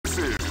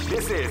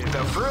This is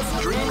the first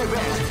dream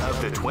event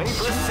of the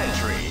 21st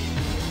century.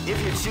 If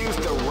you choose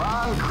the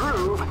wrong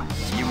groove,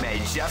 you may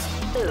just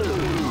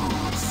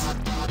lose.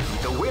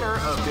 The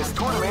winner of this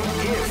tournament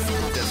is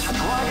the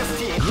strongest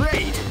team.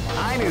 Great!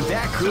 I knew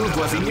that groove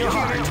was in your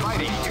heart.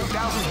 Fighting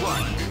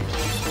 2001.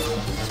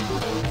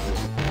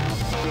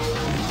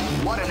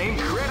 What an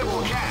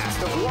incredible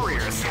cast of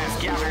warriors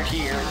has gathered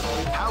here.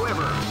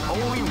 However,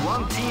 only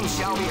one team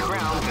shall be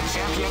crowned the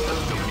champion of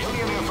the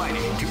Millionaire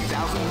Fighting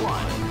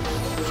 2001.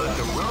 But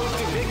the road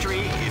to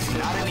victory is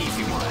not an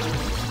easy one.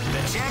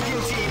 The champion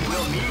team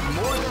will need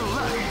more than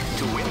luck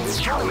to win this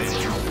tournament.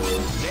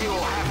 They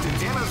will have to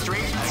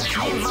demonstrate a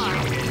keen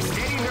mind and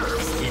steady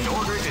nerves in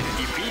order to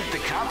defeat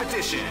the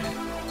competition.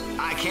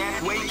 I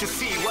can't wait to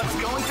see what's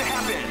going to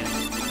happen.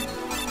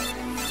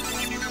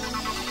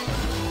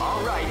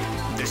 Alright,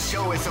 the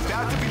show is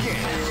about to begin.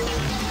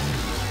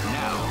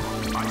 Now,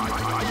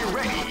 are you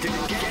ready to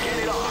get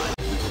it on?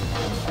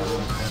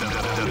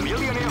 The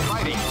Millionaire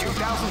Fighting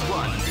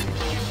 2001.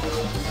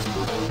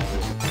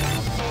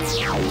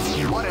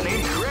 What an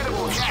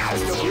incredible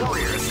cast of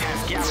warriors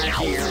has gathered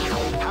here.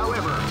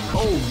 However,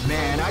 oh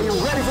man, are you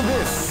ready for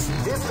this?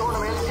 This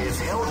tournament is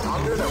held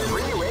under the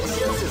free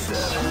ratio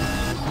system.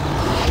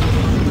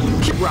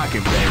 Keep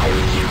rocking,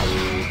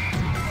 baby.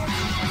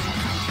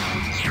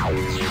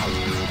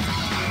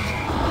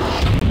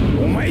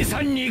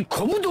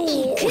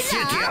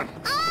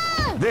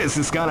 This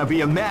is gonna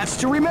be a match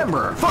to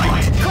remember.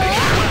 Fight!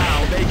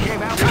 Wow, they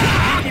came out with a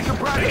sneaky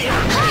surprise.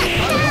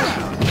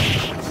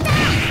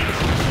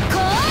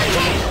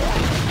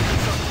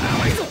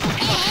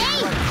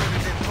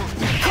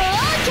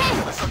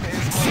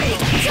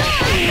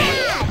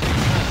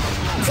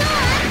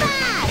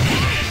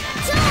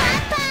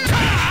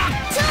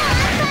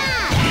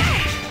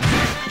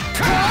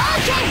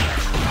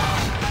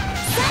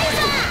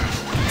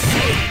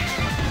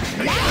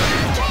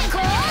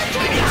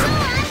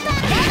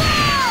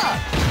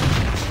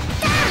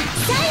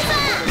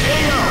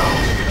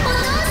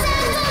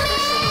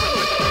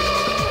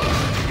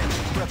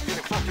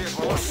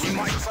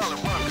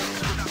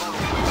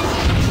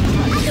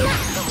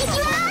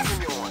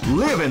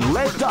 Live and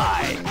let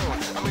die.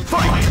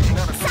 Fight!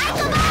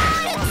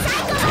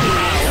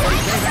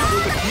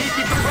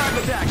 Sneaky surprise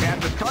attack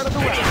at the start of the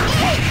round.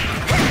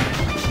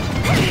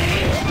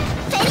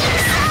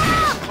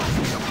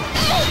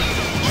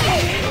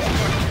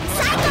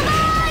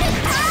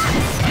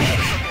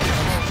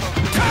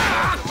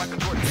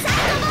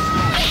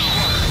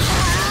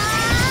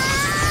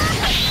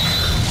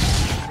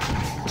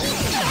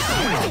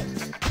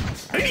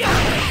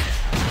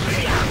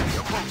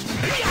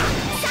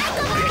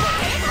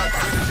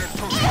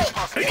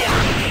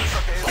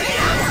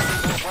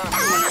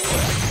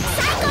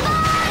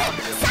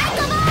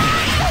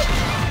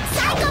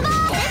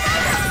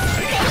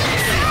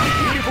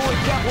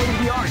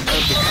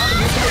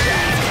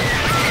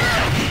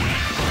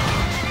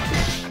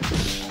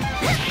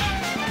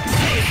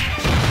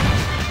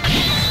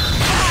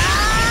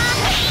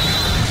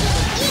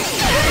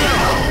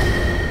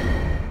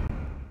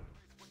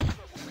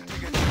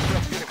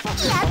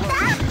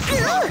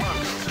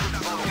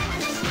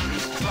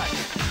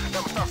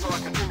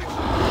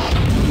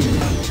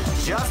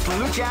 Just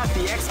look at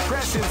the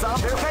expressions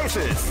on their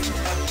faces.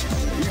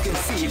 You can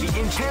see the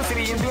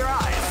intensity in their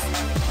eyes.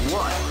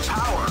 What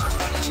power!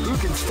 Who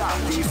can stop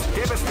these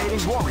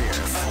devastating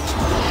warriors?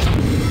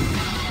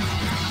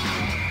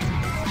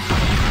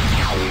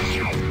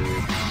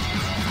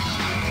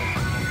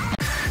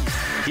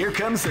 Here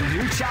comes a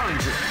new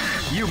challenger.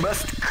 You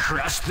must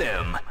crush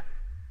them.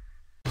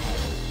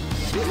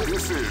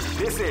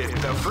 This is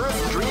the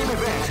first dream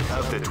event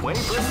of the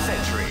 21st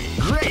century.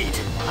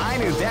 Great! I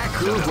knew that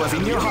groove was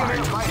in your heart.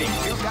 Fighting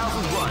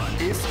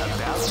 2001 is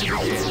about to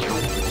begin.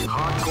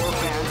 Hardcore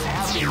fans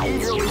have been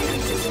eagerly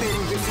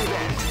anticipating this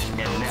event,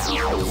 and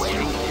now the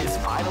waiting is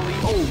finally.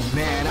 Oh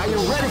man, are you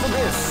ready for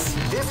this?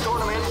 This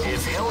tournament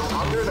is held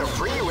under the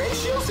free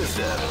ratio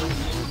system.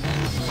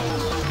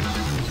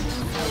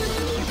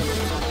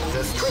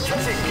 The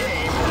strategic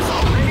game has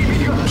already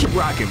begun. Keep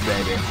rocking,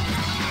 baby.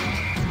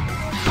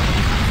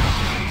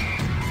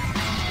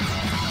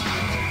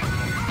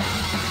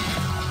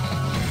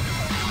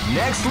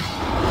 Next.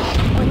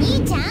 お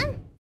兄ちゃん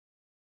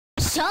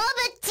勝負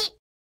っち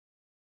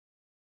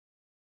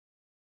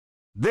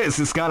This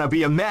is gonna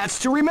be a match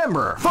to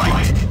remember.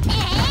 Fight!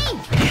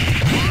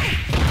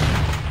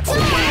 Oh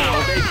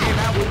wow, they came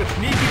out with a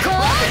sneaky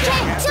surprise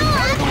attack at the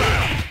start of the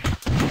round.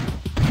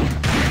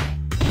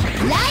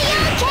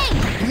 Lion King!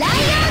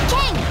 Lion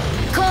King!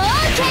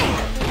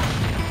 Koken!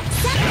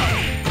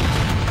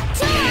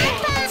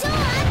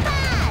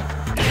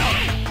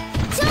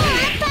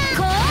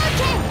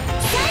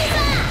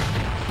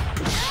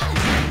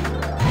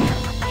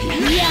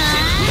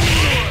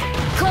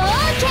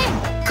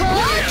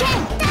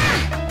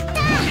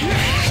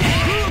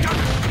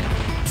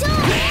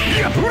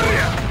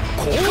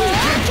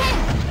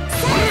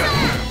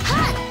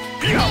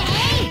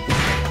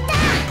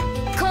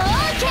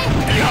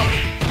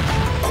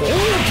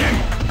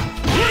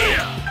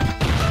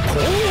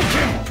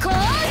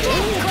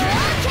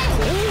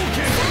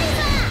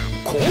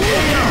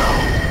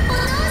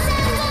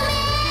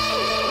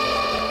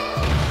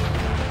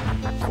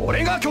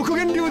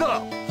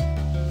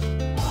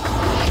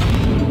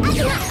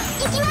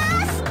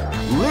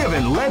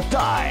 let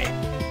die.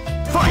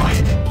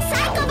 Fight!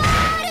 サイコボ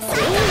ールサ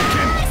イコボー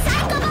ルサ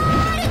イコボー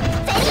ル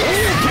フェイク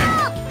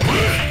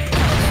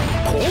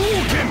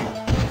貢献サ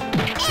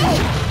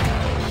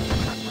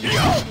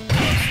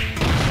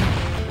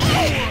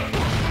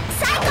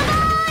イコボ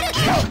ー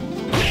ル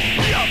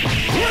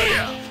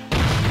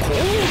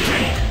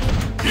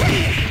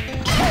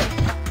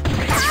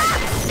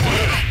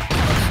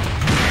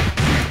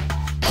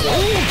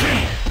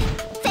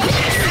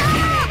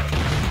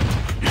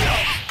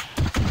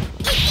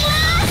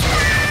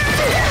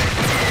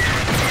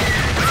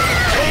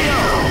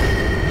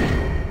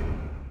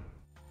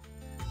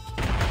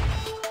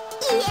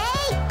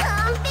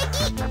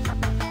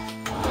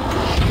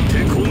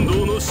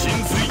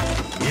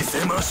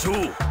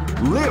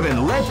Live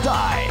and let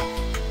die.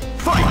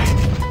 Fight!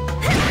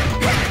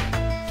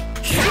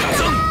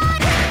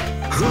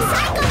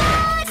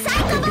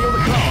 I can feel the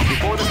calm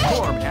before the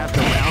storm as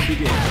the round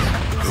begins.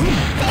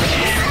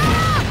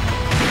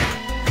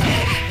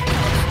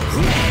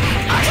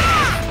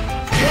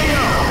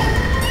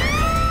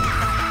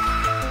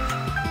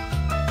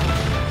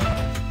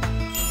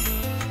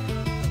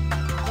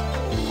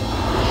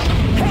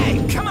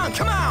 Hey, come on,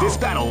 come on! This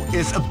battle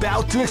is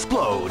about to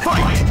explode.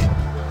 Fight!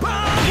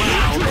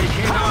 Wow, they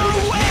came out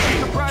with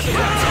a surprise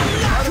attack.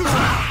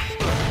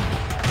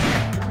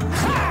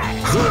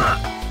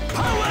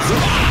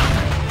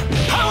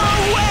 Power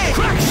away!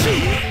 Crack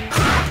sheet!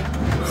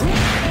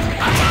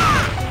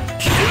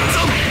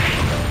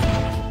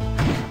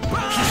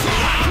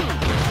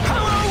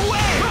 Power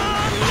away!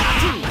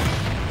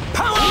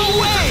 Power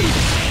away!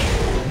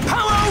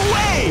 Power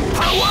away!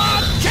 Power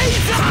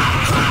Jesus!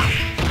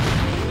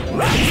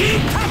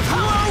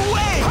 Power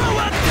away!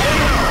 Power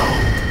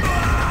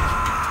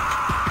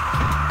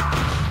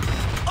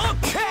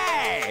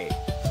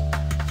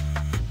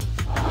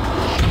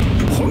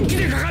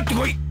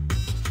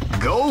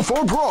Go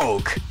for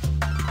broke!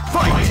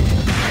 Fight!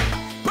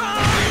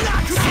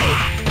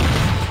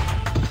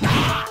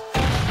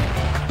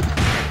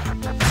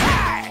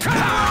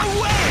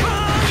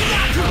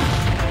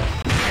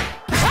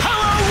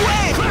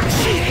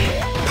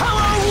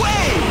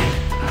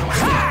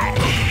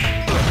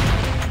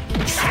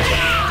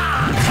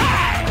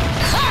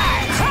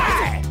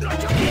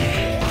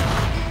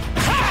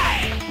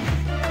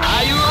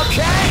 Are you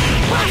okay?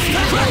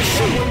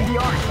 The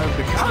art of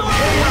the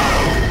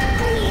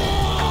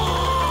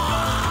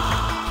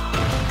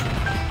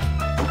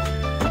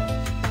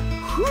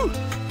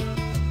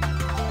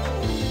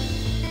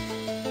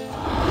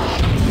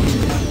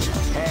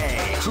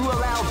Hey, who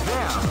allowed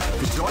them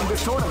to join the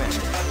tournament?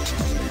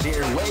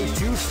 They're way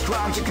too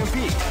strong to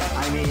compete.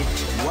 I mean,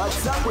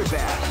 what's up with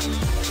that?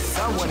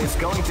 Someone is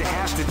going to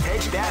have to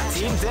take that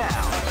team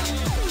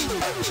down.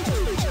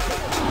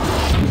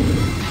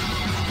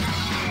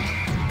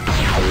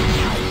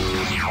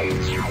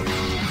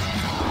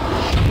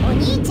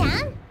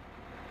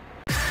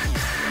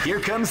 Here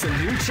comes a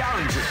new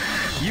challenger.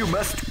 You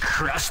must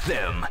crush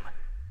them.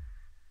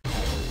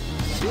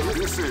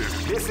 This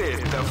is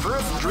the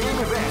first dream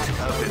event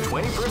of the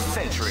 21st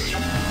century.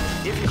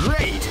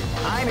 Great!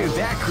 I knew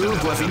that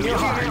groove was in your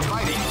heart.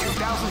 Fighting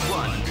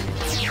 2001.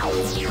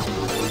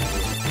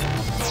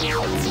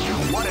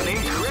 What an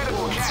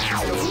incredible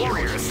cast of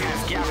warriors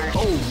has gathered.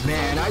 Oh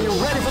man, are you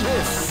ready for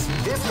this?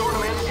 This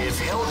tournament is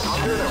held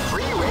under the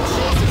free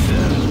ratio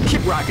system.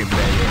 Keep rocking,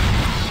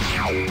 baby.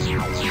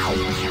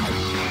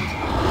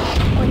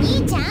 お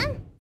兄ちゃん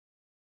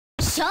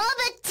勝負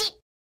っち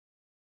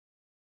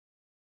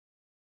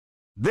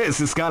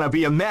This is gonna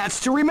be a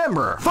match to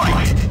remember.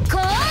 Fight! 貢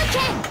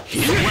献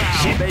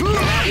Wow, they came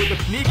out with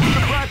a sneaky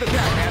surprise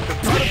attack at the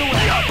start of the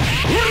way.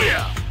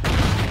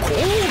 貢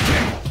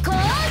献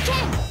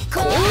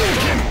貢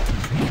献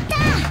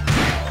だ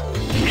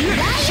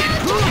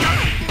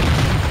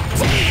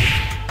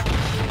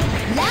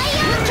ライ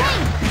オン剣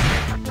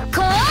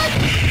貢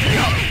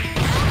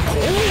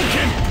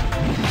献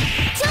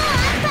超ア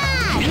ッパ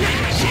ーか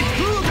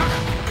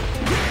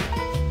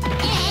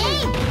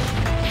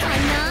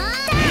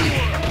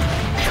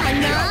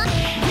な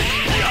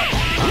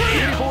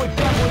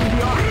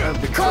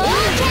貢献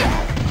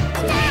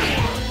だ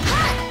は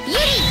ゆり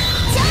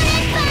超熱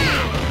波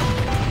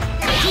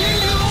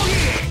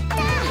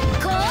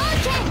貢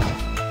献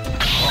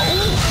お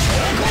父さ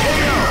んごめ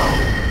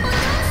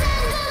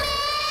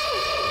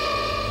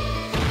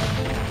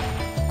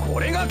んこ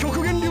れが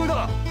極限流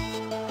だ。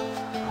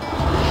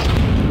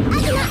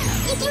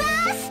行き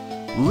ます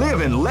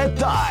Live and let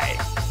die.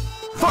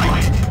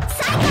 Fight!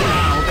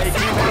 Wow, they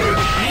came out with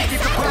a sneaky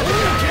surprise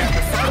attack at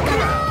the start of the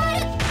round.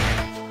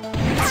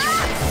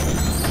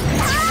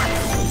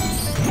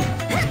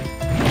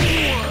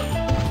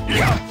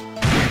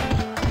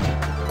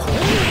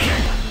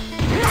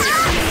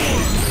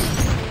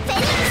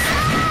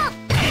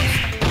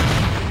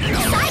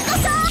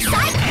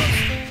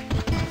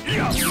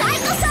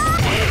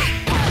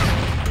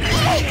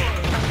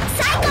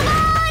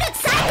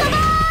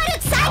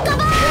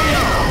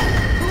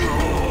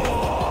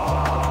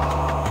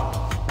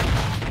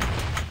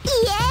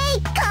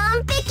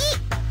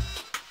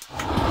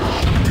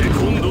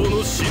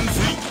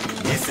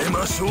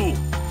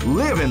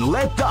 Live and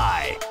let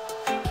die.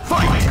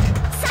 Fight!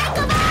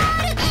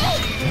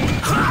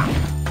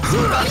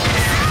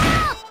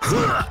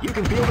 You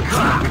can feel the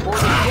calm before the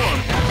storm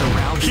as the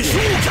round begins.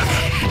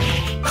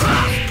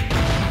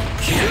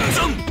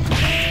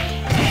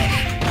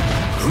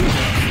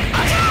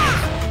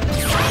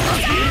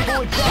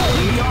 Beautiful example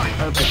in the art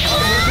of the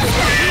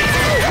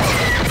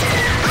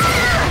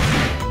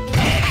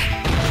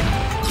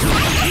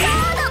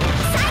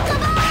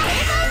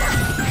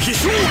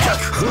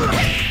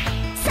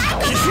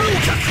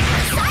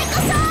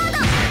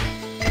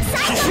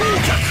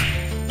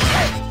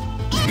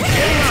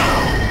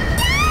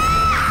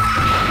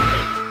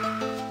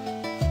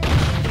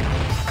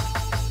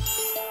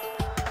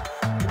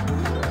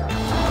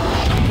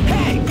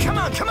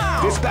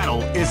This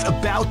battle is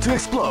about to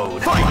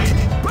explode. Fight!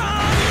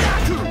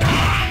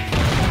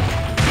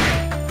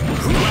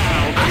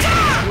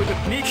 With a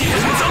sneaky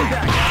attack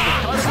at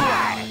the start of the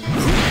round.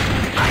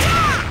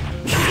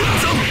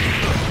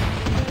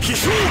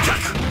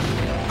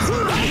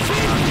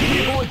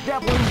 People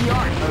example in the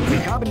art of the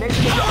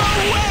combination of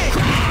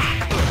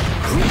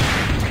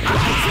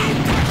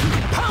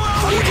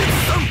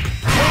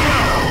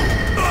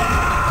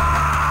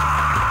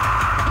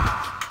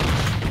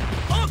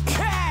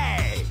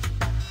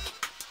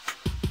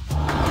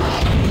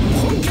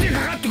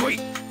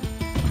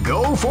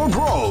Go for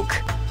broke!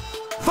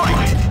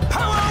 Fight!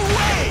 Power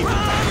wave!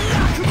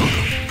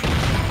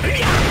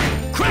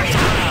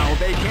 Wow,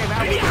 they came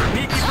out with a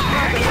sneaky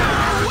surprise.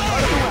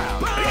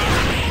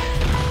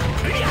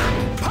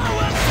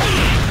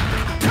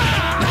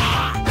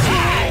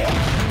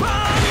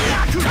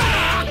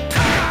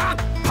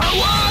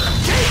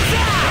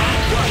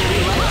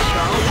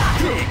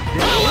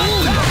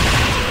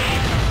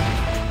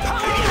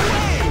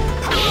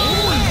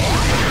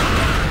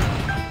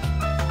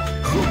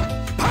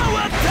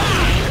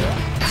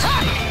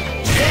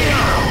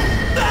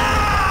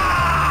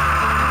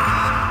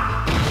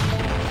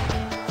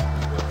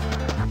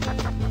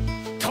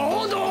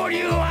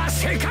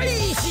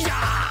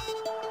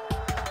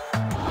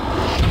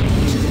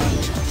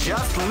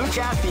 Just look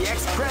at the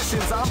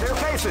expressions on their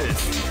faces.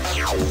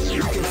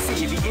 You can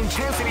see the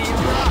intensity in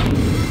their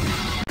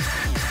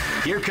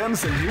eyes. Here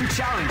comes a new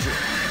challenger.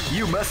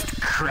 You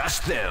must crush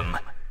them.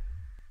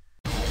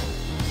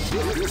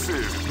 This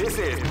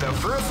is the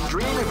first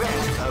dream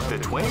event of the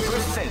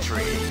 21st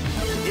century.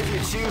 If you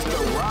choose the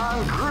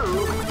wrong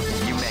groove,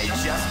 you may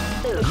just...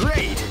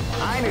 Great!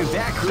 I knew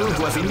that groove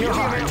was in your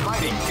heart.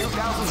 Fighting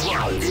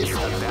 2001 is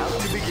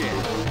about to begin.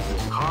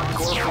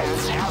 Hardcore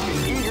fans have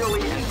been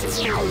eagerly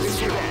anticipating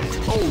this event.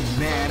 Oh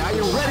man, are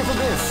you ready for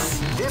this?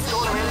 This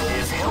tournament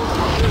is held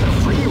under the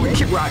free range.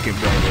 Keep rocking,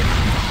 baby.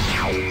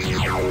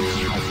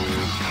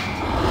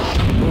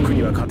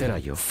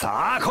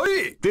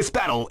 This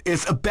battle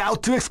is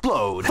about to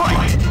explode.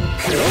 Fight!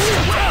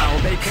 Wow,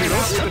 they came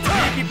out with a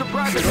sneaky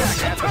surprise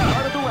attack at the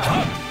start of the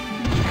round.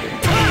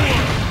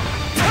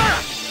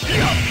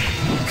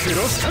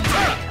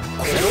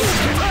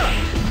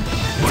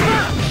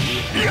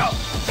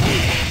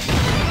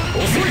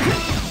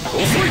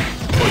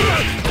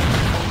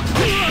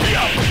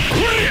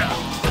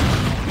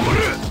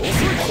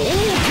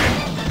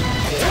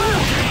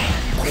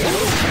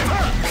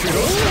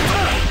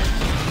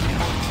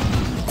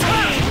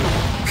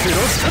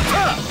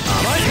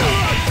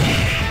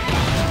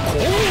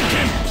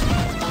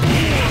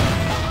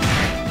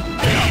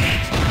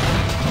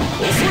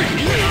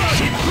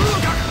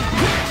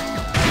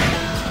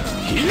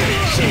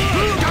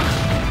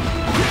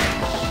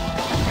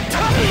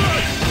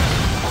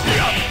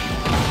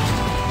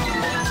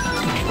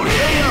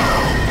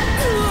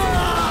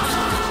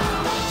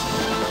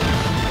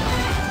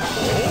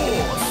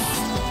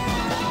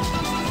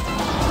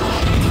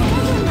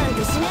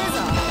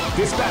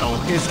 This battle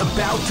is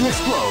about to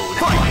explode.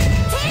 Fight!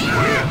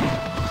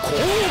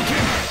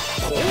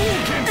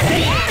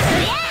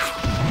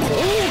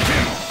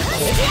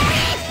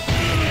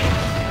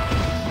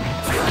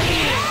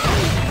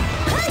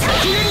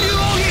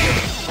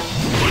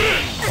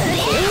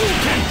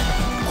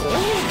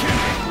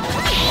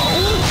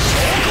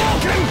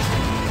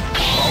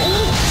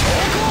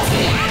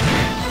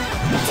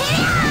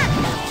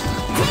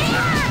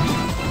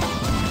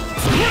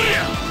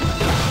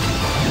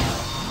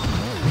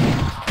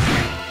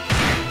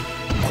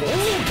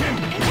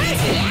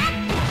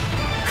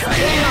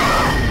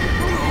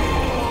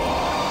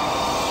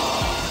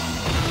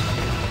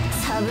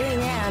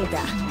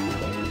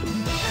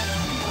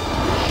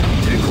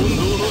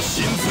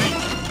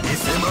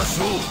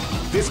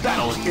 This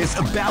battle is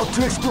about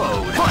to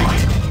explode.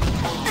 Fight!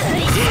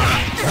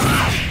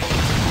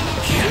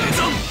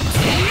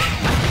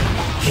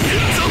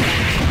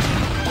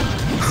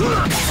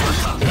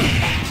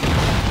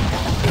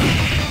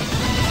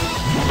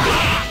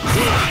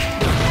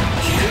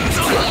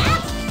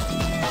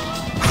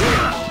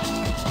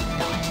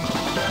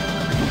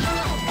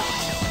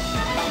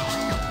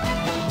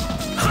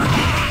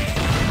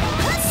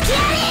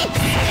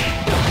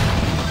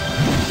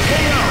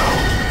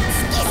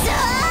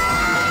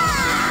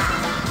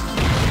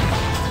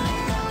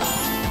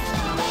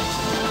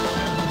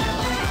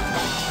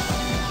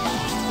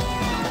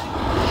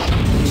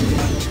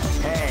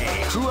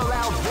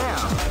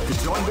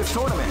 this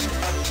tournament.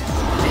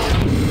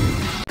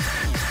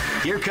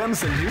 Here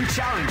comes a new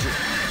challenger.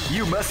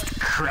 You must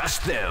crush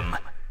them.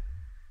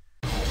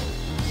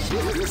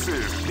 This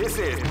is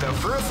the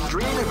first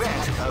dream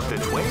event of the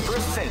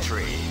 21st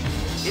century.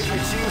 If you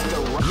choose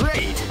the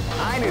great,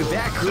 I knew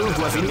that groove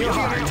was in your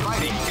heart.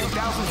 Fighting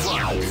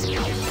 2001.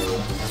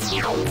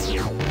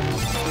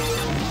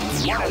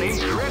 What an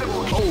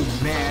incredible! Oh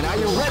man, are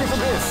you ready for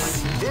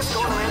this? This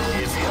tournament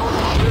is held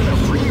under the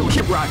free.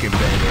 Keep rocking,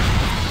 baby.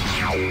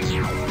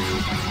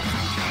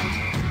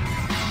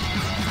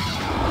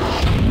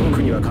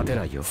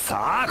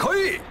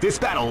 This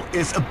battle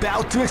is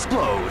about to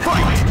explode.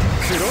 Fight!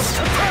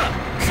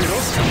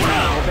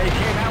 Wow, they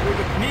came out with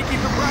a sneaky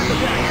surprise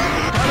attack at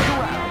the start of the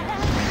round.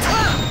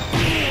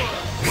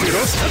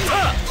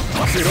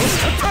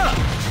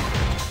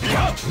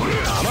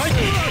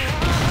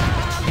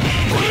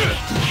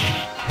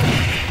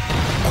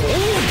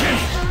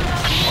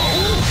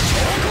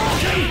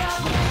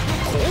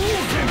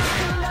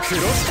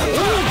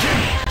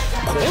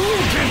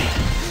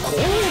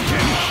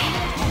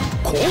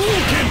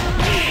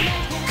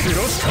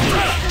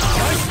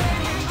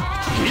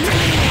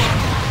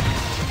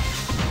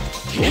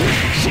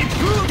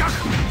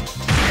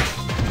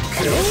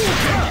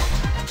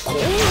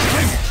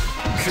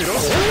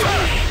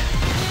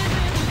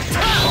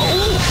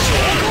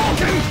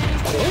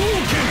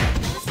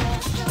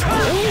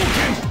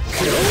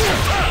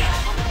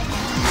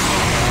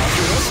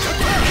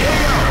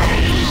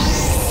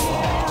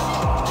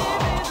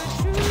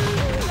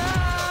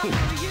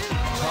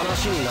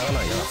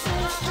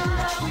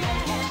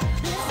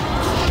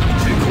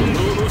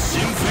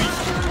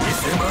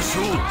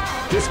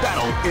 This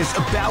battle is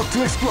about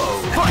to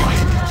explode. Fight!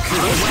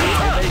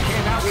 Wow, they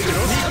came out with a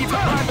sneaky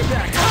surprise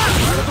attack at the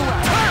start of the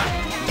round.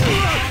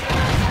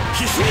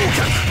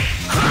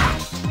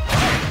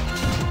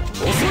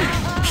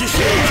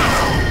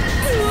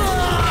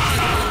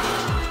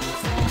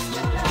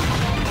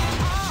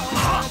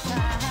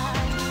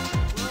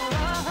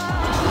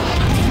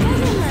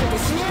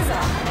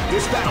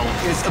 This battle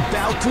is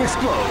about to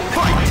explode.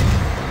 Fight!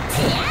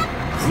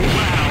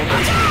 Wow, they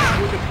came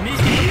out with a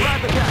sneaky surprise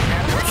attack at the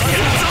start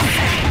of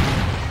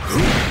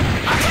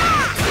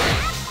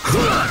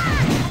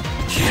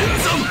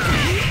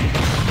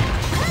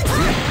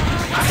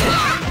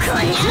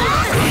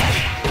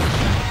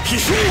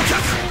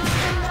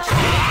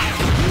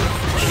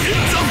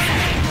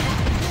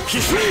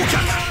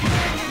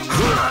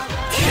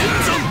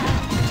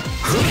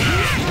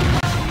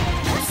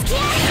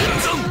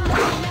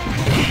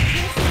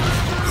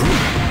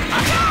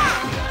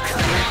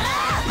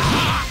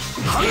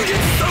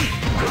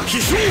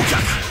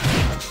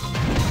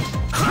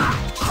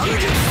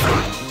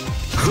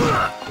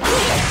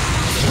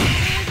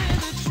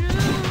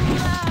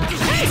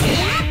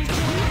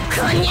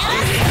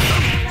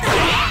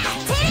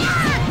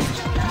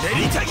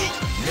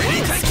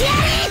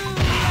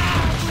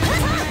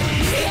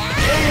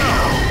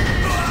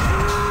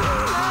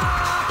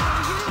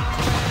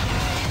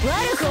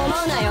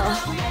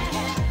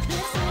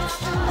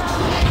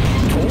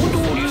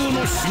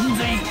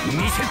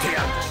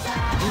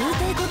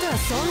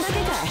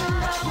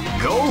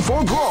Go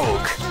for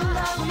broke!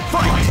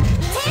 Fight!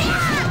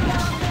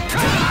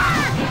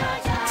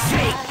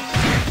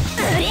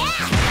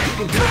 You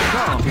can do it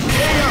wrong. KO!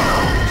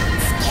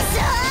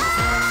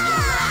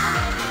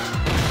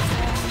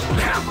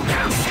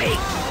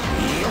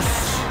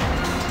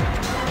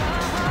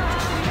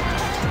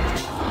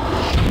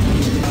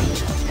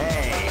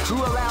 Hey, who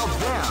allowed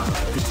them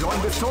to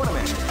join this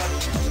tournament?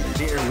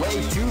 They're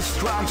way too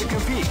strong to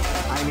compete.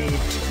 I mean,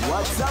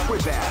 what's up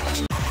with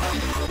that?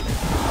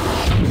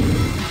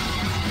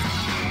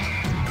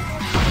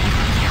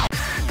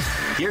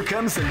 Here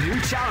comes a new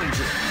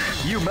challenger.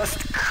 You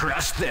must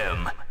crush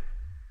them.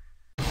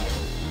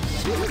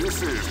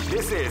 This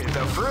is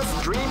the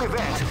first dream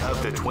event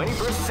of the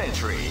 21st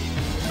century.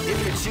 If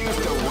you choose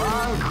the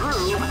wrong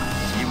groove,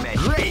 you may.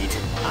 Great!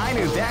 I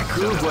knew that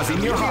groove was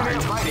in your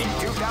heart. Fighting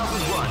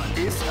 2001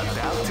 is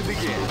about to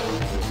begin.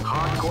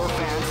 Hardcore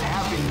fans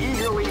have been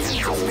eagerly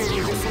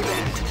anticipating this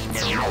event,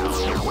 and now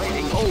they're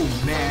waiting. Oh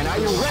man, are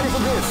you ready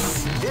for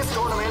this? This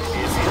tournament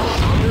is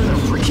held under the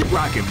free. Keep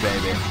rocking,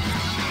 baby.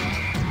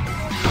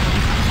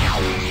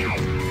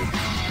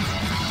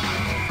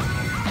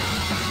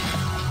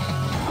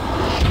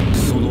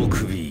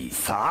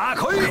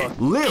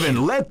 Live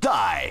and let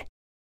die.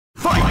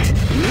 Fight!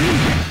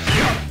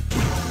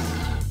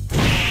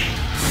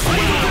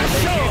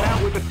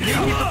 With the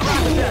sneaky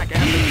surprise attack at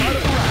the start of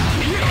the round.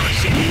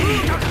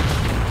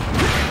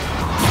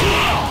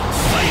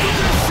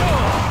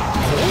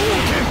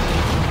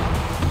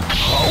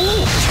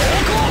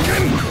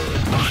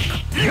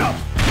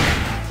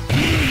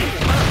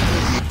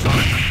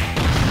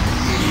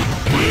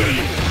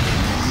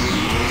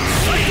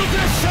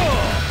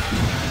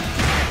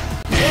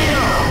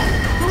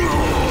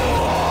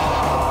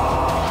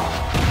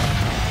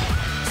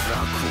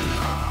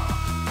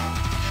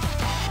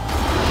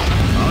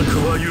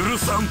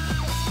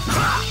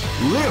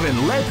 Live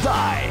and let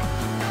die.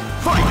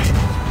 Fight!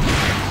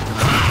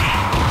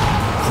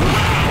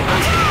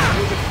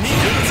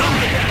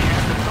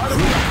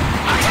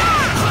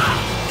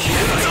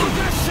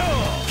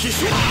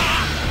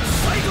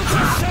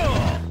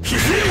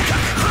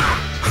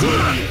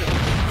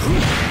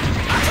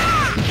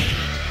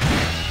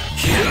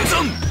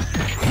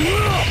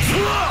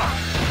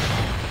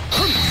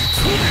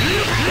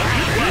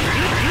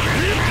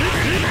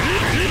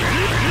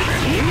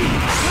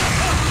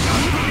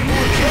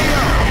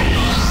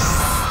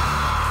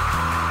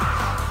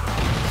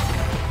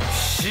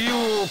 死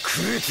を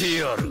くれて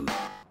やる。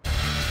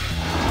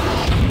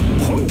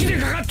本気で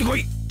かかってこ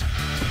い。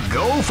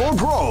 Go for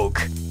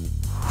broke!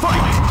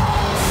 Fight!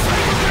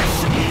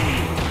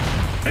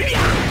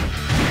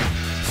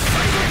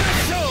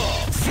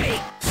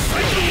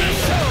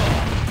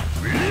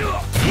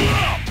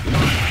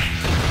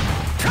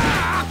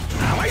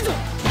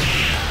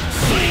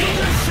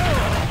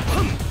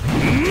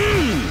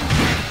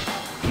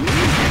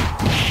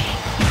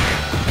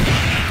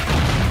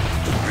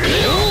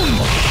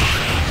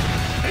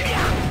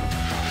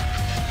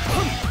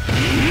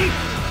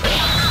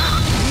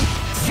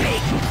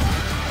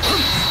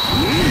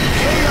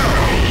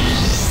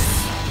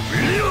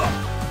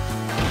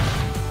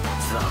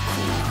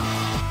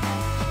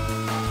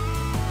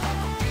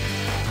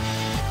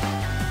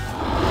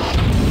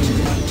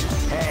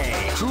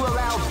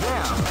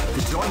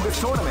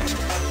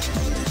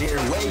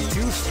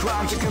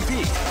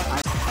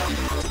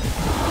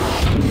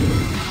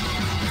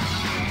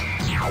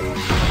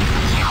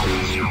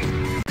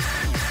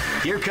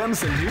 Here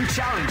comes a new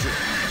challenger.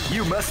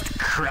 You must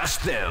crush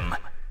them.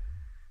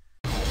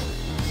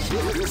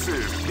 This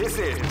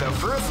is the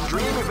first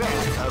dream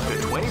event of the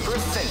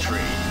 21st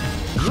century.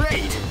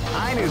 Great!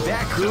 I knew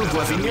that groove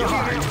was in your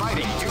heart.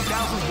 Fighting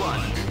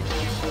 2001.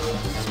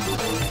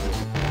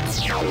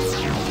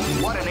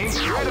 What an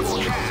incredible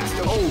cast!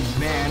 Oh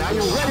man, are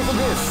you ready for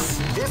this?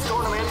 This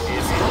tournament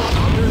is held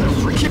under the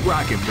free. Keep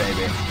rocking,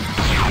 baby.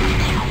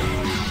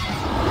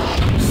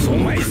 お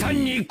前さ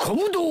んに小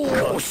武道を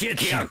教え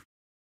てやる。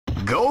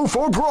 Go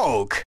for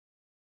broke!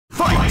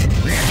 Fight! Now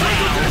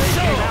they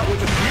came out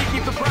with a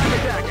sneaky surprise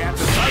attack at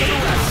the start of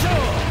the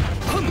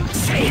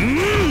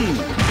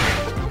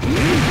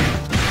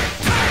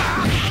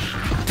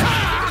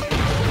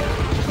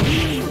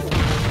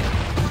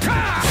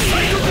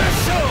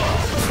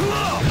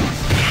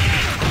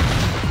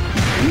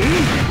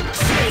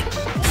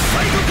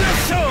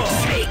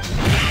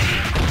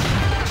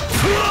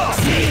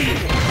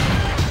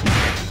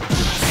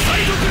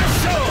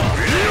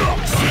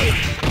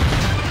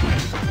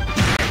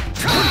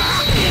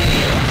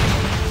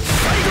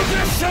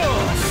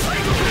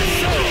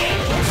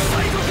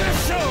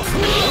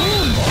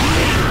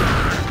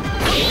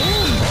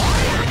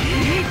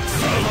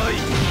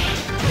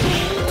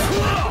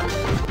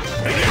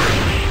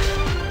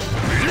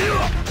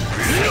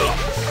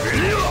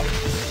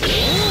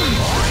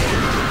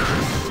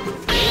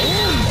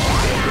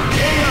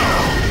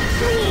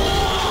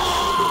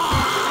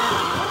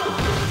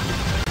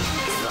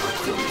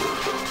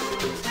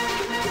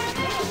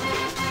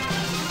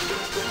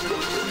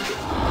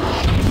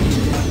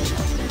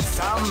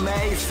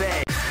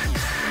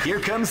Here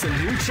comes a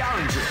new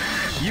challenger.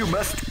 You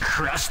must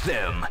crush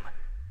them.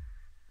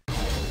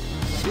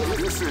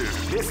 This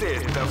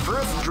is the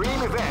first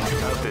dream event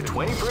of the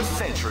 21st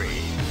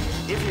century.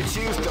 If you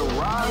choose the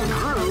wrong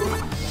groove,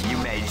 you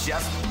may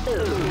just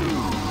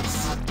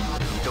lose.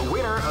 The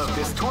winner of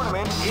this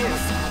tournament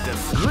is the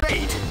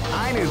Great!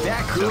 I knew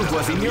that groove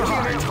was in your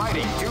heart.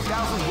 Fighting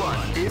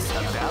 2001 is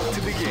about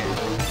to begin.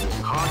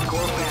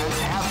 Hardcore fans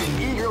have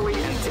been eagerly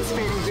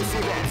anticipating this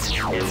event,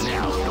 and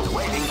now the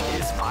waiting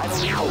is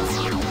finally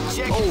over.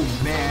 Oh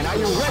man, are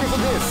you ready for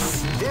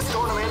this? This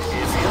tournament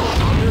is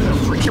held under the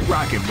free. Keep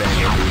rocking,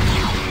 baby.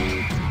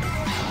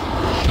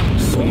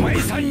 お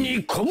前さん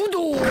に小武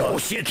道を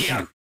教えてや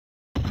る。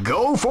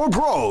 Go for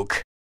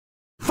broke!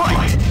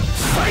 Fight!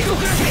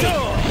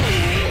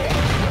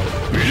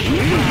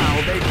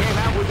 Wow, they came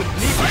out with a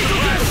sneaky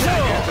surprise attack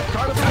at the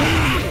start of the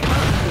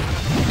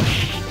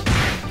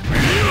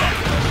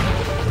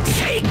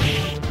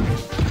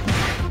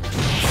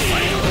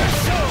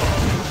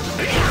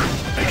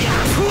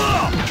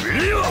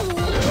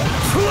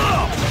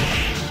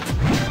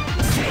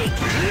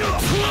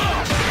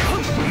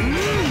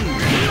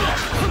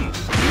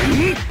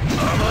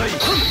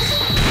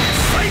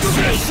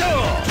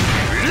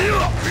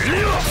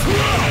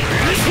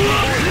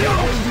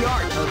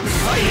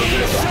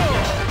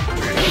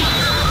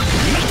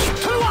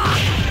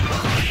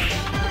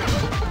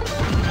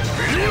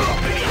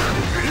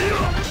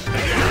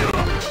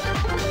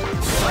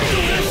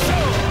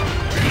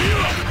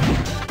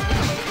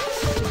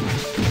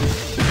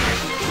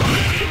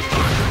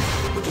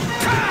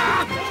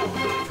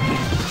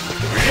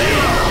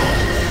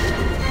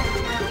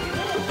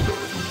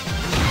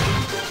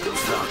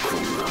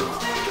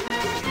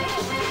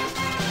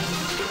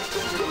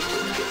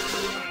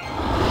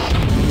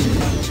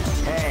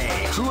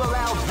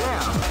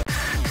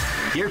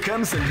Here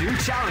comes a new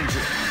challenger.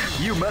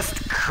 You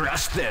must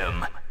crush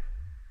them.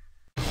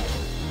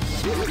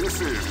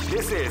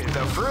 This is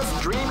the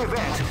first dream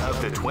event of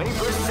the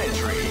 21st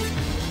century.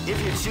 If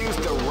you choose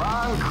the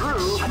wrong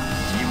groove,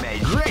 you may.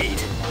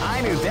 Great!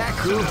 I knew that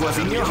groove was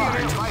in your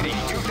heart. Fighting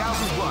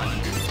 2001.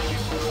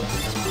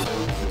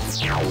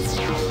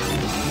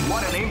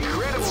 What an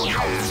incredible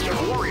cast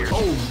of warriors!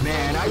 Oh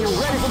man, are you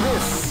ready for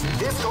this?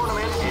 This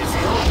tournament is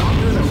held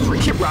under the free.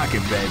 Keep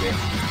rocking, baby.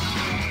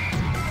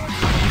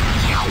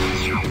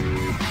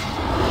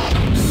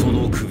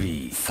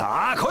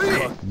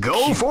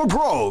 Go for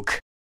broke.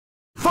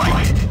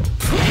 Fight!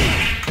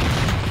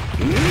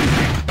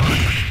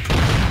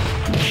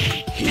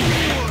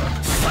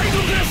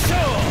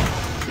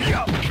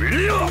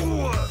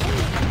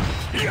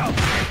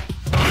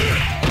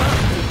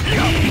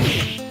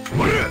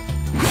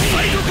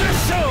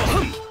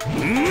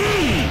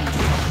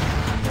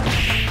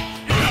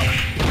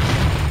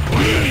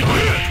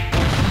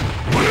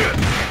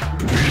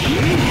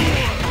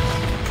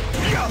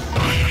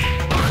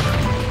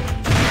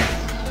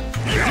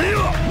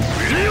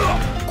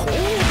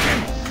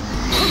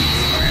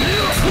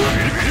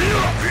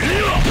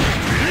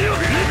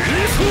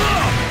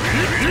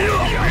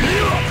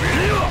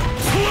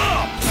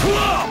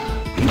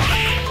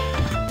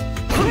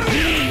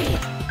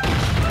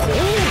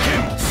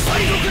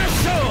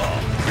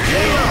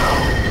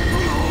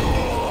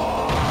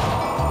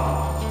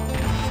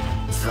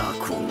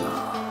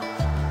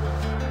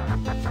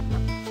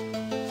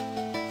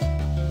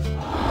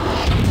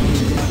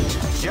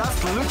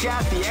 Just look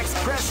at the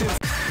expressions.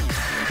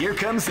 Here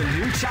comes a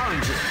new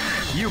challenger.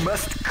 You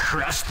must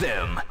crush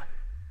them.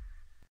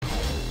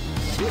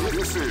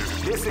 This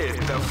is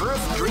the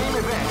first dream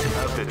event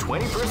of the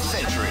 21st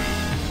century.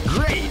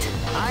 Great!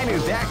 I knew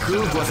that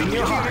groove was in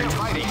your heart.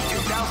 Fighting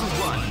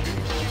 2001.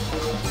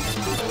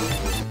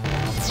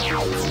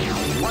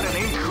 What an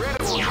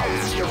incredible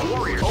cast of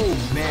warriors! Oh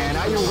man,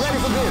 are you ready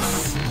for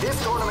this? This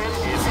tournament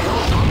is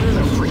held under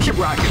the free. Keep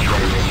rocking,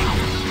 baby.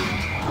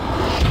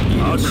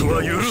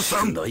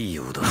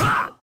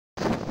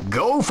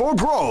 Go for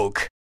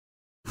broke.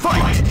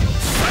 Fight!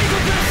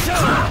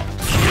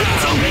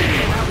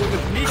 With a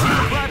sneaky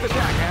surprise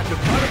attack at the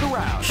front of the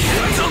round.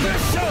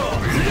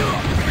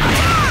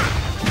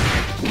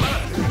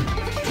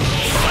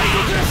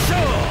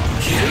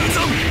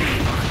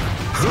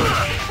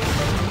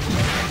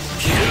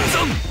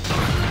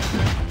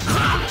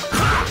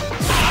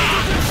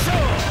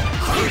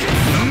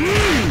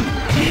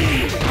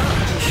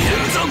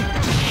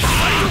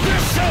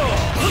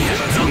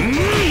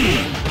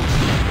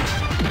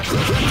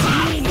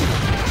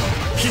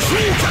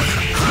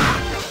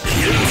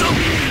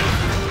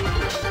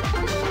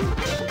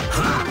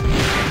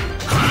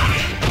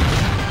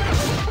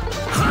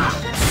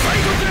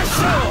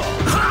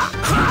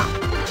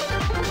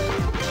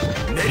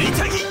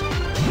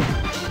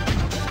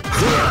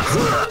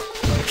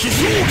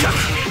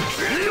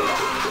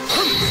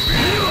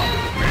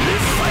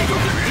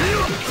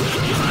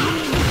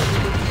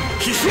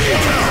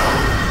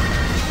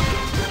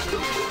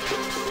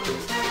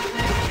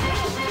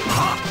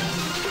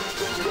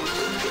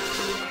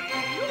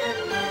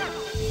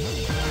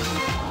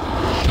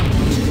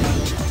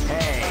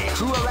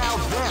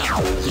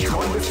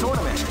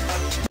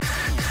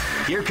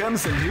 Here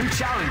comes a new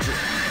challenger.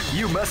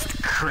 You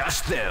must crush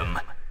them.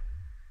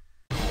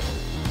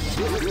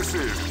 This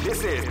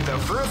is the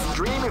first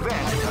dream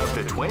event of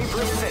the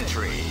 21st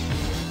century.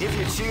 If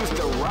you choose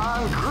the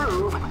wrong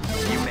groove,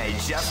 you may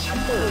just.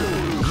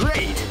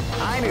 Great!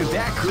 I knew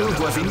that groove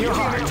was in your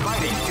heart.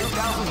 Fighting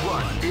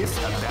 2001 is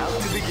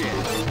about to begin.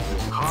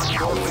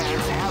 Hardcore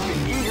fans have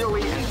been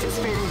eagerly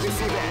anticipating this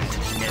event,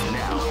 and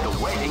now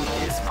the waiting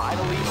is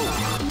finally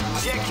over.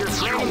 Check your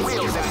training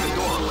wheels at the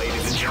door,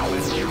 ladies and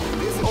gentlemen.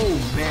 Oh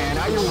man,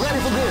 are you ready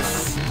for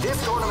this? This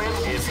tournament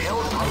is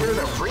held under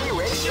the free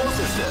ratio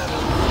system.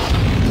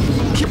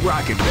 Keep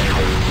rocking, baby.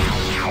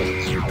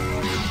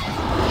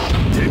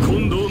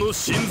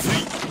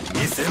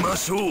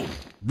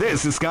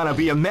 This is gonna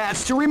be a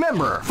match to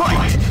remember.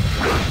 Fight!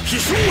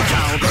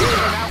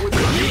 Out with a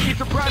sneaky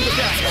surprise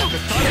attack at the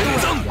front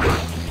of the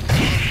round.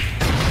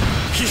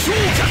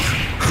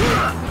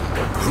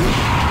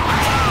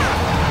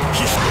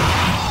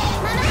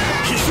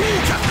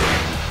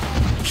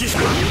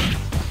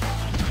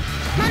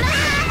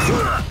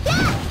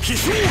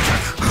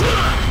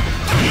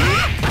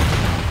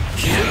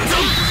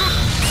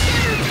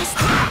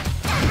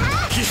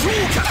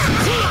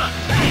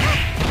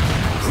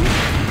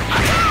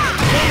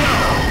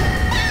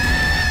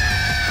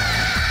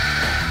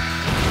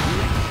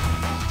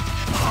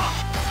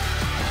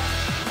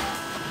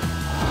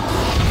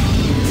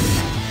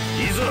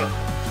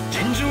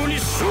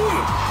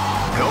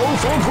 Go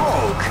for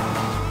broke.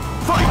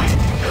 Fight!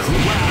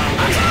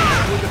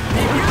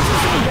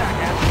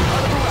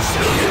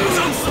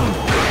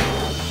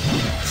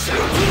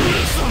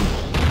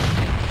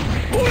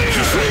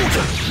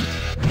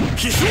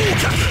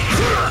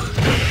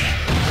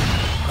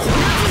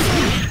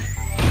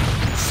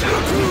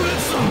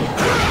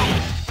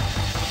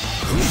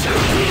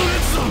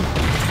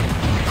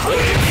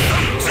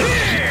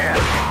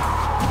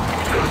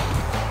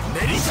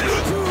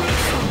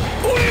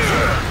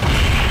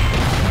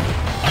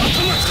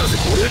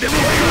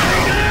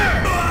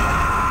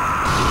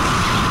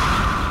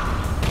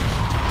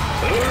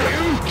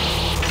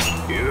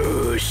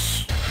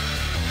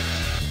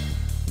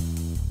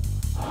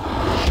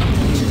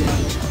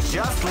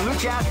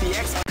 Flycast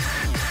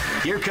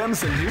DX. Here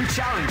comes a new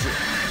challenger.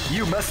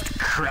 You must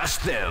crush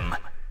them.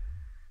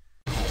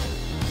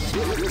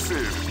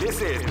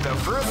 This is the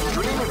first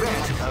dream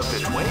event of the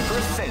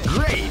 21st century.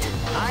 Great!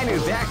 I knew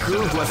that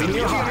groove was in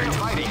your heart.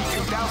 Fighting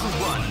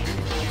 2001.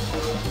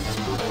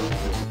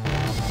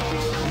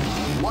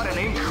 What an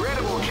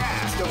incredible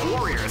cast of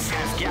warriors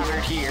has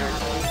gathered here.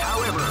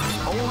 However,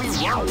 only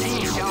one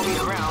team shall be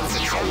crowned the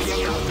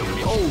champion of the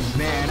million. Oh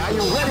man, are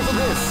you ready for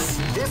this?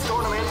 This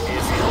tournament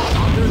is held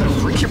under the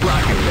freaking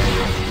bracket,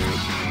 baby.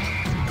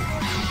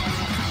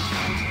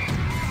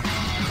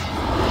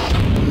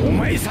 お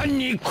前さん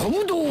に小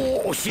武道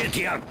を教え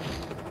てやる。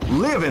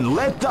 Live and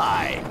let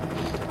die.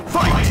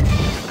 Fight!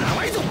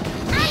 甘いぞ。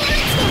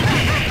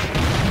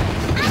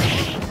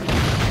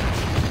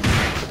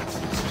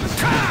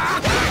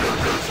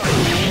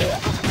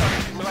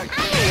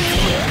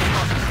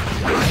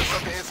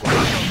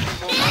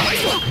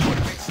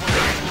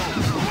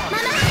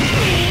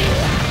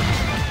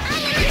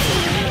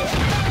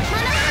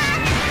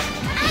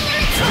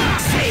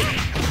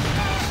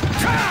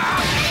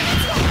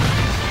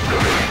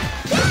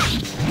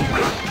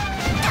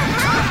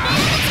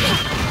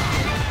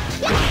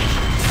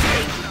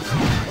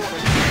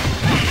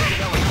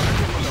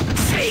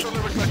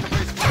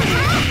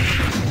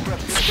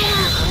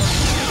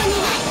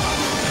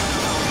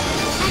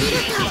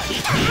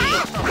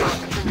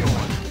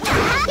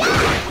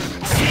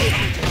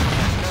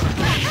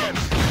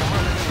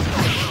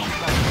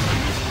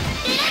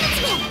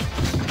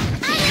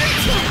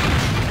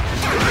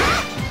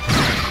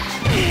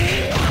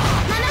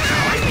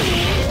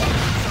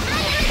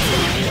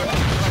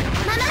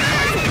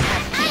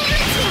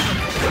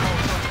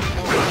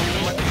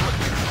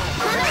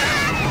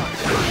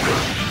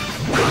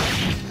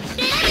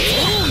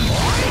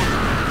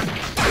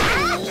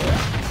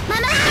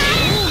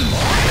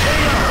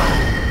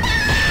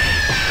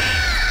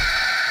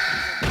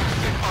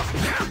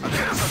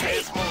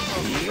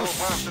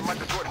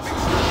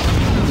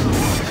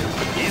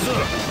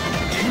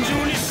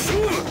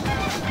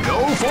 Go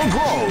for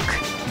broke!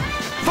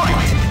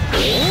 Fight!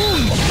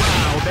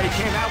 Wow, they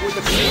came out with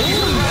the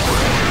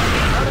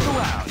start of the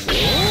round.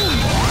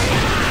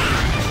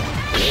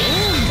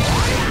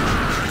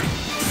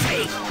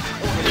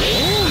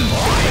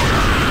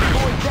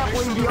 Boy,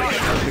 definitely the art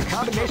of the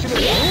combination of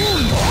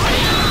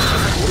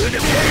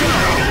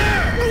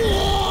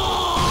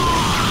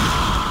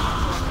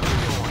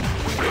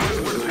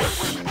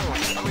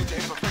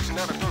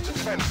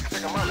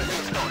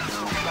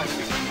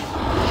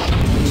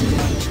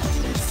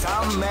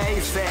Some may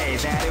say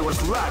that it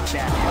was luck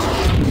that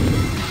helped.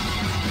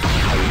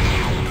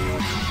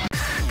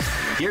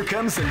 Here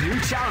comes a new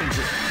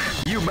challenger.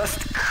 You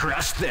must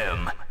crush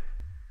them.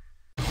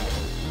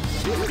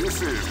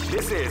 This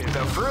is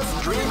the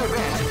first dream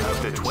event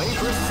of the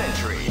 21st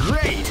century.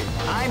 Great!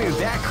 I knew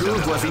that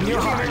groove was in your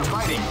heart.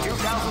 Fighting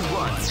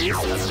 2001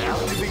 is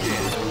about to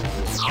begin.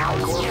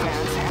 Hardcore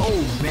fans.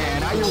 Oh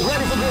man, are you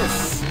ready for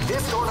this?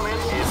 This tournament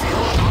is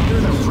held under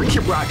the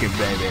freaking rocket,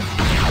 baby.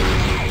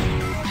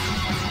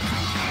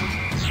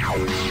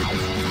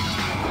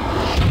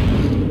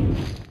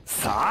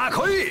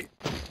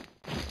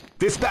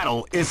 This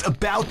battle is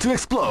about to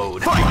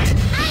explode. Fight!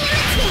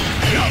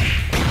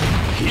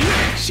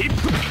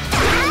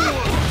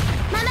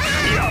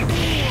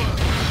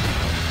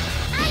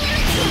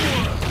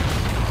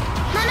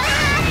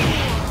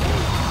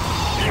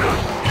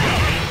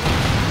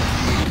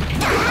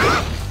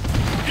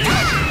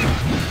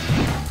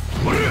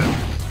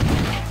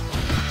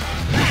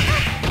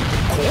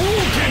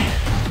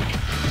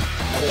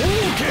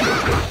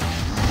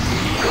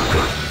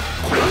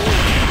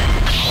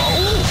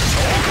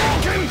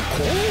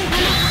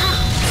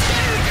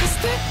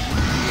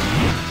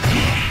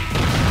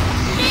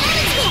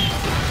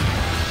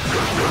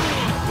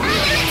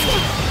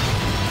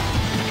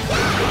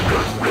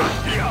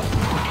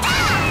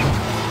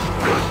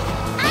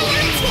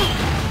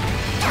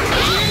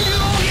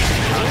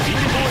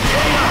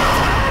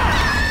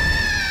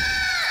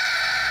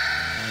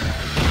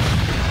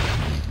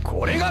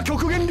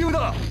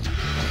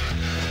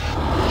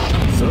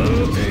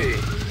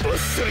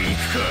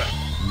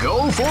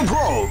 Go for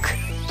broke!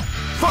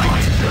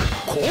 Fight!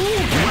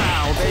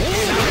 Wow, they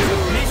came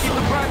out making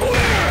the bracket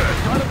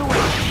front of the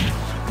round.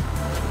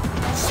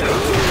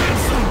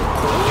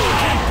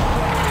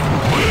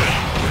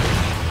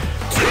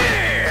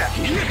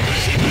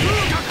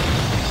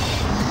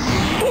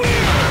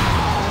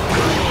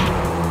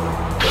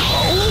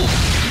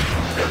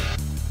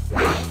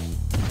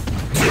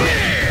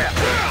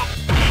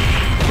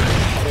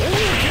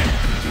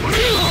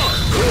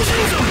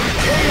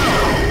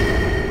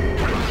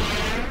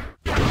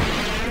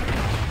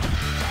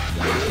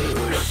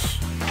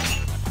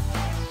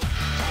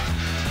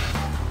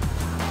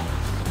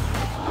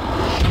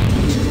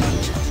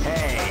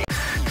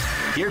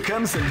 Here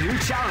comes a new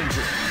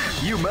challenger.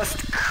 You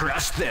must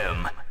crush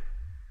them.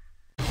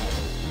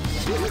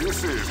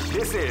 This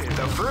is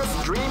the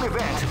first dream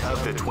event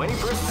of the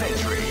 21st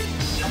century.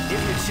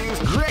 If you choose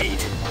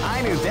great,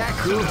 I knew that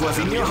groove was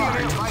in your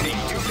heart. Fighting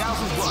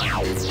 2001.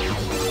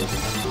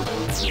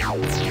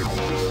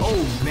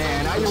 Oh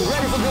man, are you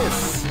ready for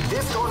this?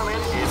 This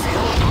tournament is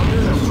held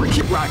under the free.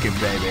 Keep rocking,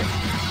 baby.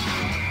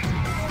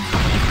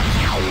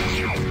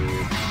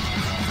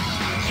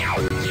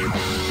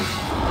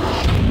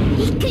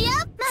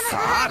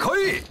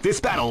 This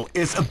battle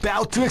is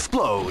about to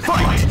explode.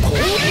 Fight! Wow,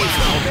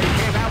 they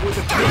came out with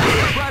a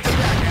surprise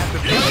attack at the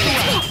beginning of the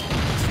round.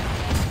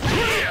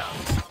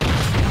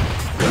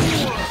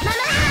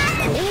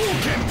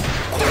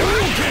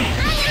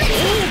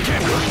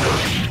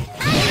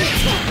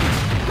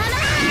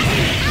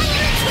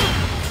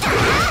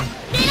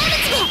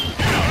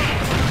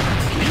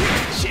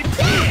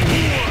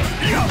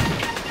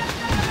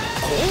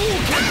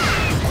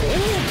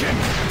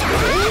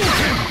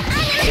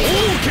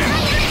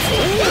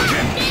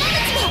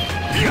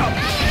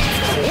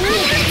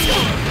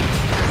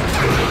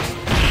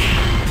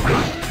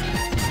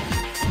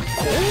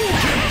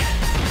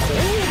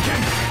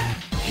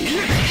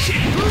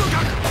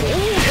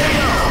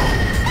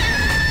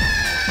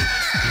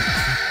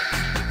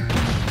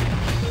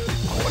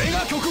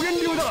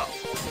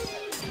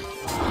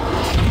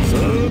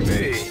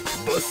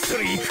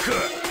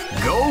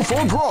 Go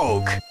for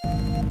broke.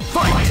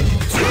 Fight!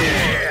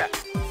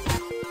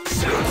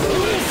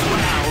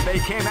 Wow, they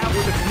came out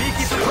with a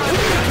sneaky surprise.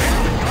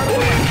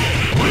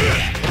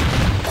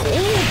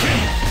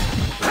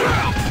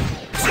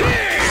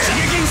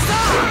 Shaking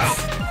stars!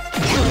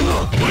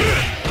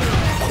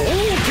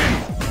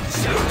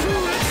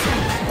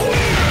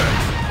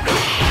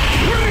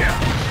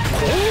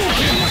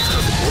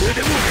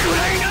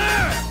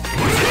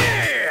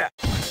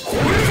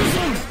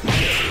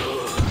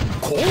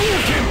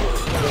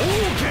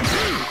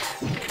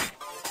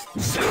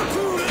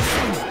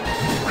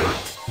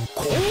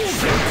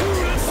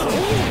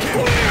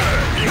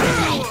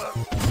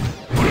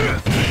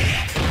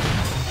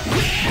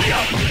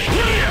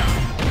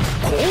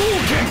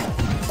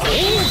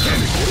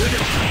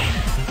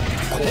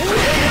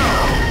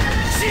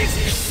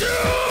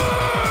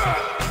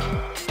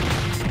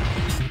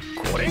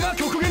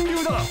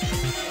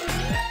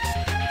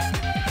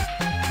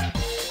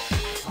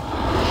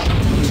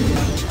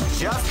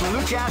 Just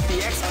look at the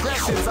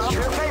expressions on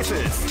their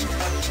faces.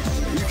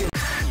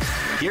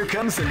 Here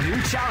comes a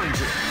new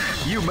challenger.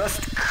 You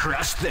must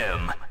crush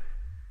them.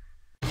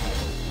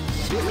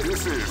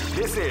 This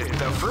is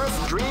the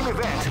first dream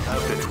event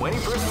of the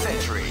 21st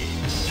century.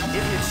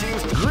 If you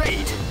choose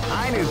great,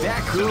 I knew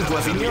that groove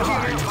was in your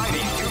heart.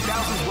 Fighting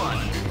 2001.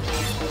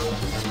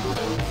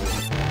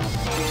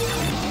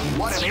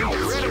 What an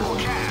incredible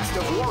cast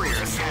of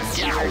warriors has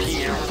gathered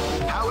here.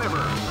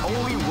 However,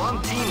 only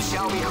one team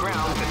shall be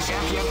crowned the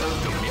champion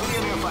of the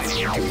Millionaire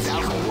Fighting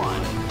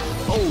 2001.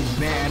 Oh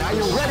man, are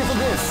you ready for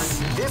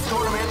this? This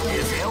tournament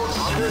is held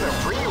under the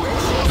free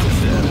ratio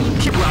system.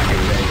 Keep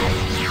rocking, baby.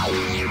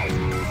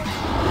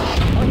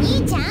 お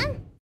兄ちゃん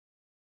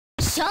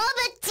勝負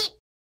っち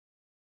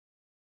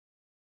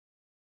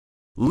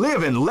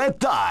Live and let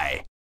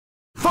die.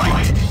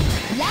 Fight!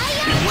 ライオ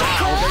ン Wow,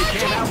 they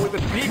came out with a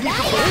sneaky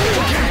surprise.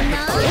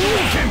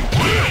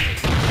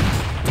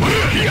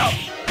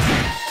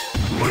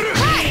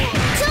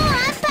 超ア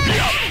ンパン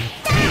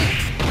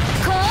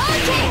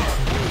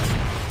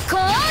貢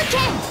献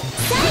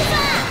サイバ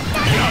ー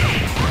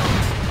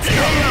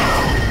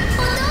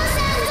お父さ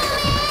んごめ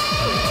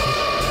ん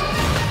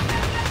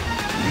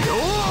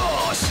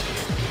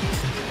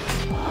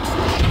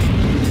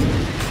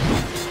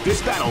This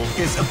battle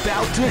is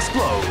about to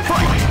explode.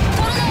 Fight!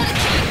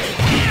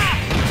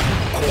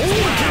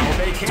 Wow,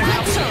 they came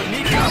out with a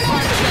sneaky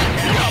surprise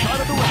attack out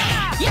of the way.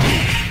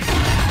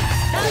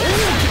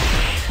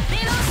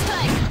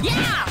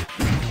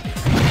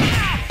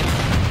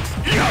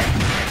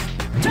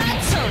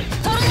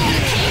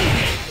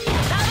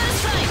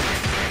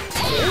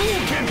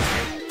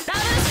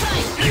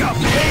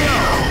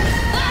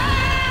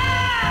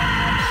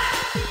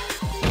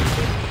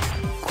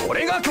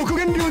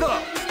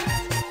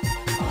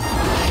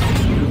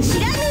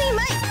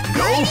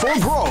 Go for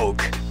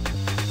broke.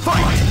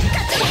 Fight!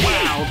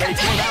 Wow, they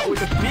came out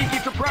with a sneaky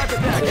surprise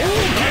attack.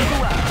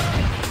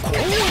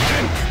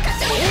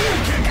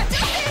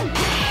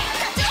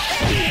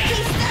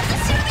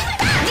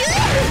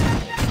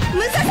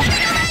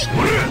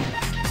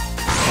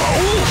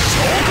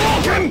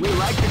 We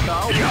like to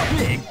call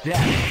big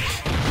damage.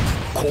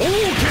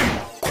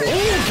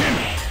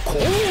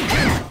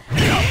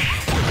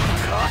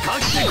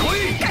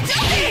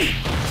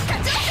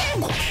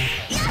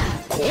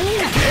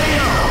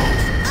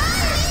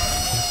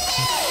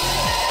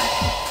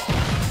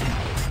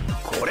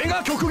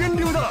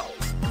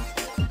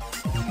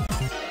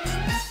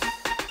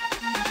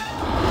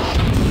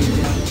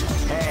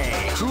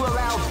 Hey, who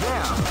allowed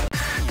them?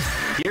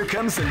 Here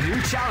comes a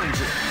new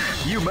challenger.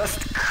 You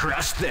must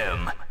crush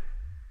them.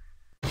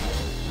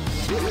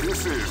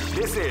 This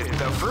is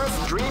the first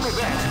dream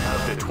event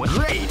of the 20.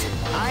 Great!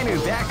 I knew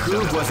that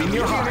groove was in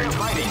your heart.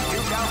 Fighting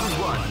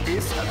 2001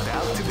 is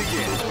about to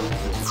begin.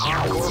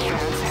 Hardcore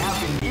fans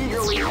have been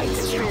eagerly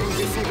anticipating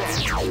this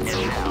event. And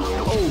now,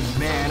 oh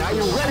man, are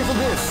you ready for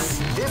this?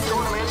 This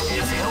tournament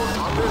is held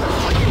under the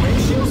free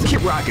ratios.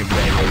 Keep rocking,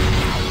 baby.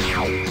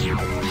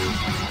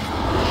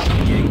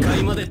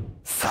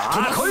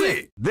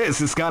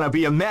 This is gonna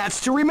be a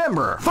match to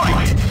remember.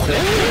 Fight!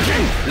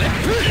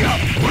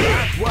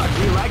 What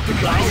we like to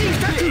call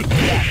big.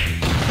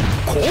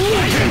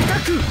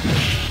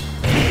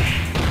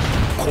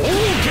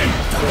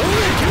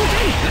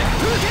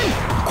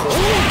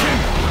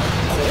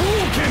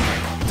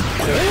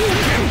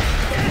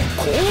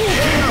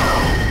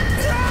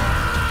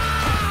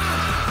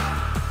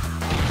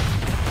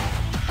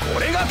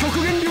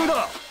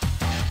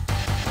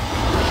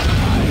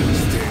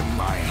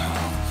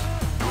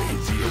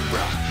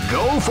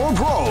 Go for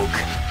broke.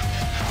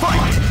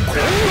 Fight!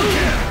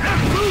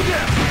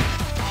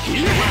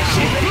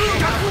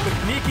 With a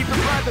sneaky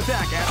surprise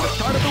attack at the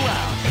start of the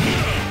round.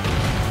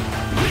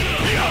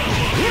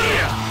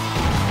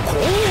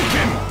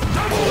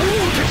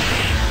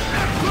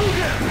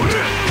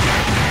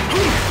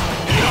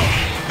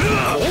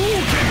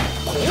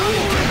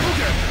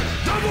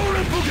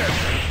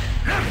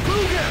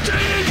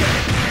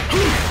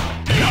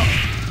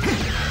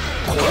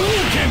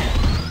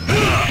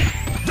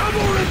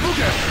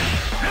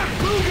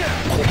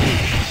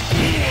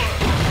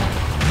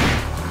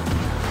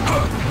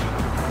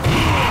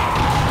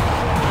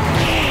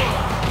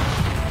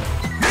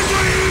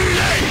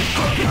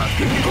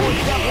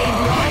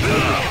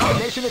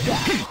 Combination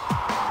attack.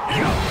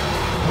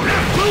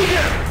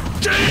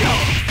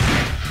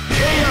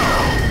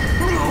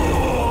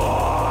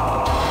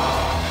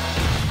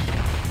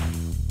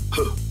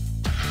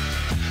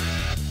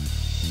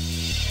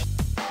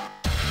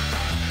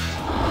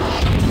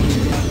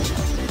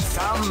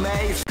 Some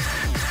may.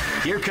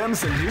 Here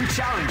comes a new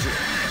challenger.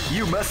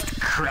 You must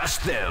crush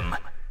them.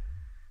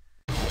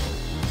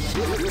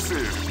 This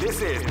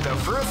is the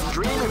first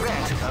dream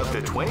event of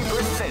the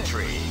 21st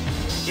century.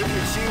 If you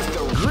choose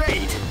the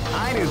great,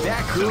 I knew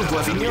that groove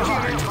was in your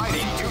heart.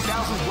 Fighting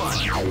 2001.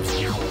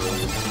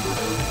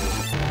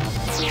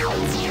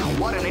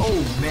 What an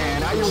oh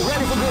man, are you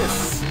ready for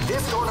this?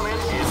 This tournament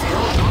is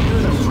held under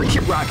the free.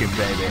 Keep rocking,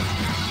 baby.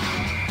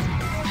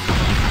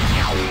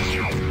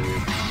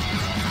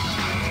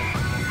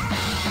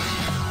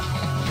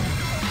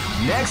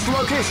 Next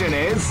location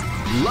is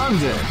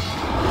London.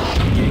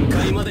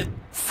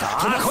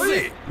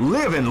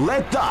 Live and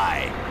let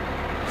die.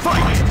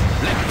 Fight!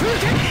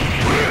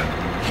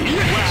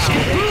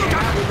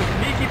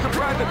 Sneaky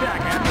surprise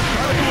attack at the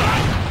start of the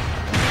round.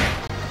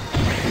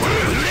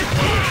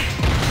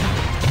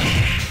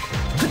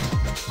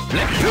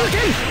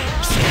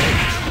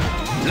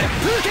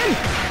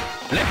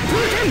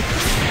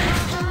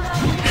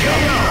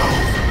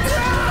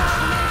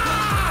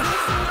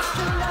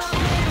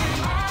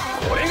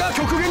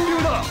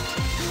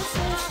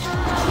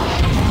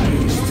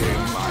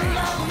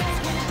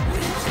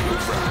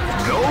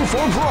 Go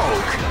for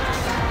broke.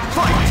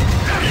 Fight!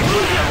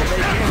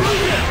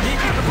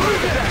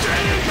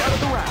 Out of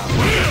the round.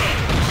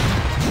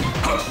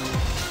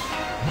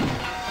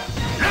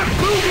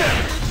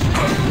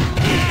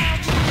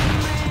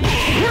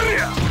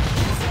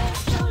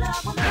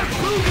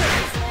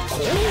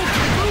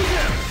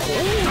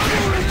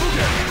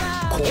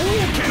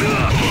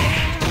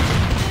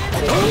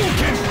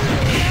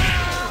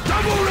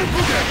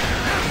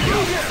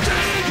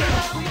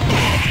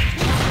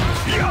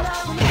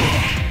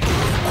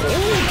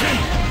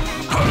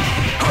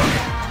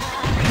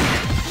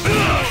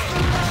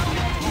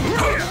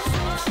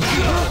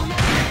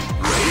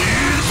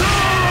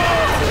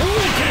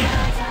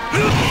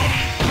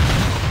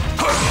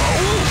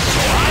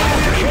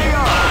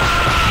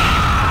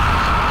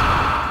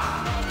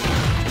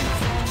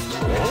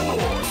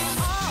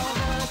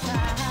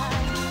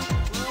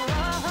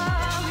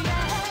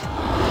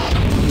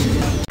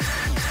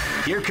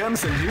 Here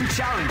comes a new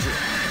challenger.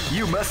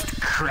 You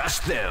must crush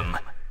them.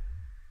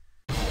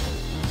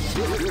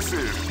 This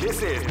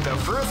is the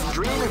first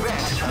dream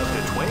event of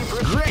the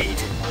 21st.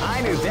 Great!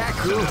 I knew that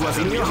groove was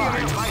in your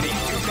heart. Fighting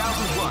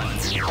 2001.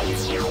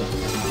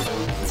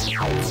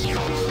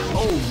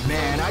 Oh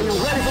man, are you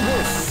ready for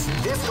this?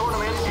 This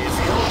tournament is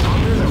held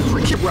under the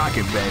free. Keep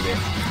rocking, baby.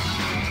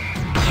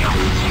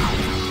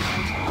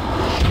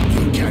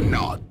 You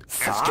cannot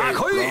escape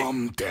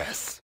from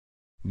death.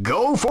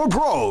 Go for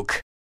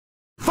broke.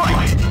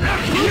 Fight!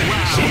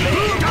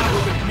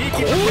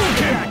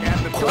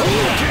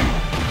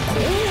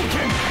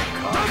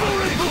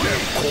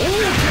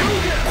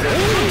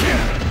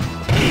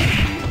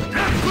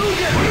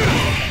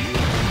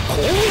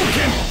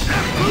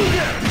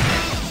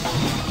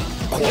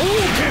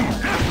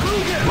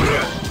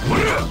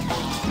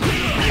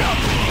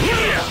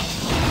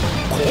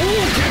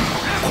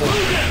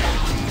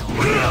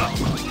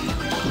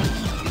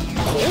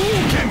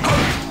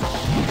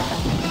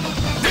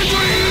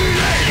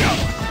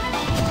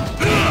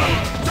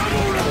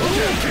 Double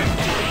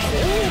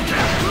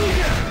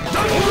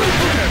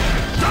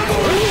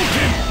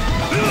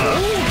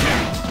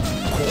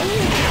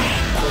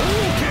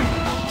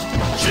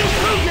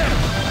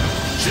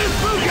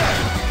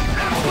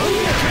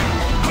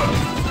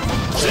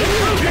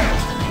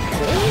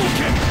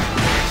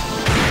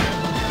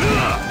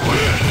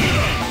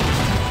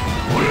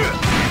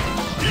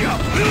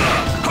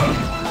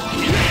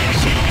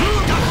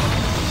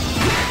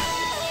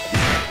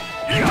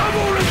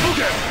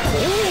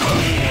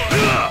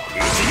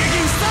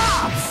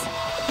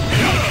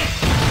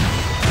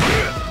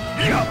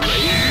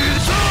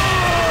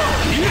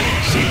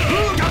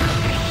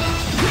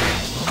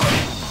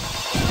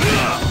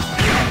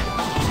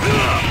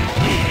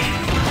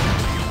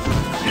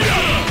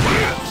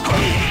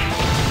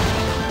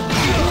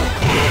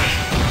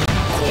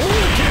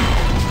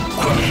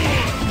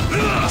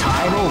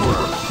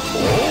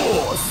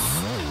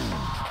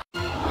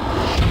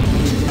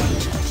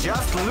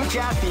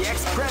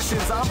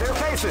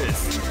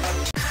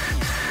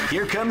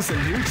Here comes a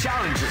new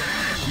challenger.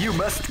 You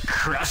must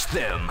crush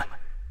them.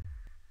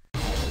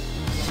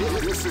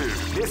 This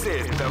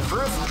is the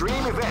first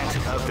dream event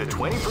of the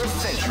 21st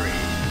century.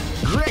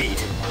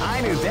 Great!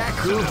 I knew that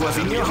groove was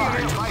in your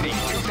heart. Fighting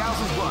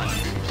 2001.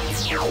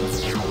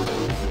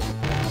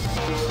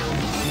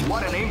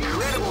 What an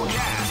incredible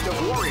cast of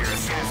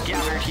warriors has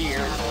gathered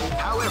here.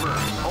 However,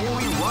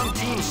 only one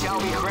team shall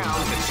be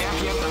crowned the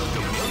champion of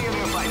the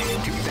Millionaire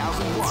Fighting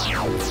 2001.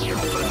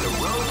 But the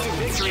road to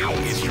victory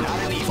is not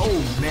an easy. Oh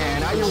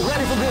man, are you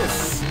ready for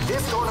this?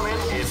 This tournament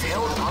is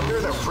held under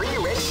the free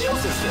ratio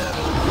system.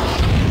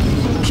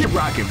 Keep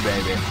rocking,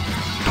 baby.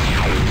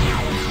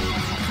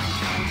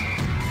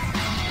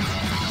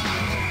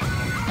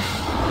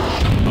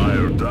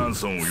 I'll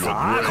dance on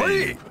your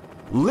grave.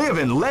 Live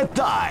and let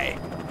die.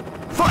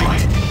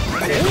 Fight!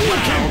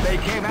 Wow, they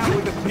came out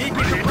with a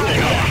sneaky surprise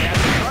at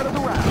the start of the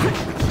round.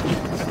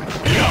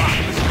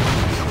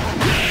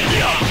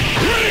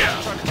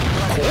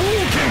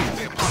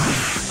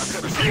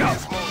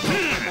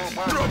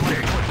 Drop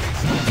kick.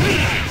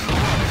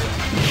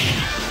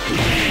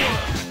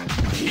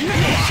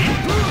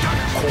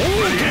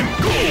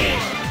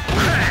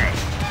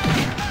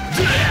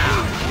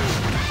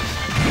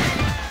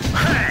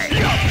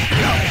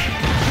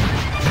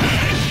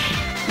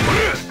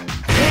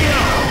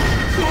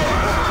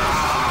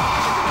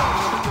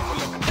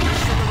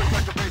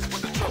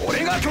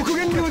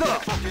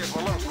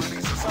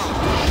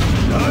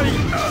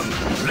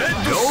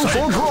 Go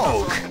for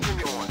broke.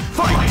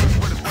 Fight!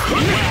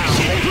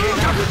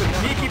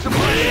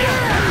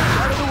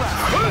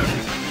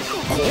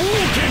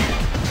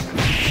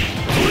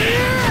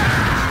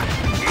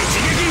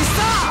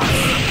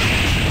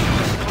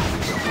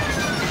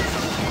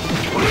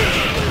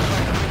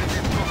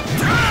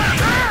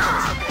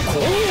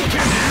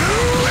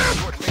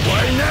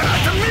 Why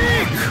not me?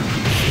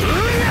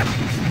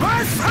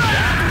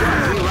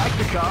 We like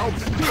the call.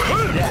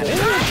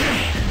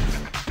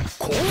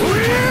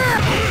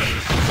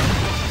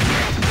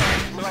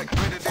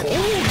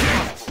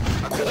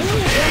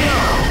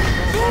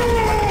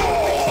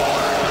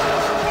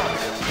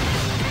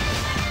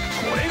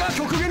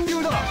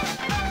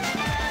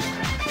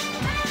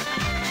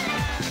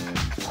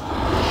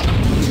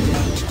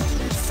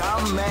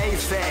 Some may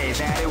say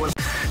that it was.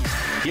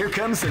 Here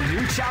comes a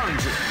new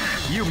challenger.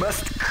 You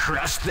must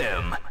crush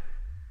them.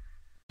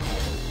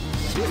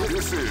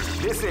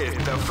 This is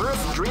the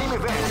first dream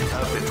event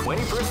of the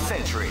 21st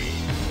century.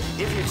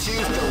 If you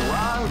choose the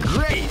wrong,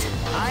 great!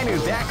 I knew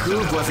that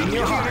groove was in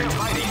your heart.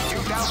 Fighting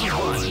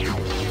 2001.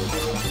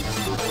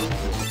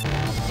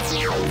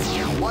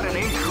 What an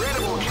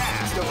incredible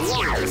cast of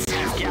warriors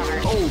has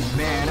gathered. Oh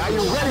man, are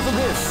you ready for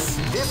this?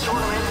 This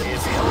tournament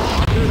is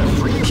held under the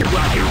free. Keep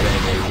rocking,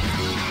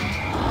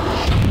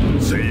 baby.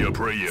 Say a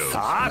prayer.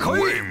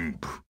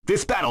 Wimp.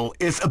 This battle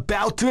is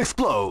about to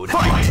explode.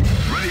 Fight!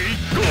 Ready,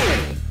 go!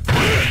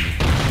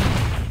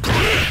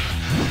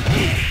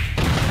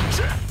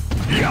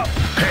 Yeah.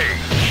 Hey!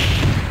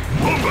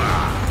 Over!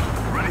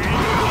 Ready,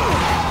 go!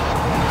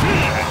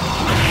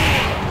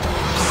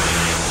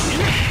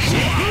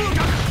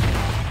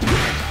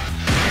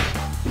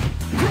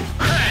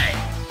 Hey!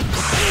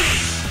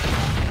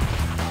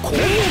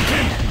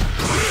 Kouken!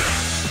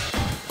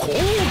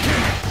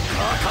 Kouken!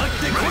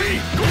 Akatte koi!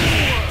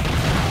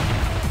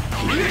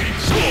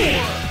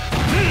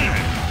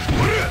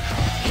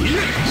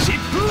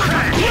 Shippu!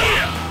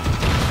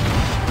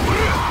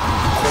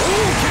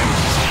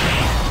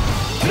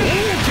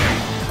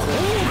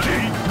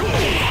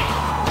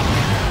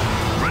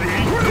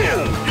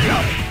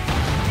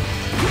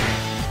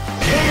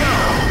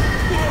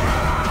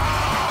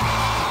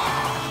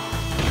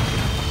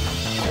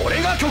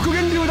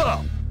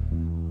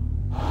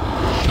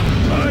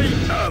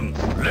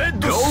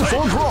 Go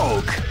for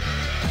broke!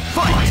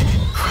 Fight!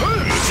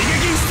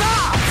 Ichigeki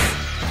starts!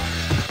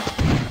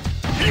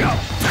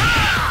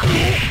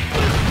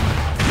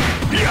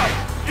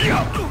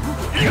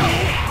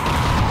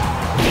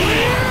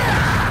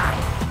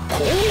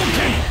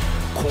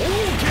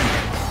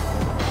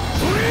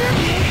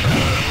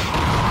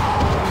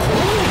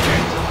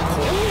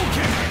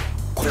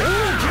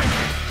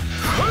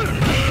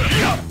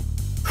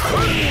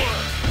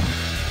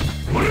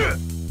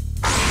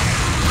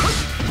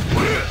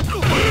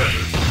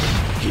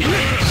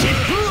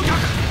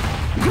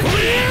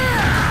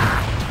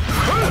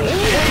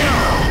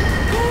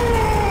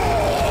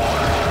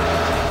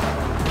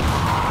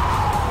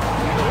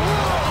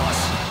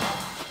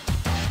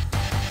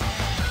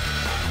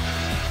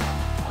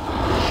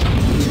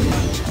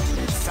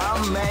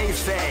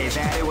 Say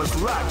that it was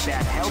luck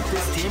that helped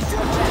this team to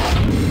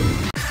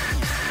advance.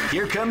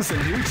 Here comes a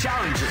new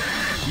challenger.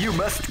 You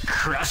must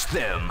crush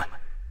them.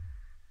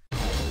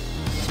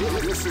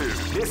 This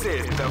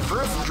is the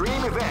first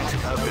dream event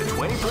of the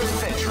 21st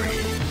century.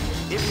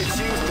 If you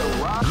choose the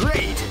wrong,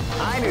 great!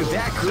 I knew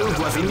that groove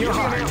was in your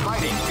heart.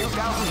 Fighting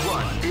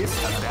 2001 is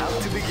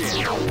about to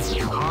begin.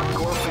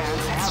 Hardcore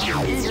fans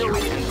have been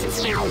eagerly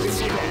anticipating this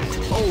event.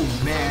 Oh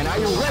man, are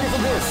you ready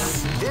for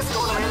this? This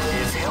tournament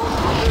is held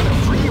under the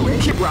free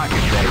range. Keep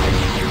rocking, baby.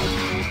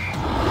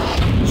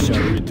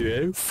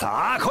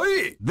 さあ来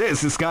い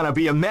This is gonna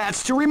be a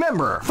match to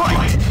remember.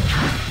 Fight!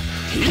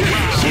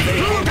 Wow, they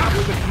came out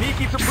with a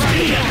sneaky surprise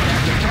attack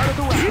at the start of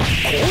the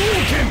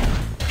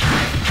round.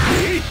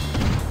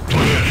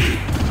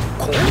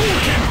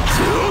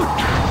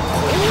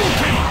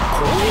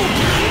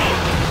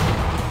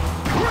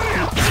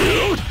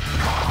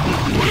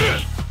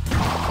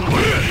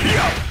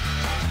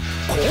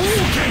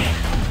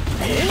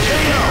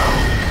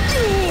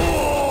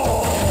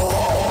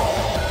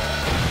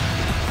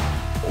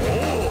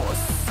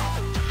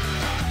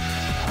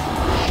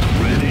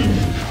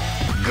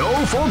 Go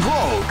for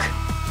broke.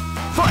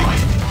 Fight!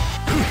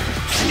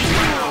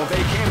 Wow,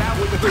 they came out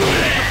with a sneaky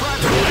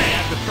surprise attack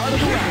at the start of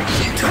the round.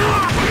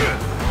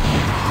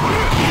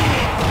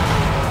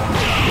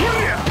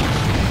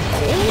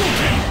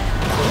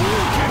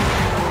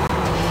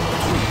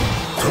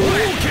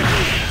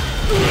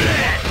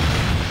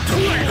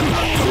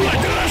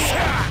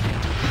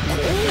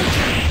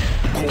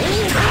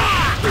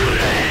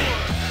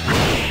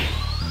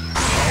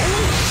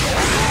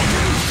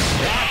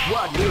 That's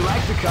what we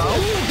like to call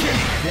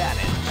that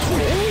it.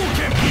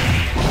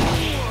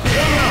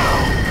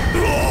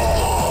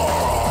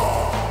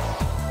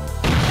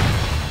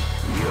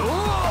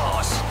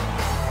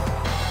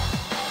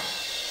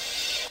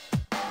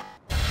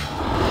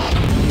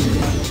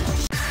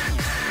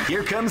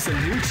 Here comes a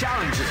new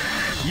challenger.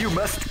 You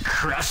must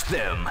crush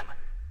them.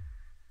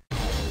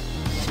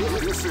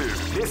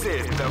 This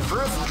is the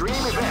first dream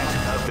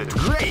event of the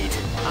great.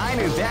 I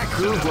knew that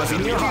groove was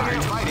in your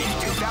heart. Fighting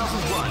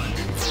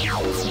 2001.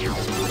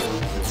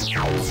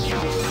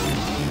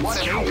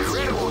 What an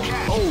incredible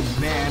catch! Oh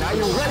man, are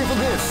you ready for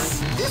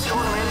this? This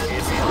tournament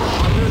is held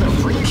under the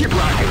free keep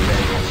rocking,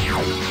 baby.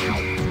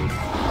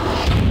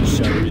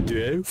 Shall we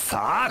duel?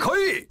 さあ来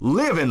い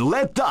Live and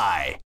let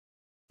die.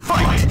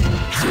 Fight!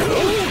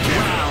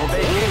 Wow,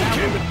 they came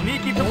out with a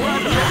sneaky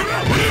surprise attack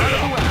at the start of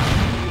the round.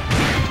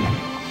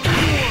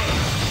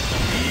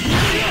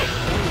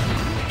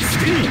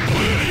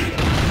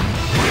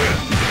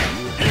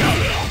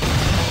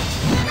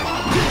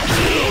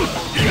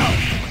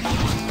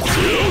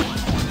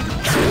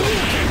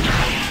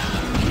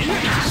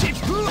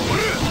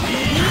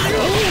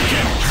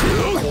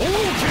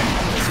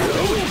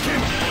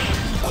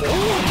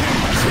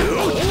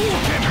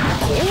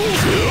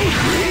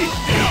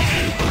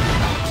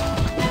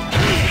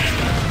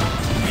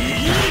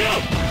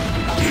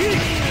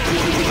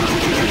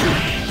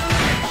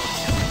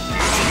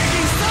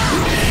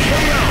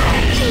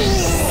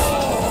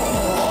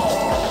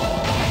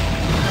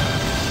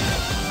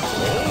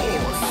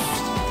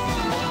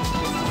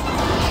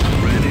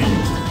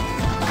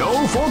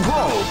 Go for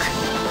broke.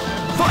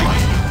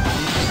 Fight!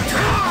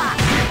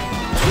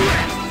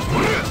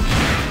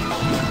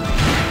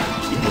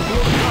 You can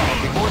feel the calm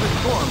before the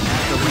storm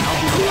as the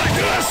round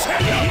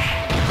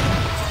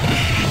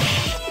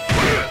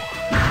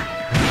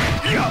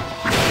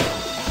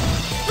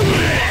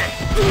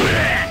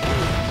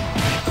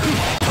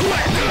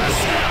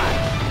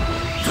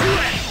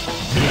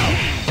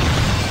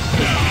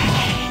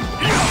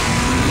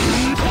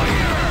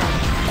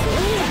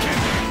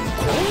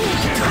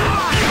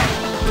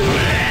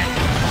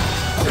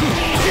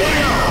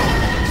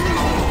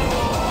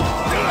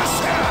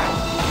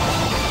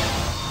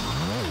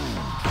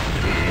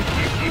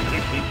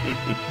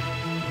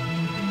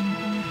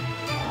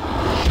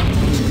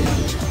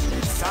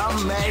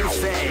Some may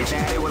say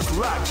that it was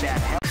luck that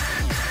helped.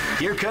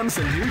 Here comes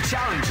a new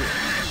challenger.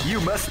 You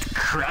must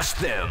crush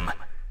them.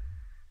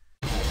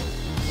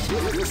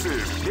 This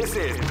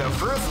is the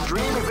first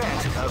dream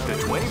event of the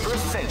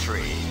 21st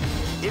century.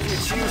 If you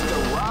choose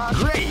the wrong,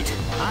 great!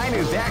 I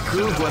knew that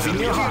groove was in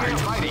your heart.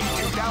 Fighting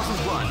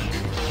 2001.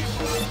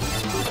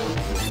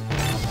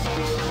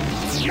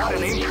 What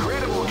an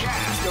incredible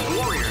cast of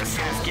warriors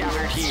has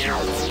gathered here.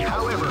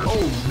 However,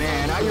 oh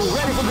man, are you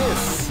ready for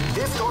this?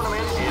 This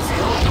tournament is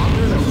held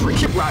under the free.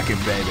 Keep rocking,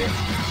 baby.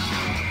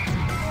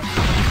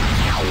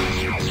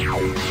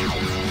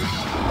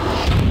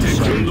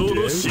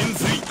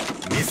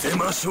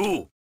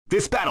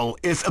 This battle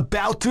is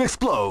about to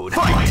explode.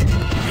 Fight!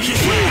 They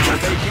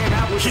came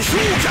out with a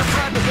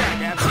surprise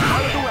attack at the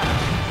start of the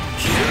round.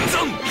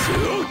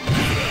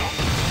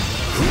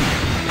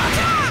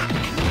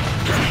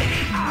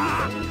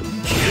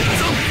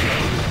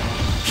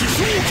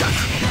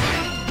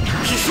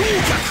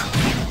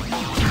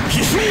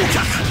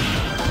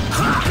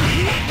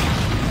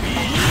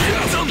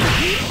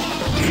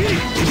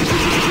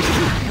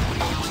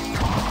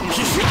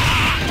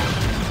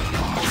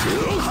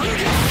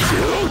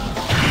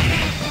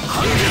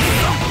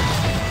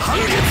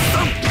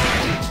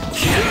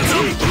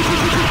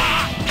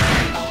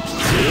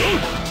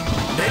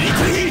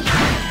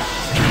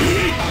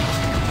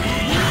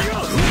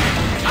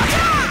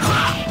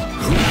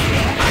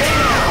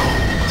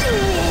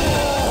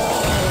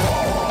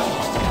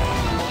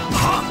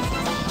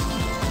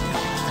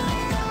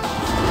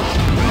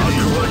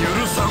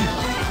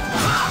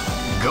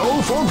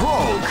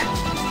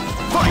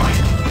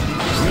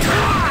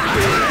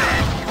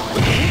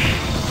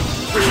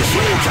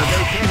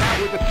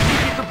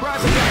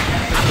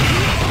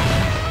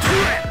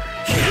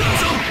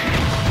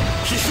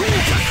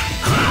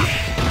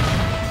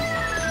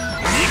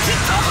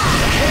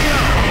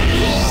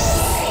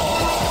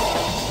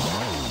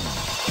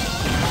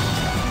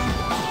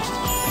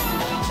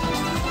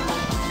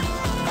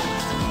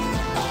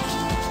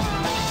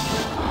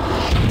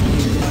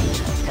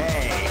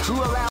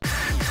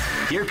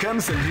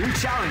 comes a new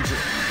challenger.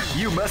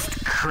 You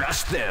must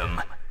crush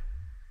them.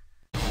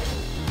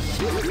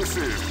 This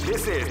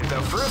is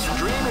the first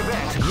dream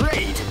event.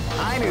 Great!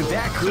 I knew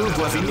that groove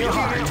was in your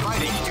heart.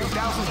 Fighting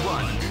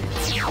 2001.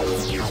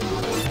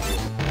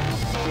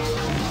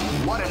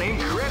 What an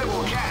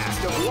incredible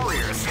cast of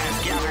warriors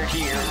has gathered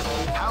here.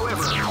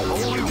 However,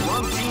 only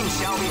one team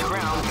shall be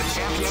crowned the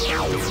champion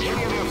of the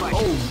Millionaire Fighting.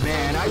 Oh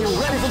man, are you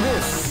ready for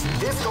this?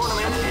 This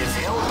tournament is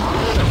held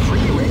under the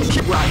free range.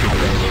 Keep rocking,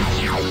 baby.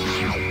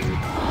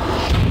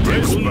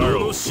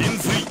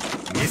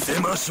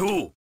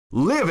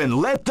 Live and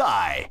let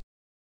die.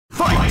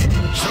 Fight!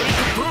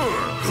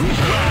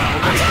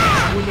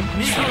 With the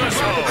knee at the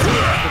start of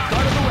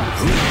the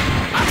round.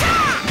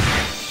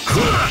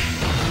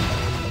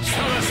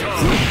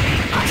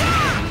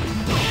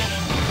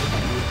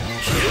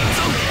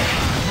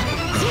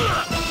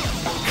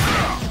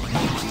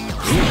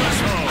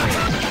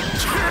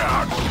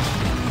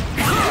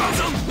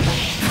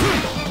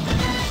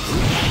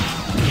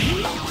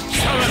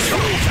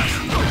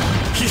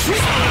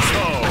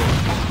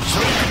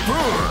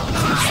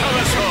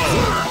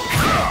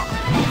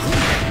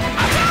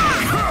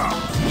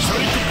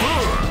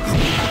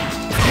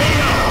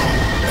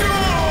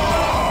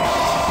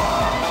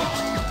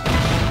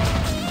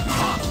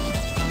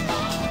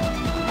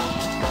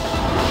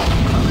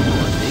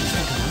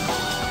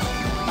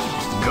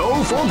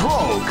 Go for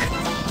broke!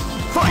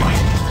 Fight!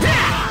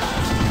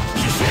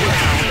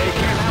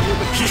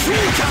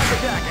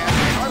 Attack at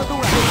the start of the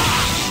round.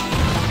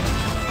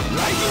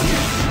 Right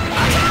here.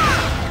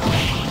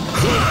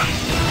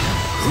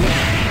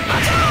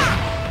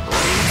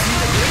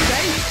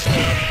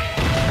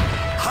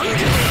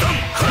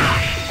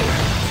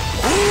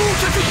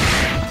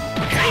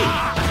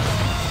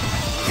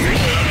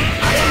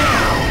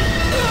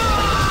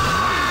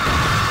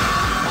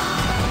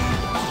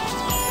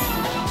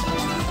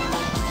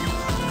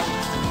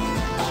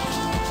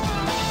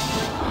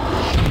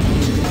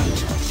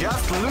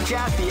 Just look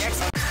at the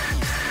X.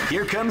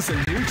 Here comes a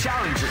new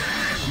challenger.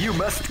 You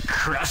must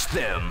crush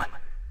them.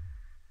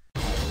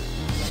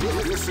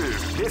 This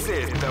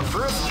is the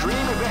first dream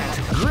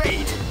event.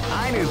 Great!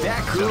 I knew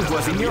that groove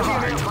was in your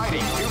heart.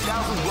 Fighting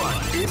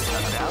 2001 is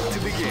about to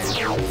begin.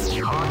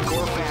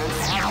 Hardcore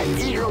fans have been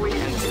eagerly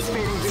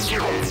anticipating this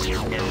event.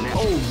 And now,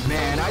 oh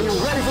man, are you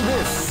ready for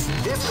this?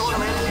 This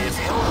tournament is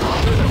held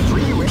under the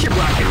free range. Keep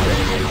rocking,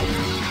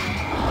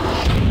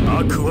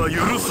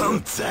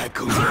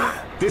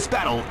 This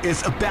battle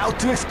is about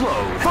to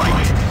explode.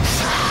 Fight!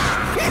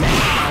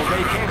 Now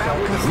they came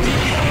out with a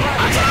sneaky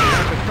surprise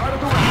at the start of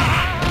the round.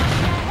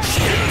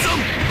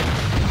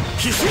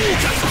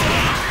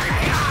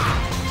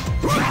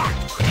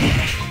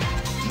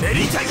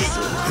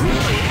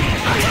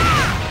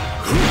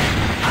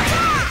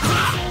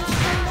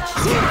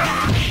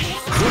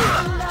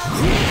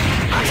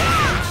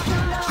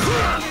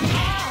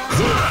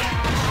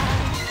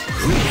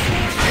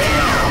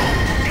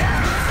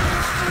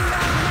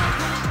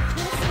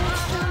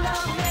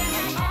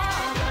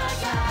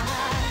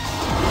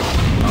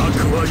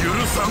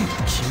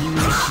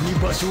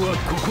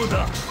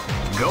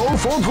 Go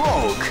for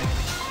broke!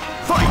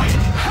 Fight!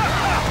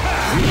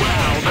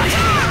 Wow, they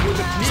came out with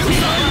a sneaky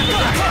surprise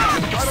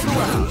at the start of the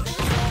round.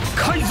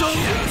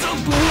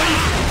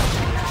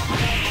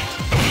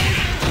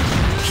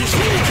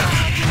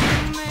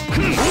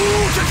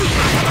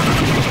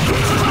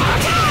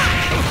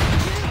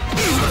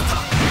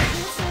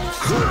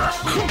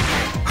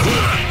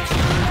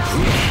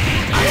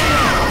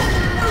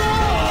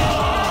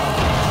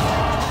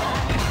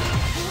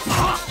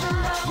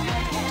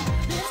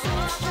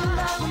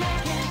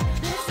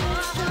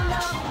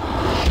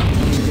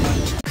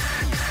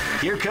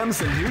 Here comes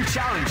a new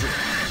challenger.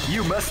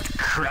 You must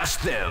crush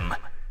them.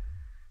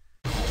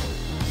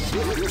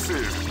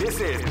 This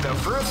is the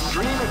first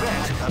dream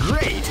event.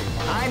 Great!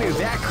 I knew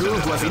that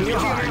groove was in your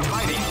heart.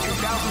 Fighting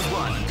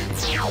 2001.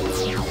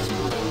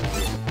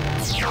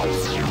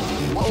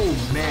 Oh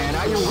man,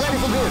 are you ready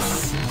for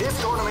this?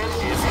 This tournament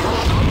is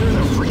held under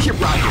the free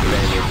rocket,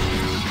 baby.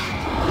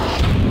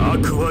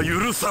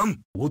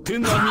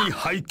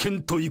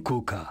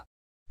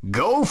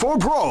 Go for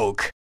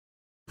broke!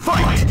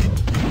 Fight!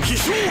 With a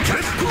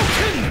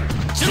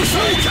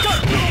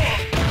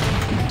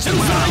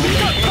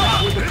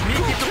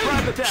sneaky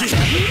surprise attack at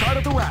the start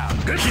of the round.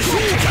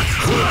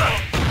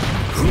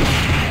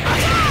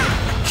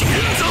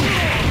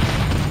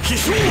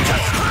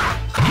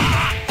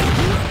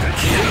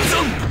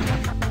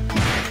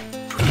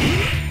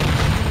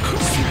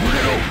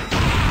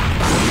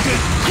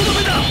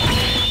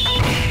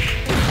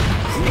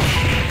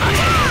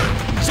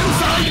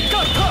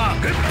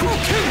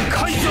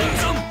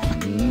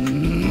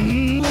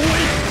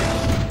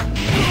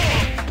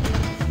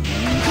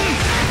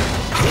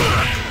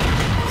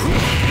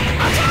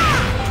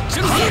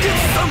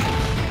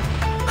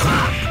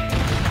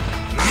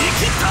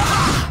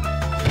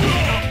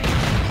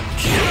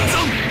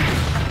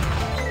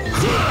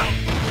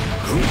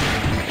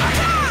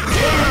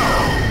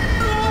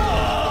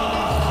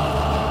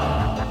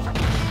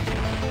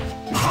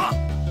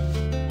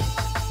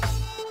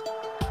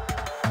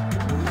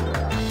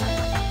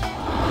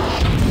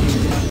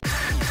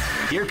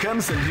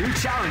 comes a new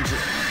challenger.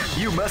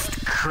 You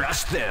must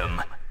crush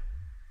them.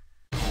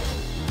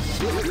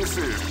 This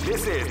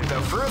is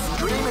the first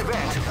dream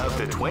event of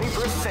the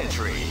 21st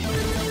century.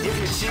 If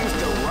you choose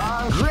the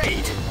wrong...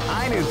 Great!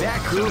 I knew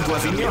that groove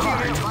was in your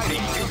heart.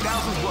 Fighting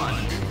 2001.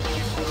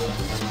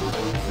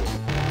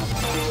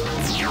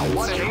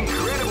 What an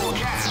incredible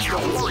cast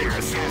of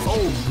warriors has...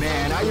 Oh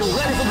man, are you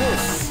ready for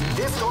this?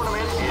 This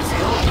tournament is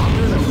held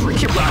under the free...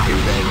 Keep rocking,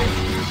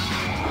 baby.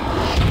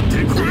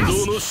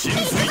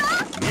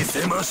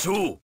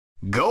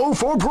 Go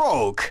for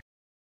broke.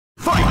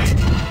 Fight!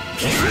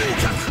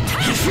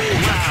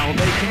 Wow,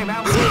 they came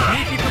out with a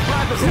sneaky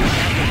surprise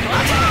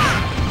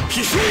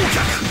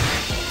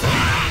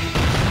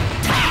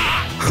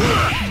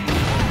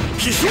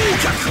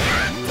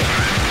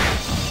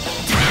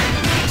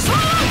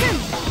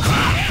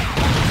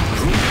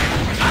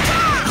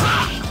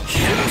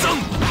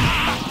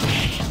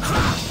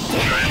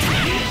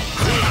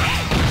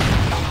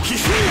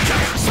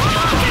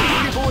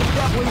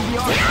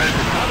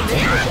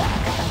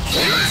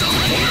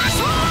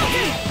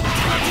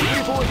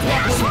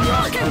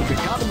the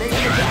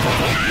combination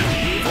attack.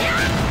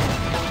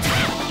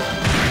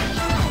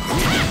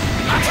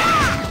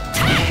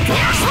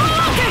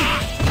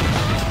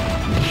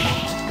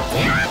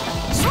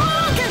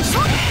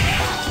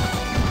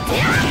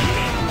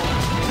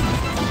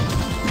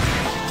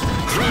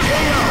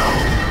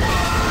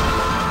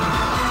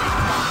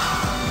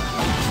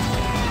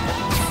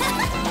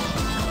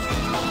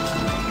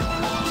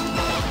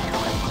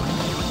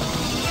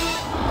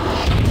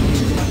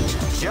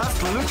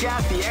 Just look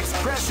at the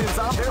expressions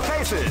on their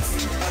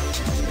faces.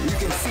 You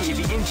can see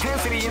the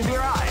intensity in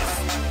their eyes.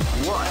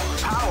 What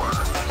power!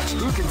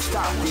 Who can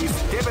stop these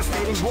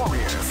devastating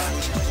warriors?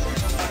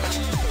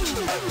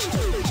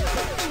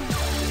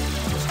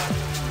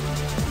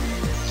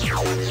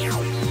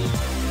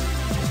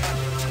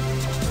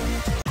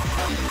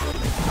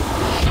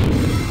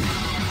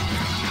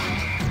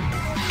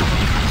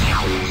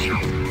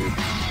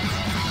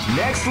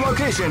 Next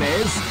location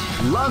is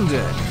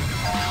London.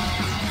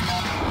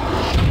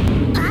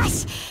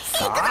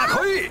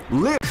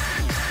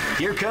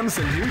 Here comes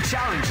a new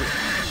challenger.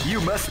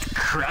 You must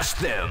crush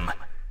them.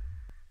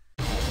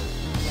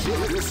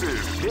 This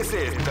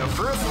is the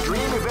first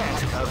dream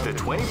event of the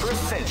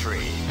 21st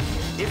century.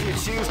 If you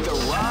choose the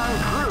wrong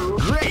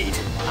groove,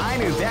 great! I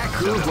knew that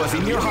groove was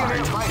in your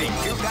heart. Fighting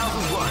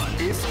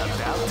 2001 is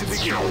about to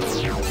begin.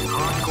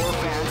 Hardcore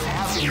fans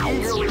have been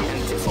eagerly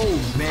anticipating.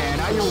 Oh man,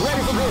 are you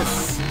ready for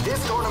this?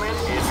 This tournament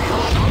is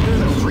held under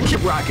the free...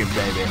 Keep rocking,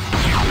 baby.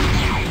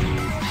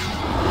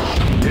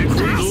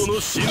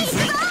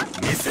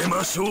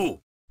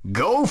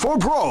 Go for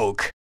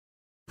broke.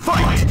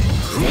 Fight!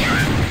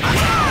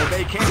 Wow,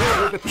 they came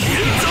out with the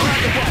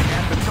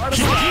at the start of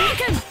the round.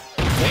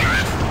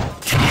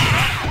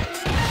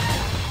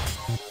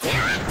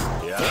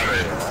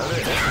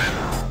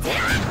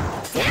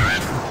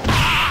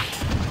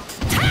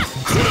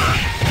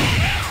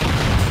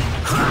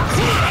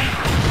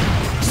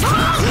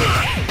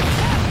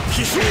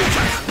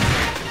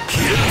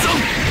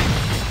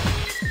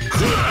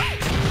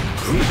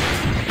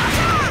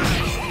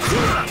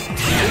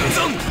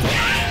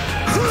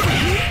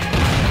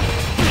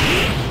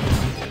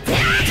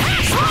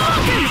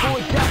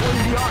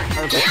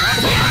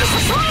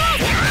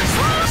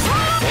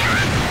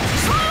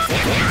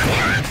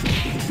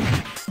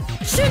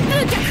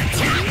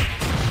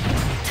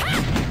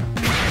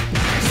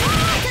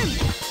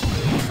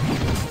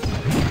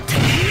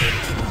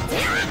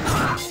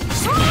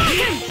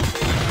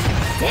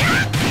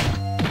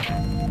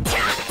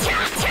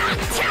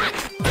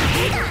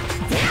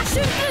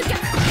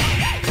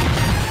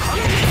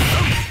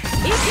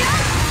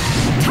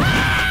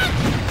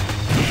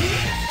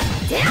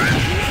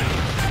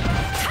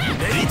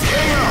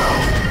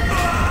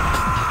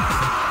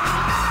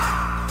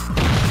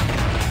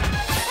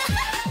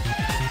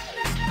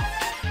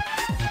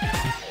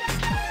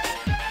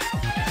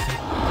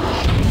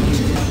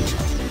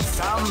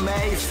 Some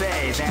may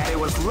say that it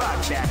was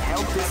luck that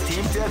helped this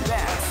team to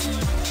advance.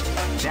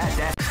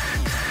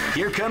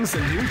 Here comes a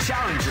new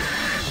challenger.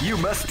 You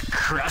must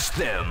crush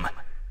them.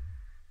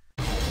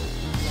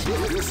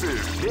 This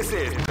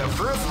is the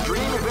first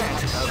dream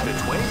event of the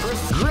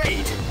 21st.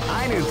 Great!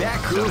 I knew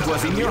that groove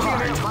was in your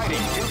heart.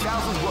 Fighting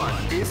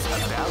 2001 is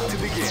about to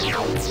begin.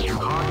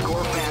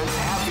 Hardcore fans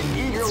have been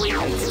eagerly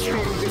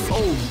anticipating this.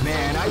 Oh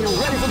man, are you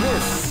ready for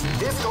this?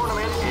 This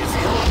tournament is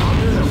held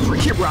under the free...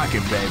 Keep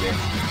rocking, baby.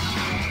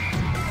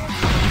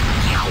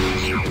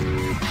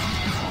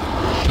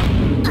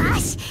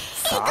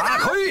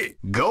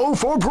 Go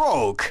for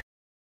broke.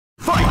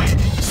 Fight!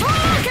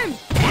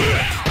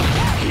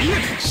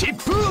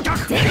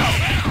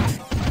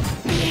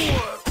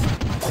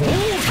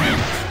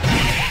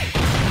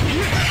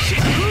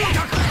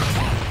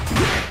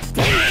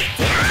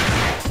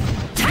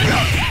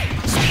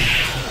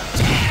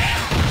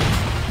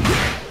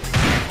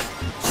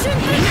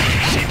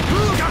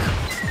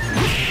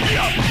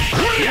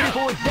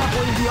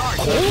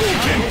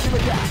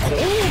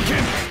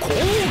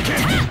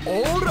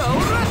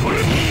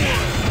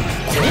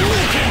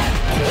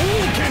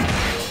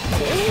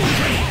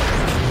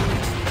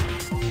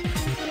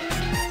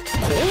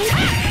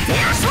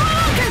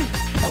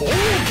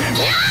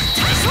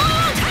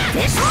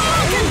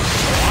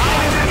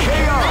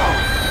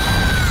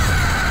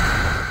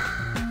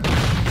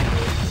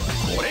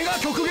 これが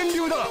極限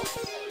流だ。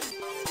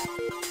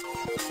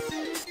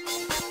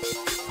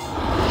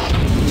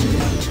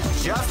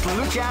Just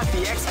look at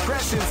the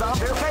expressions on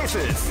their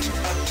faces.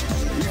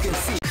 You can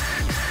see.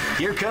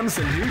 Here comes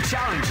a new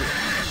challenger.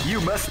 You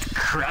must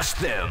crush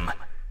them.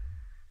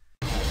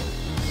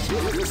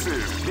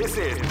 This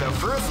is the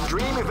first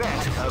dream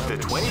event of the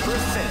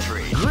 21st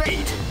century.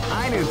 Great!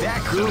 I knew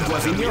that groove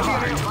was in your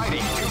heart.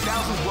 Fighting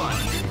 2001.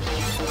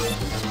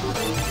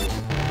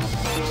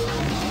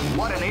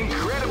 What an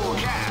incredible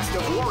cast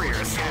of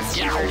warriors has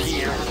gathered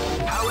here.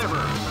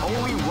 However,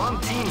 only one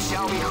team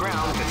shall be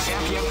crowned the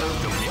champion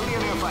of the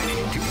Millionaire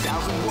Fighting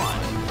 2001.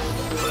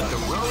 But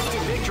the road to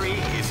victory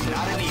is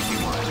not an easy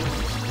one.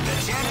 The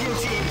champion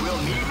team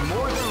will need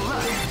more than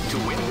luck to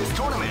win this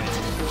tournament.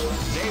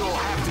 They will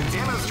have to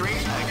demonstrate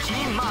a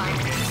keen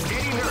mind and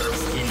steady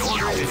nerves in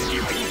order to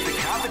defeat the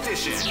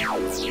competition.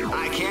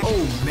 I can't.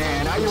 Oh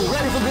man, are you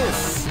ready for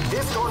this?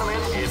 This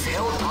tournament is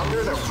held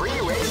under the free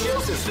ratio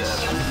system.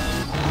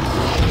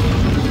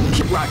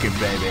 Keep rocking,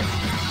 baby.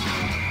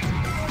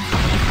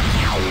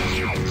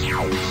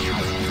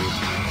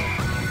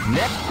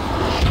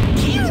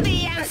 Kill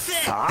the answer!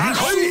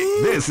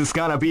 This is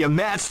gonna be a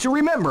match to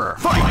remember.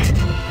 Fight!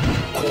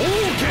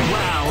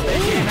 Wow, they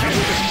came out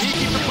with a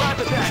sneaky surprise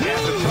attack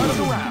at the front of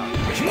the round.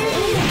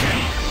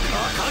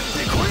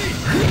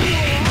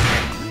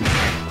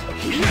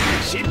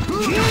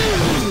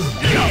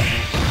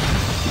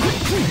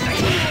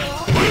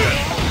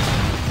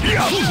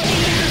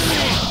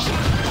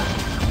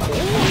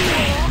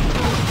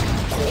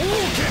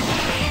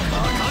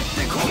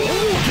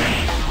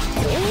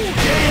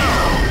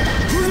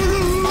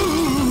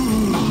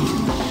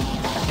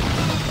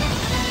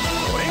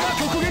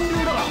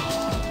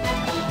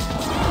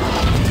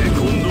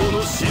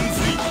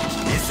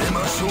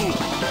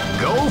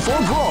 Go for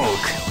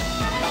broke.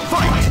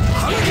 Fight!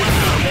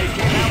 They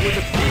came out with a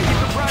sneaky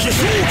surprise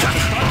attack.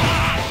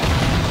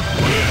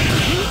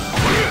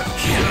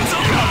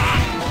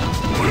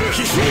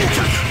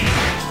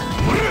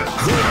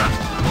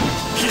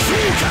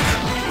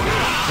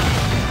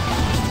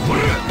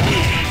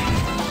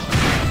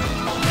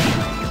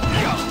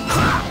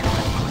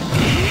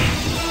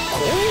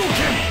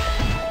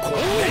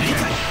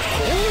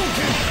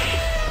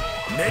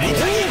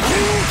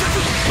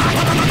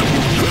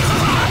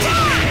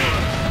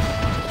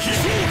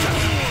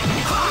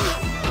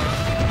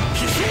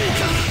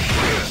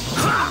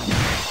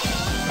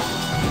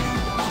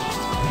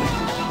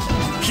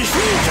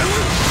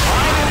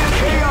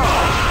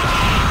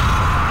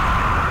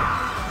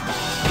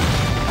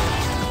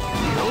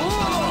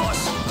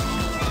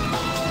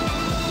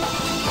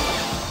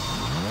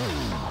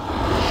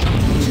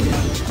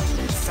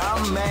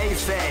 Some may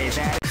say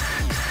that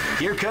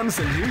here comes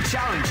a new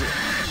challenger.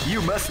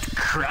 You must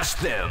crush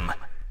them.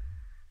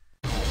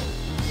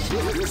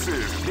 This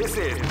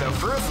is the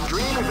first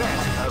dream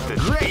event of the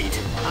great.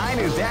 I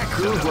knew that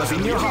groove was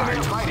in your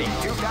heart. Fighting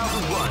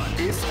 2001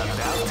 is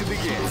about to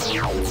begin.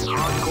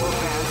 Hardcore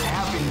fans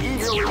have been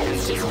eagerly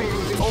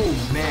anticipating this. Oh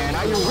man,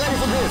 are you ready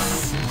for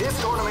this? This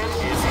tournament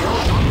is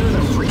held under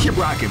the free. Keep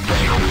rocking,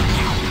 baby.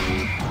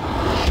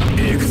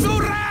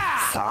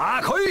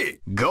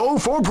 Go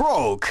for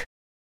broke.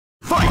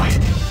 Fight!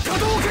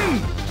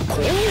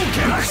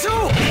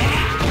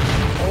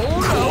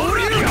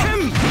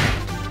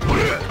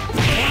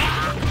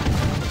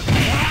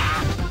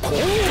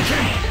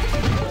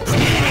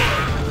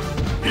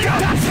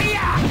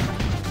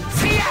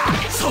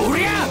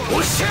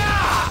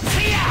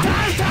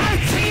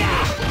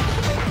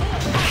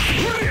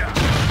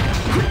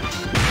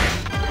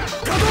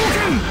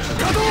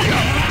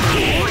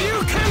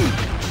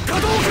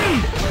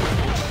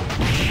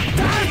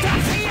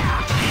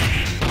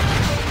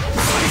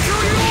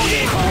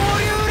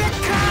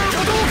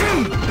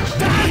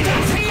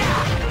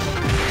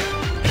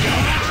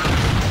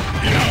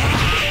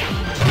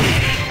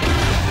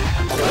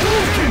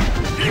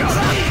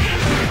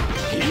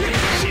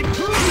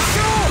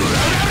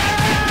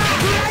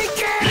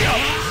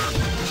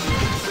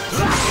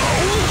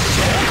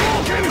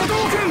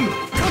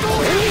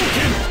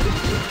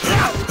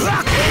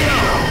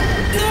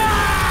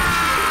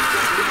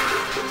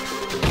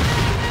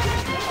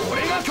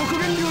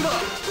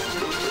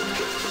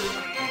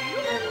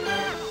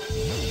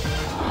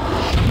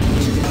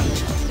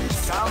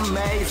 Some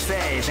may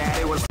say that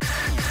it was.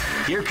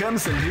 Here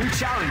comes a new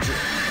challenger.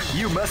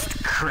 You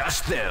must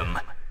crush them.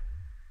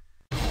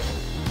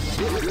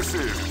 This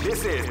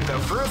is the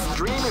first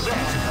dream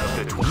event of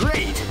the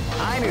great.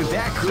 I knew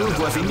that groove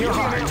was in your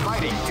heart.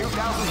 Fighting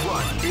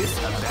 2001 is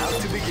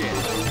about to begin.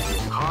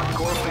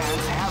 Hardcore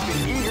fans have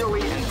been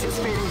eagerly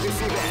anticipating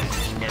this event,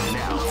 and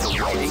now the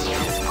waiting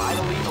is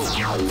finally over.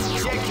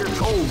 Check your.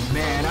 Oh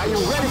man, are you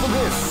ready for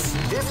this?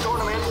 This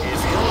tournament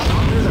is held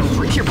under the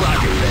free. Keep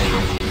rocking,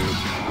 baby.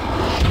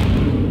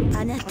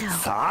 あなたを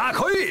さあ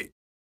来い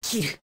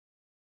切る。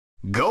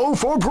 Go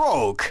for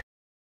broke.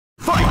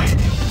 Fight!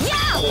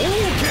 Yeah!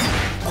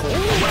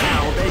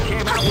 Wow, they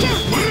came out with a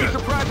sneaky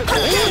surprise attack.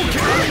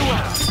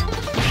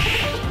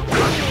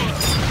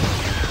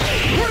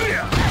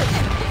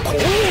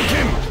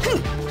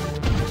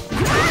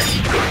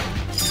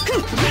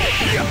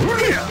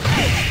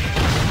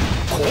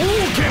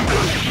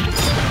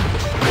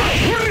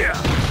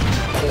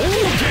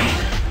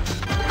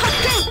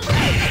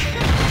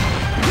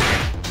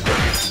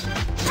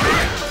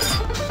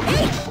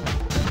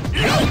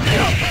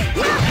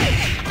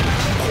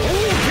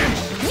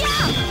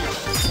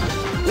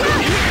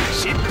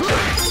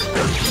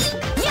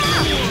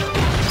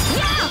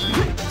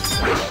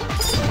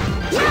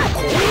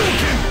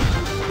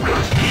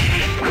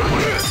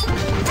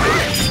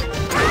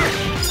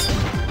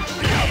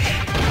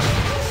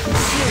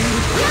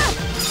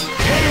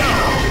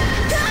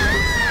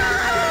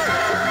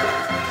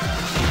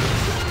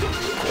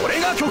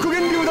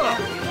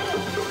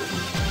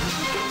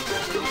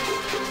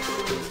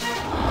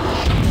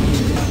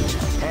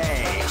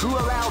 Hey, who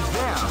allowed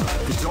them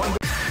to join the...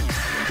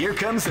 Here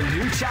comes a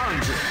new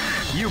challenger.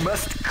 You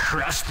must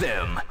crush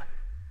them.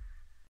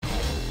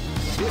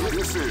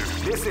 This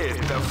is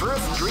the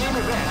first dream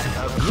event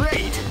of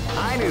Great.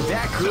 I knew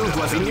that groove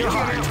was in your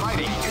heart.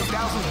 Fighting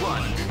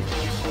 2001.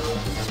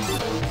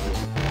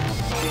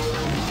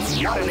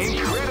 What an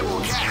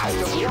incredible cast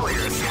of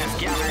warriors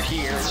has gathered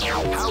here.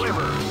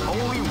 However,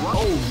 only one...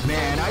 Oh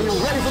man, are you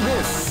ready for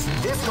this?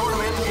 This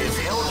tournament is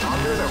held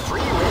under the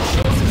free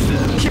ratio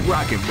system. Keep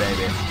rocking,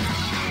 baby.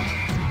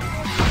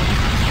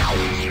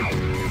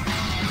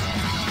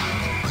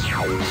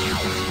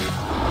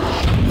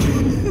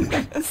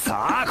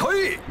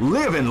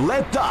 Live and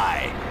let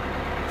die.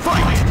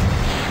 Fight!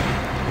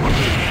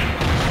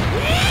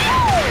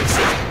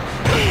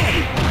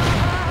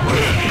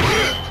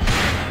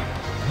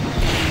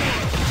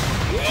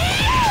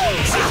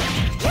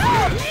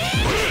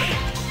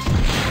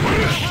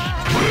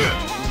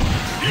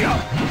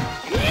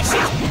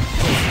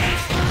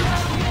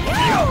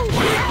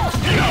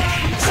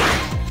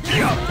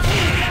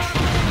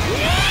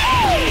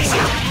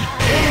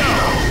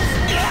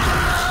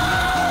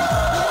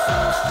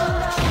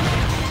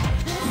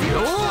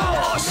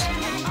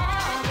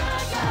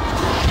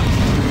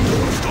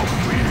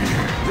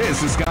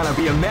 This is gonna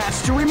be a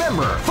match to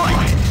remember.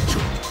 Fight!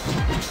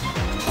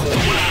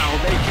 Wow,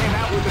 they came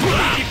out with a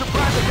sneaky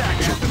surprise attack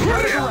at the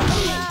start of the round.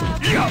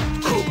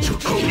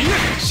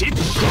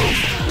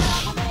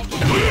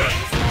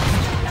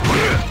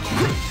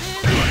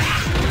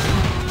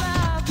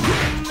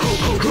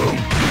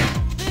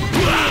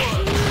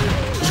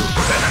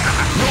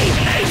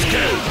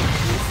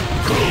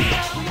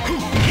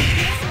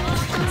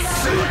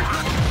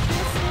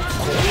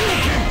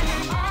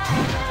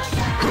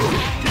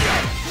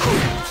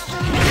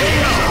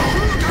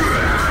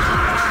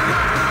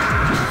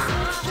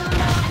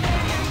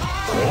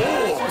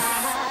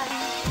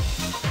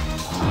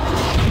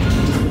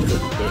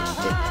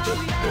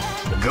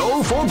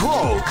 Go for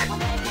broke.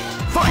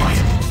 Fight!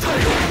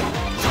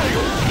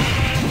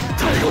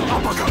 Taigo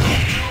uppercut.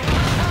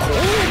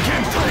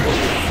 Kouken Taigo.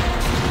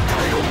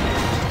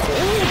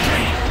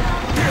 Kouken.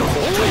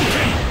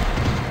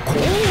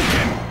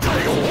 Kouken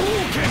Taigo.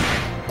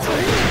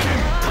 Kouken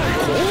Taigo.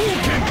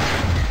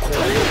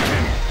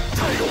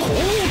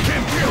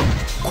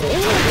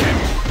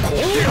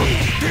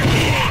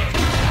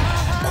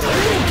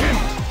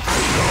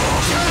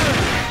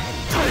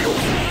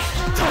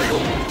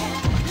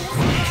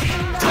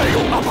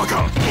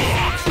 Uppercut!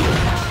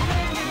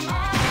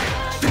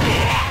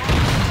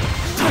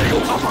 Taigo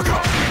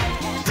uppercut!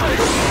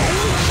 Taigo!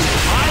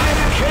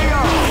 Final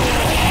KO!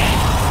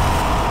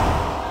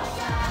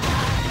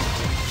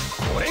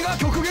 これが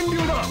極限流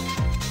だ!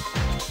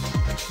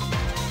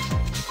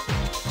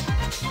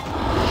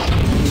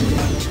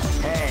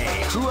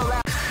 Hey, who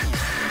allowed...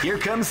 Here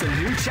comes a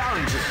new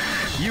challenger.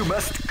 You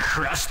must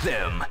crush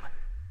them.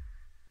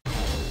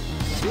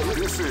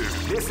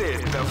 This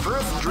is the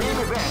first dream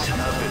event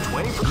of the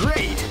 20th.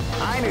 Great!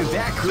 I knew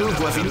that groove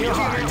was in your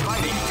heart.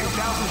 Fighting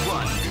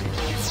 2001.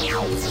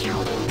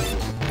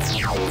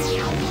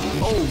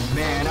 Oh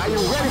man, are you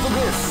ready for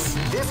this?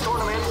 This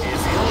tournament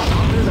is held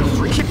under the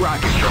free... Keep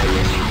rocking,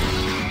 baby.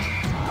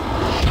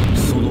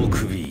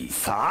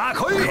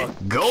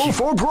 Go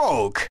for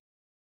broke.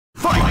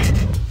 Fight!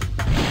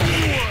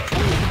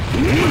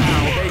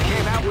 Wow, they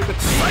came out with a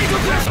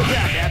psychopath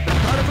attack at the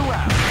start of the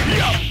round.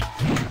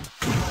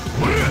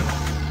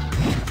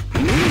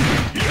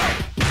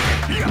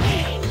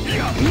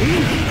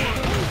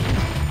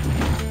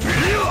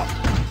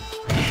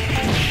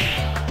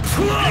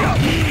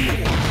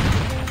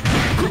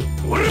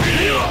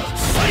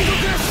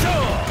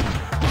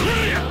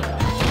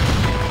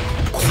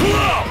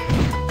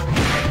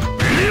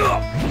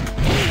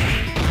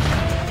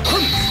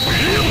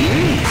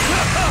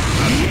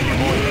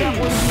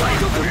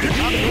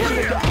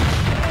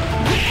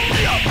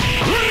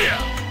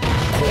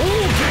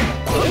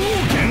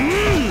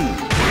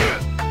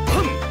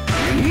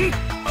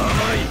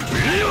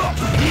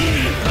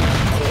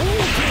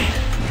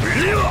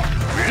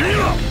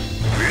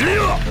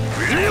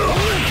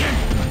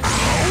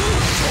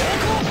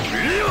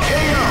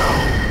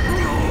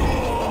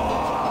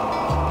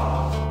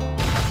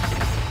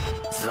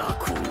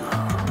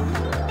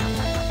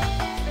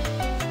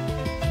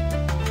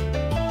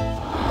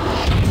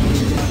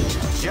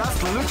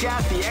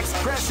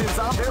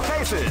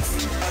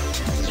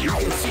 faces. You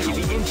can see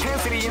the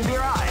intensity in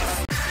their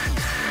eyes.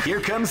 Here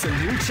comes a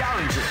new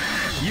challenger.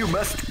 You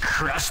must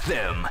crush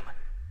them.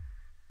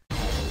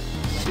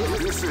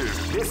 This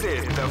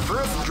is the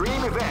first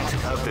dream event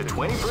of the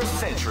 21st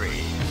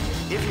century.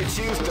 If you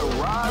choose the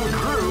wrong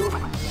groove,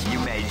 you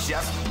may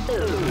just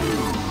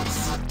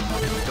lose.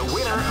 The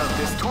winner of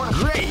this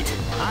tournament. Great!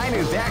 I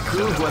knew that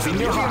groove was in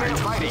your heart.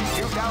 Fighting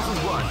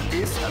 2001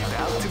 is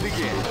about to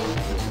begin.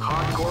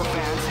 Hardcore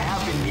fans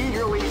have been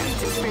eagerly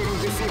anticipating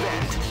this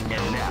event,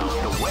 and now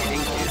the waiting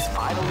is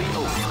finally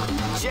over.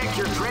 Check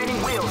your training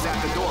wheels at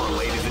the door,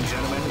 ladies and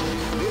gentlemen.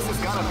 This is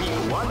gonna be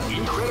one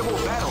incredible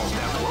battle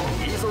that won't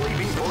easily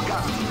be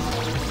forgotten.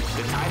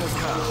 The time has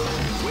come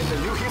when the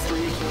new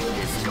history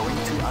is going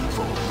to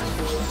unfold.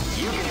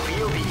 You can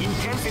feel the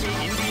intensity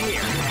in the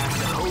air as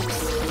the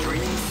hopes,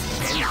 dreams,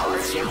 and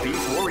hearts of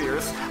these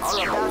warriors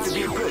are about to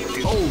be put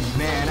to... Oh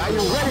man, are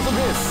you ready for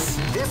this?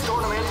 This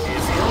tournament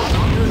is held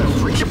under the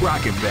free... Keep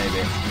rocking,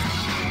 baby.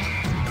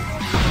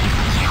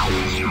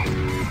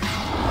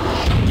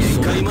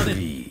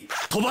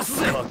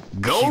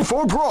 Go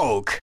for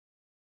broke.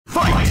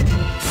 Fight!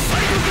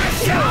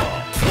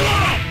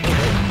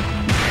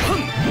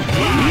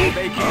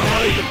 They came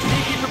out with a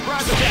sneaky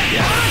surprise attack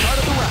at the start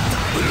of the round.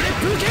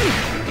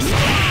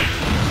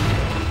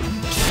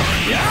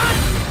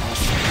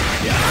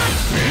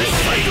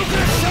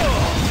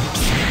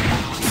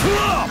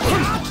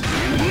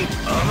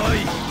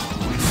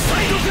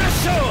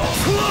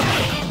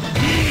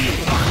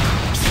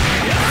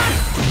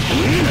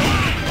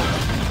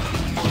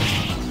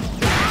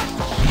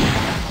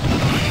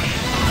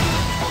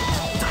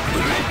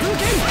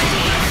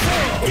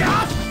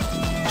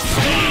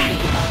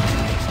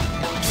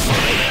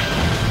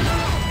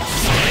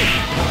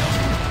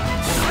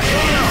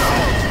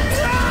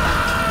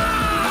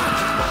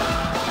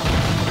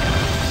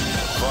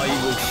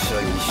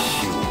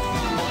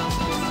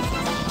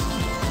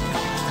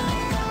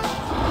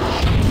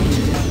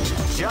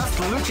 Just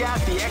look at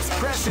the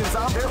expressions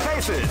on their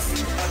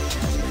faces.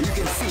 You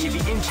can see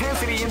the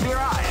intensity in their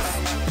eyes.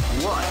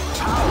 What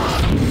power!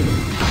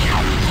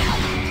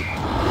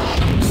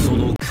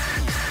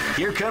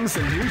 Here comes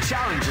a new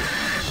challenger.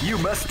 You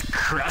must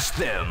crush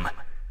them.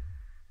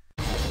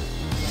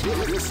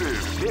 This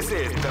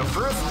is the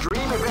first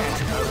dream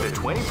event of the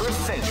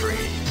 21st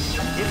century.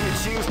 If you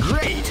choose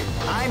great,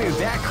 I knew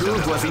that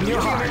groove was in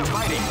your heart.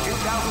 Fighting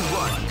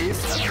 2001 is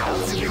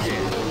about to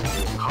begin.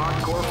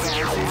 Hardcore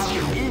fans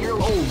have been eager.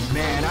 Oh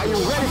man, are you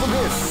ready for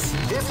this?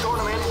 This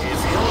tournament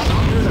is held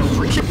under the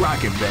free... Keep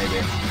rocking,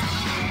 baby.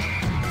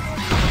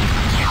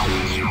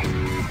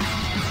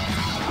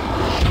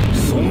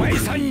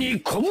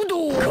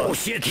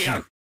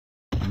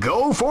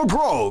 Go for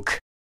broke.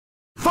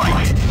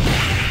 Fight!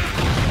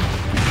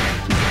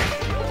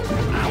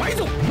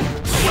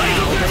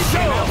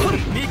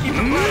 Sneaky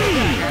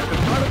surprise at the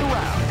start of the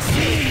round.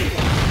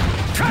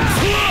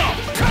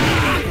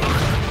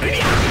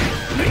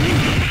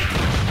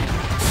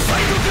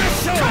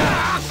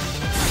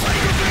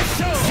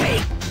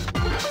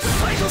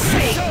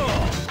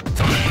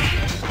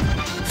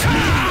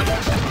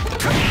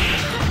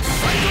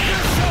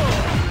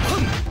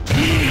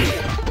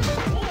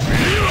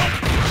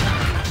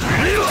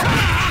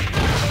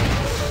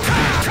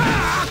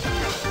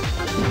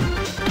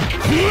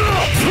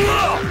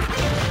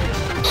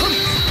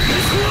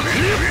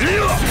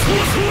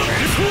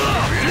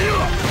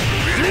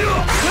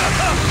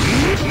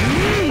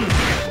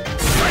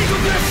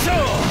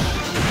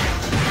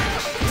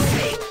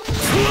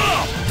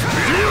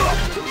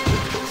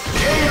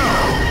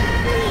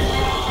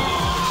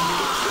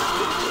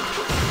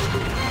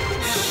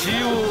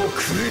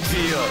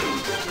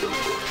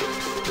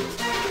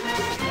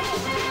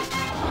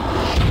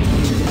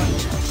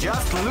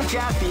 Just look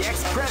at the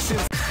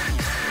expressions.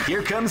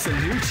 Here comes a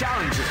new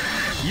challenger.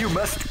 You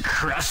must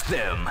crush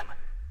them.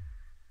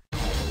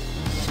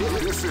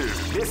 This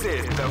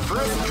is the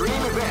first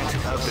dream event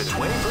of the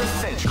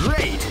 21st century.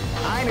 Great!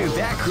 I knew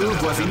that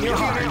groove was in your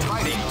heart.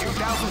 Fighting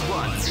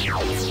 2001.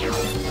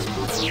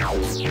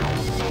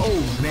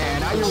 Oh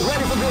man, are you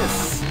ready for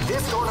this?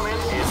 This tournament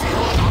is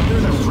held under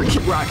the free...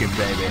 Keep rocking,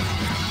 baby.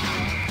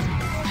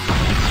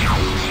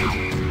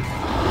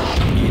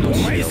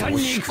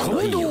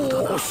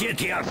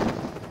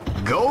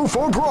 Go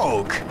for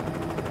broke.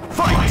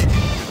 Fight!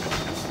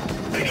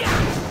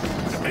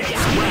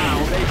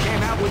 Wow, they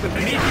came out with a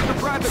sneaky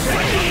surprise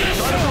attack.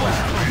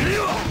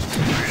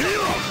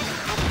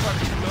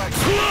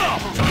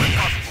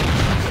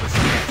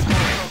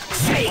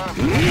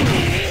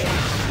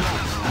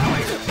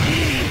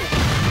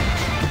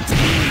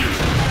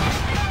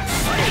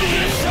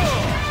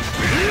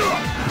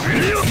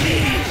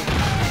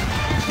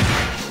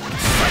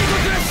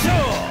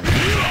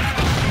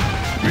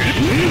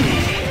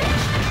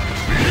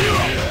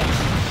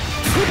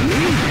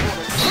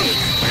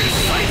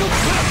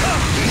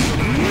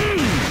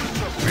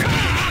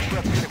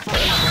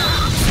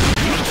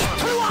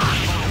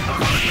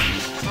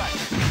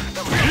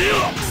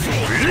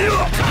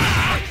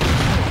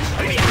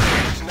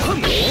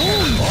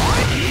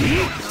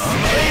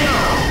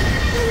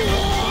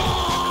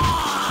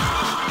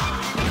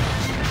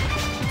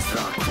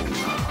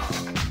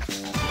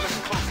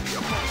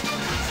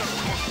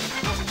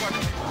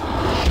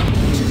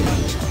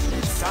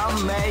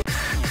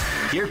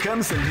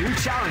 comes a new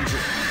challenger.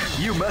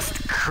 You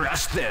must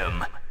crush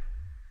them.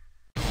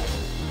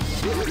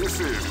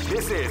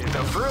 This is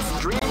the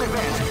first dream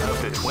event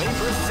of the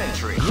 21st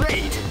century.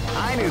 Great!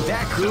 I knew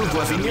that groove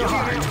was in your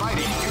heart.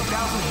 Fighting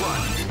 2001.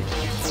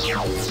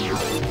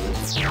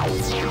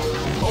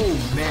 Oh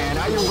man,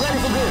 are you ready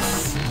for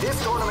this? This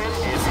tournament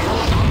is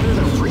held under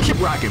the free. Keep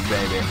rocking,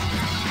 baby.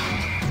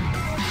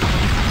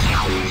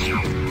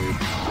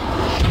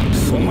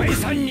 お前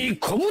さんに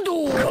小武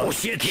道を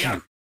教えてや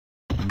る。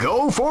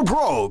Go for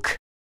broke.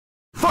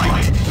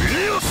 Fight! サイド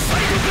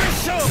クラッ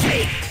シャー。サ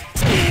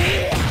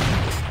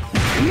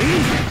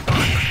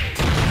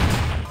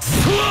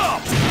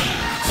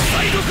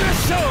イドクラッ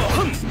シャー。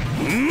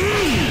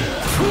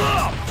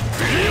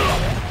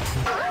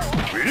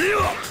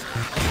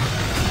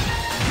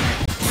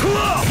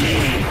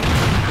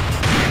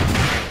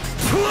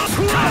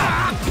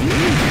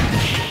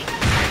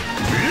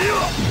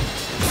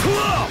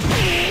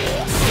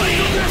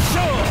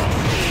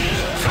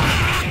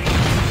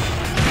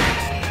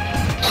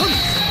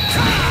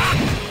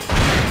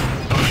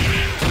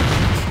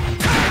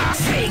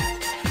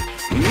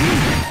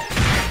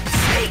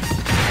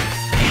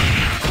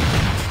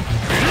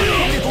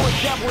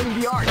Dabbling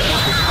the art.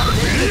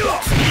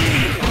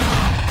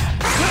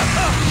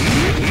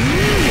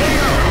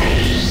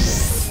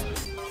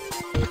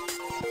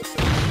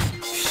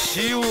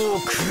 死を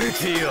くれ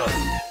てやる。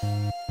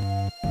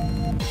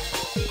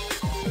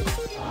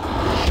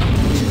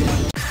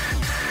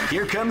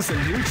Here comes a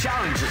new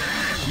challenger.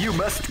 You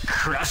must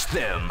crush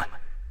them.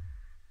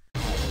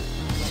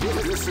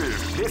 This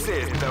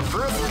is the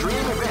first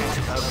dream event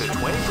of the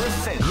 21st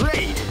century.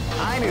 Great!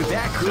 I knew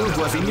that groove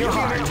was in your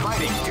heart.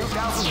 Fighting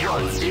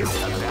 2001 is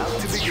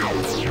about to begin.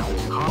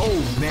 Oh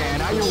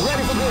man, are you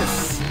ready for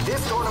this?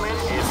 This tournament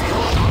is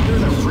held under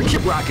the free.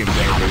 Keep rocking,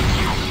 baby.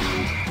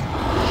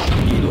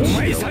 お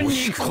前さん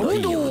に小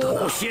武道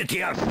を教えて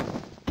やる。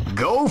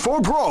Go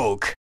for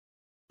broke.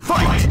 Fight!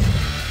 サイド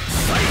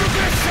ク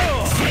ラッシャ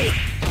ー。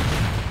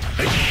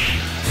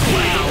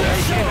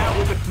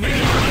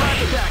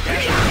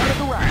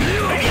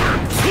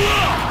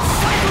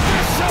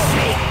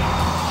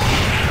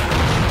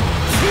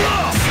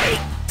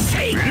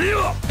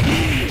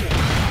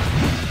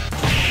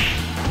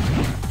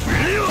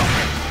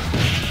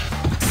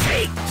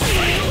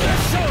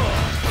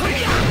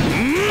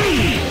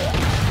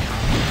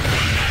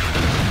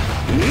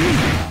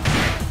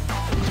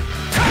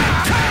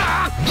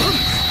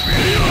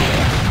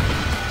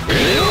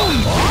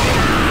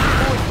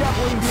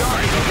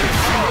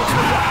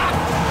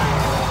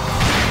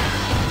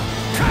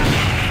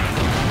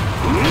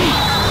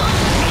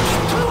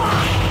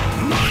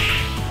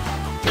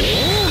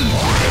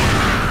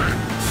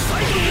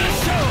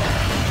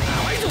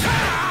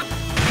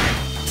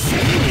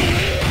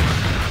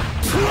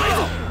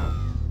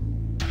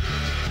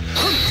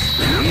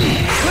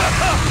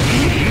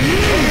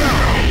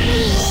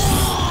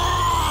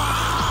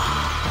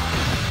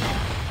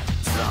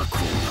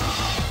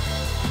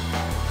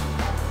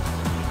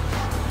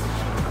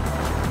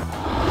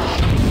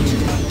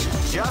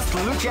Just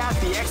look at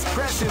the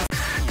expressions.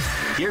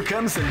 Here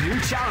comes a new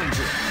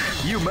challenger.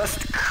 You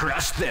must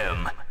crush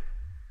them.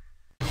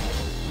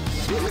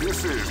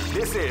 This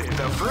is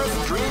the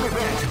first dream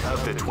event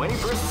of the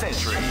 21st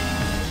century.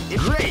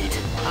 Great!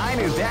 I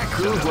knew that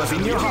groove was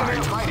in your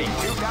heart. Fighting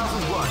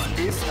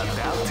 2001 is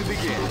about to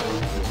begin.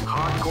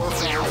 Hardcore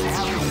fans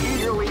have been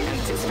eagerly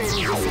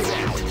anticipating this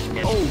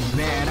event. Oh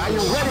man, are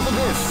you ready for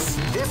this?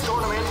 This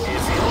tournament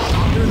is held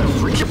under the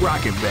free. Keep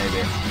rocking,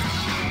 baby.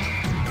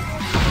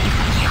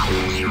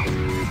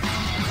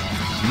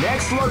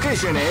 Next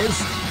location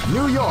is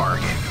New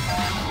York.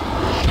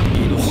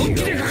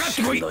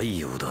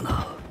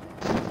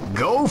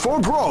 Go for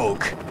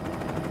broke.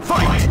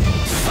 Fight!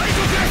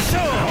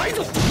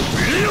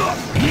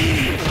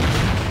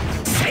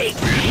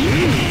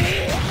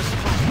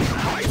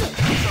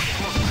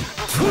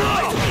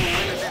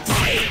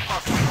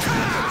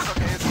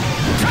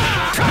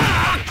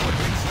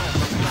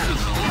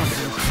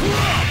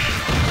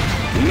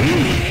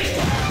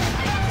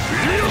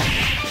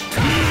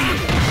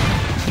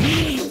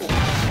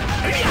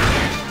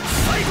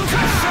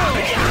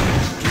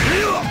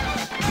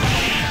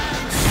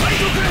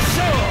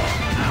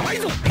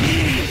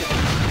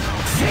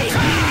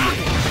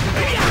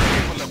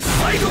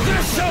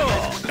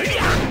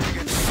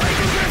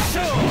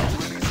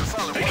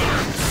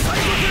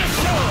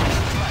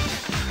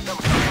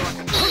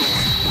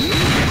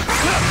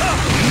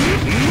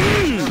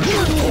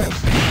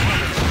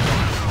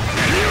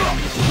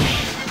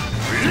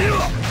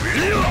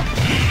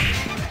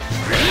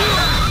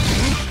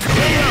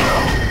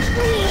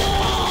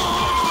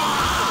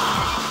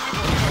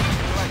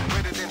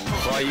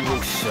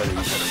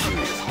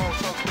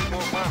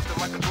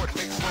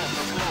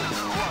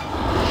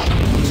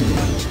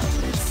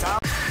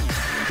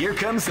 Here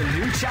comes a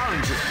new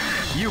challenger.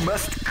 You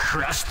must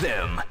crush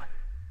them.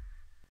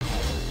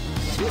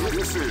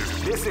 This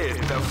is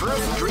the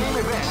first dream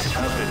event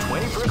of the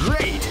 21st.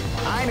 Great!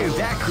 I knew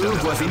that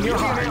groove was in your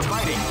heart.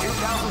 Fighting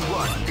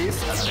 2001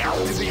 is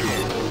about to begin.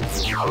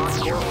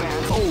 Hardcore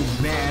fans, oh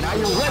man, are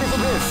you ready for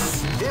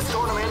this? This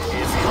tournament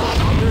is held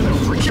under the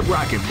free. Keep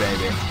rocking,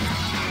 baby.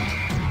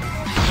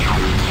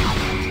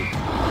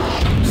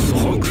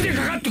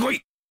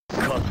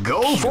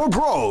 Go for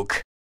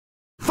broke.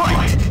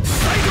 Fight!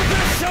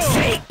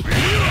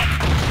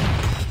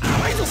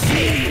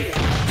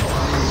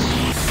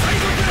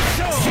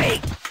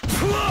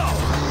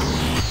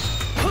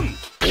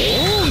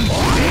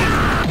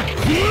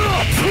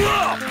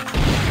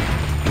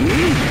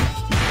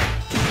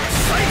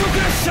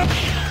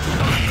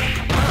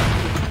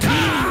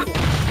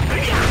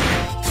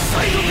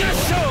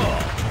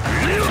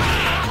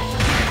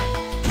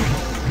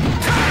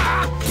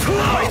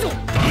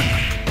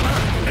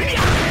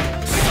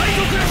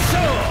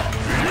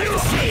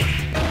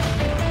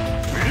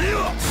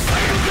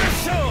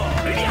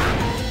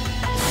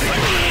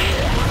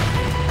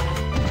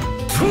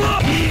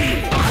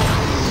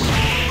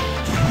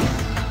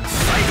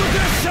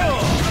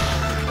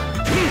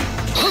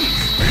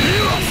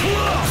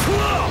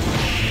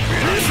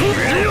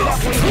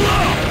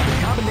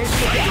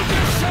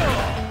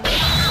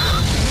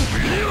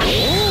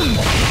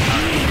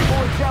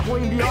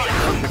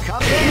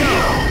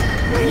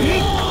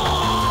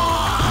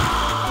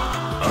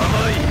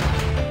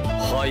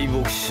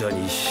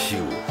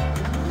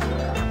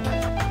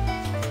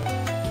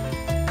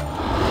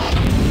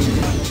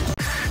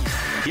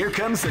 Here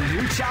comes a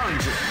new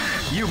challenger.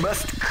 You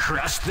must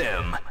crush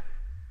them.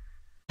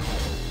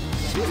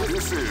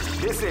 This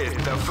is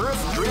the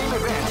first dream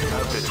event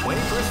of the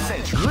 21st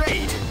century.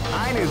 Great!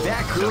 I knew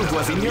that groove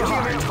was in your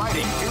heart.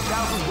 Fighting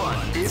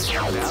 2001 is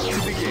about to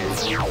begin.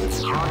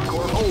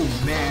 Hardcore.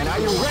 Oh man, are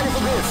you ready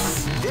for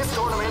this? This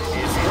tournament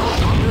is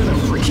held under the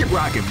free. Keep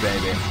rocking,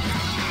 baby.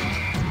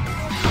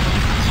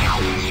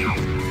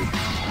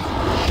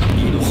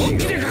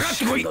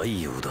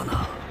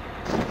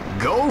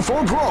 Go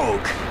for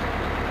broke.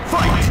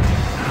 Fight!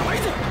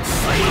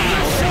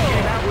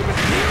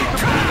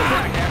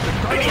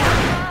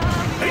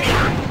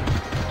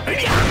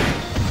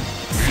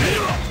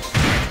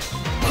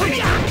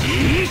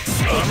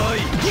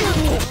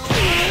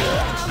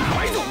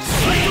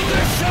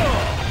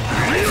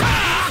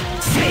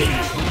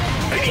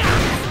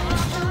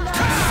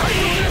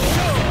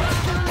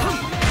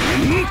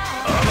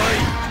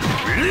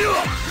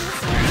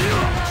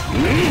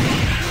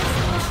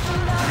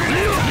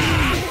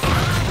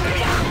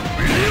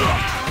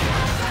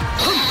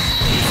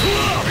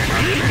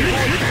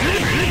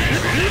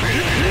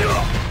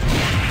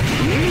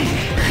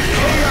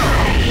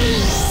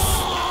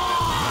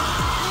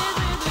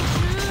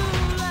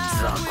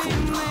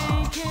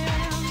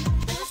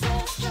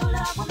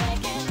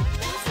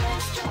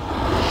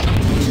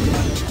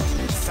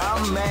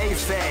 Some may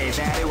say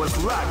that it was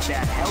luck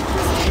that helped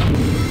this team.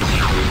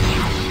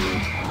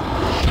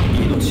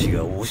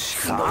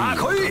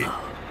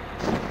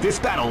 This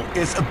battle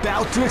is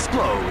about to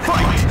explode.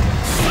 Fight!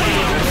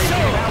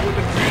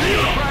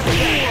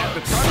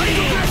 That's what we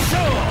like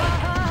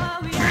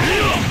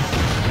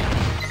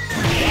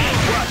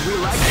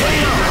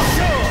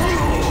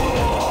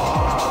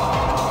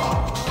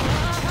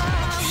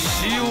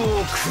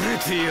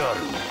to hear.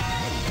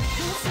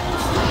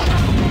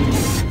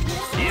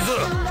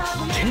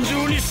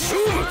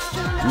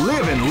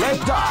 Live and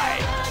let die.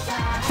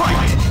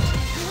 Fight!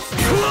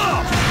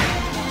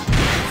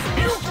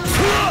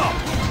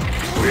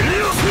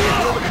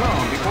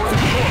 Overcome before the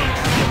score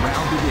as the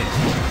round begins.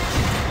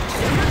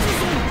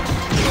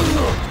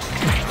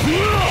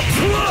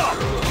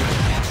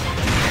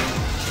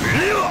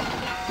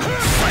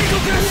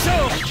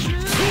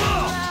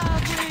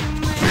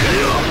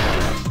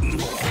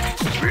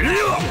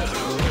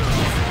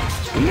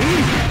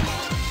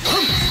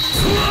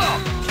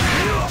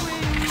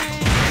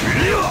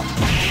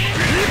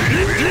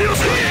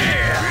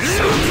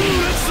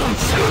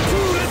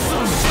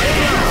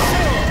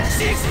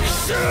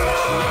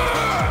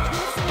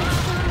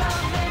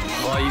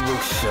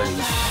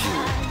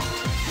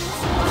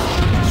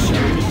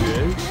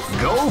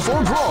 Go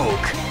for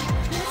broke.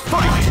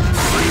 Fight!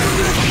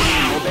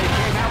 They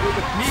came out with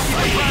a sneaky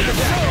front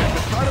attack at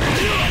the start of the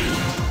game.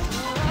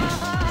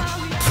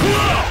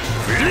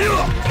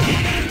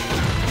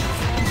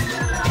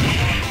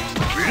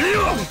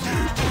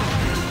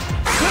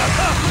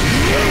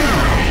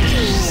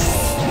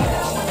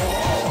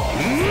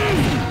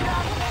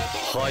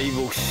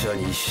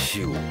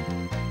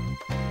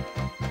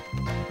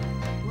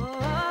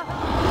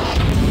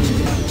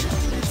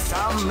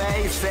 Some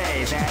may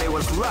say that it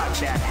was luck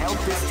that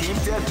helped this team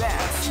to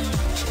advance.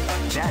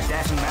 That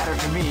doesn't matter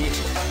to me,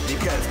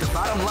 because the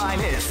bottom line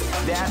is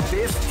that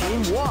this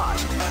team won.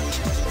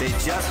 They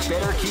just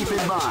better keep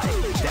in mind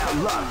that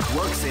luck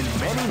works in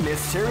many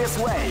mysterious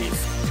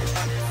ways.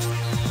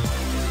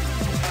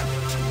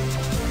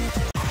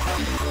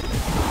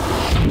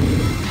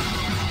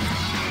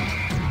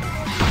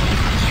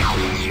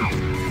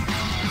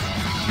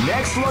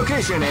 Next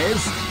location is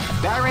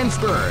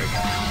Barentsburg.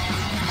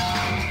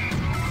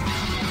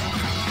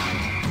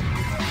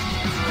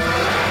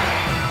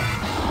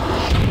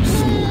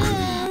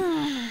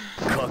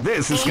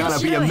 This is gonna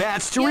be a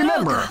match to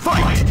remember.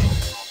 Fight!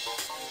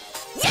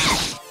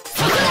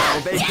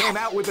 Wow, they came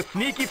out with a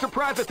sneaky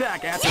surprise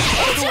attack at the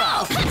start of the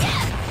round.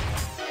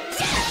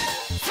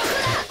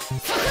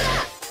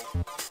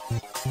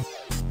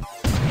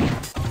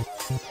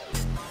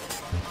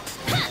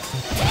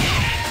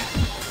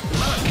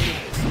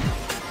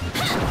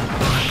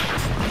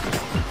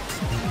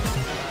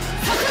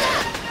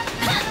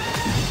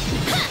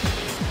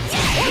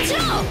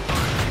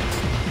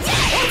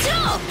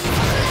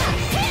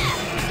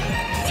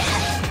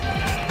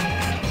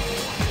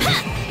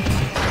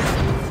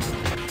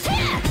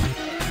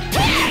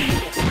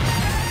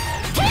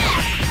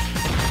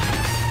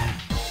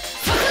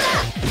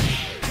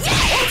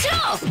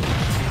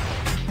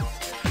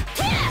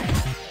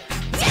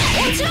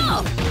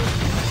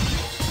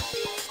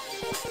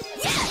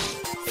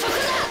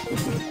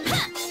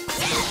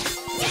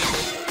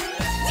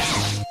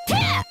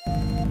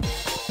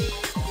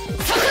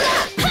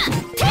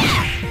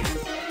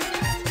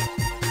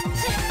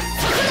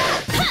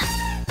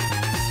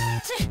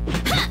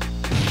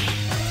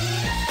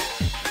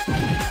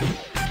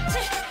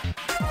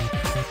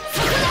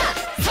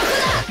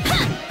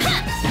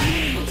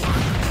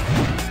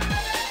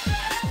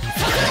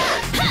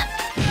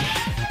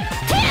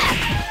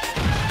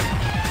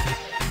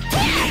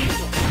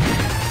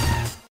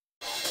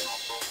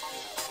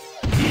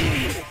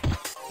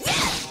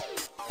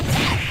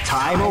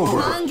 Time over.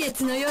 満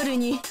月の夜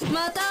に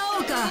また会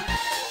おうか。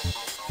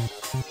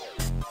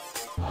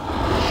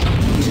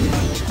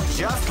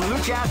 Just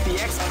look at the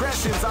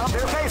expressions on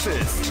their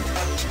faces.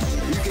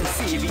 You can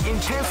see the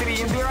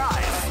intensity in their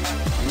eyes.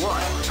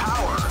 What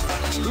power!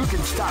 Who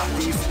can stop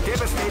these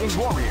devastating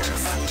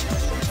warriors?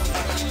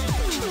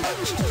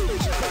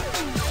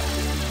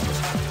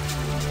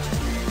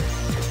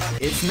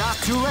 It's not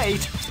too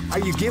late. Are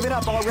you giving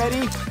up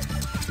already?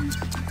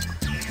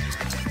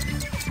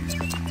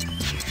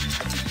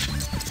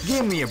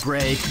 Give me a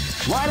break.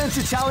 Why don't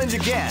you challenge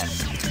again?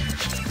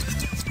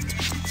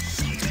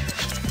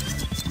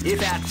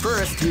 If at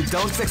first you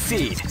don't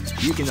succeed,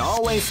 you can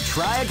always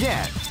try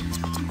again.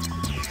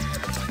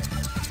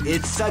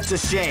 It's such a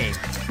shame,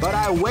 but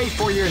I wait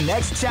for your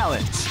next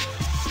challenge.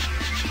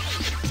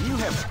 You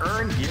have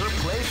earned your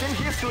place in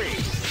history.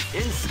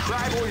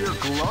 Inscribe your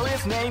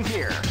glorious name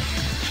here.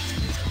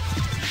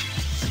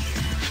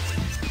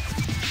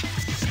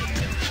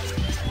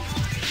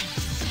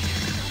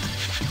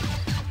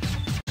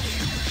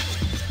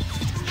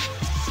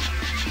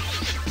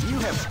 You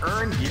have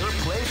earned your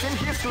place in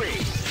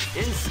history.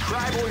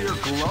 Inscribe your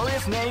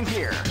glorious name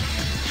here.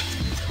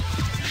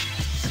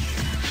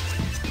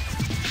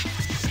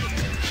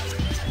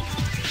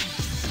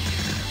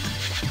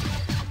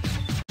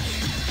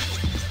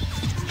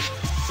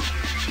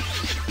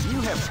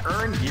 You have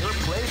earned your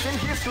place in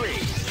history.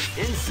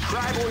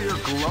 Inscribe your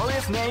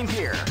glorious name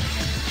here.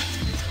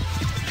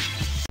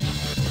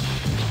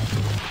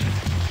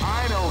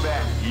 I know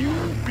that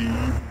you'll be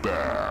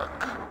back.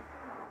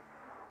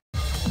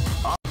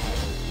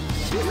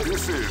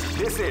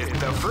 This is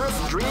the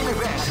first dream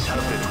event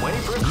of the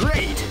 21st.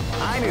 Great!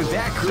 I knew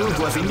that groove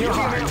was in your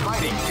heart.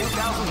 Fighting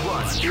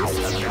 2001 is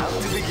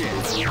about to begin.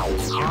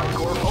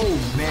 Hardcore. Oh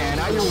man,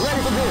 are you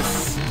ready for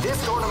this? This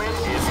tournament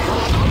is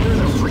held under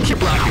the free.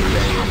 Keep rocking,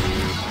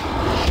 baby.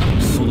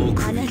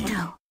 あな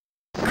た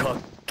を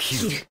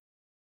Kill.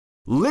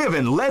 Live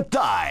and let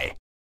die.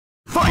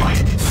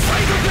 Fight!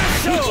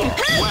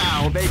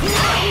 Wow, they came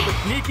out with a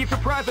sneaky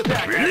surprise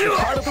attack at the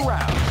start of the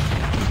round.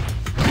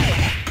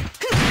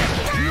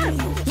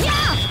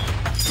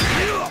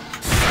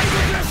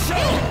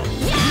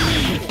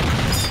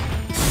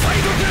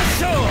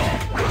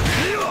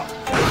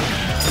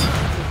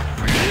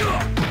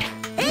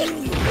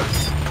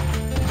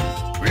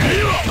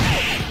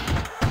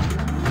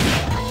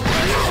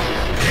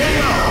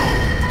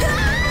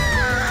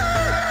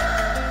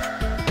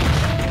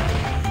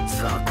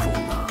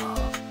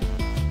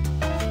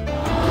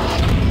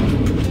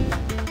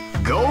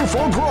 Go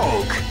for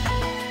broke.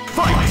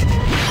 Fight!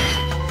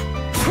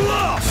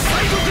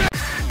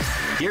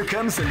 Here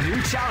comes a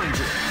new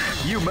challenger.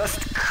 You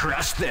must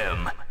crush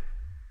them.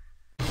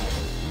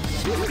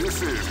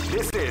 This is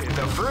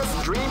the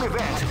first dream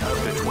event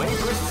of the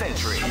 21st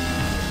century.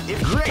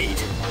 It's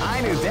great.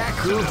 I knew that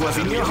groove was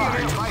in your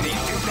heart. Fighting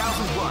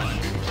 2001.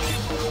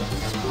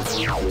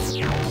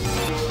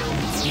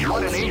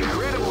 What an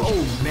incredible!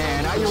 Oh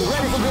man, are you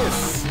ready for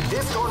this?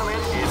 This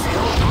tournament is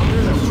held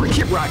under the free.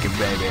 Keep rocking,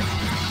 baby.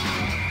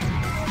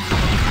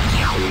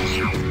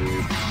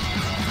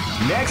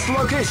 Next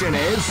location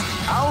is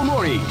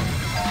Aomori.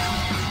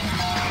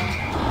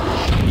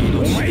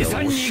 お前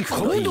さんに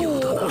行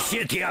動を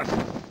教えてやる。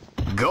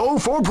 Go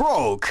for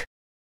broke.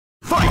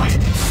 Fight!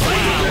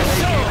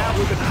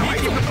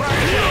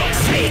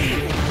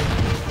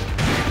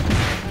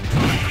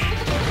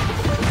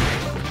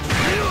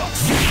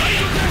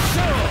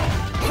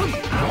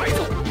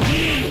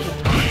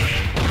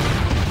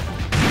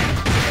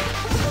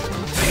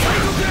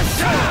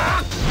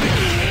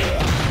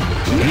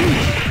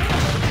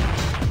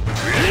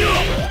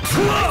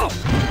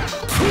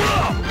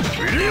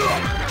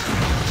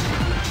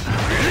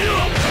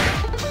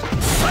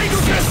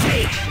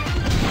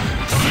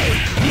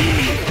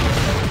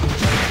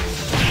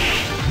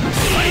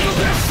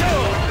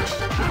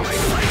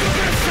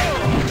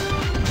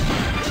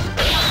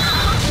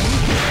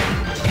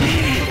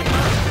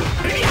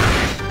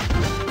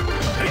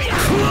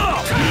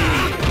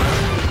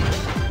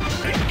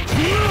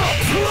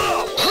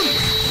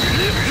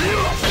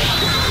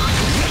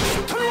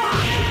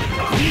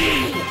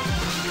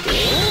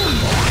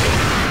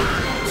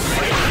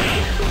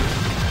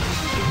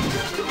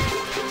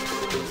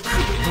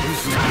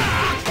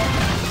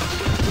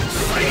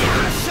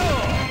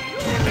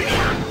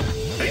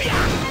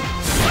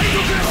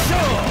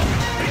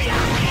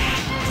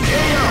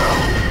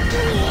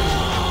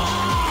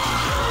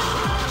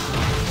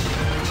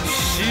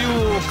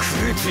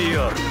 て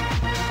やる。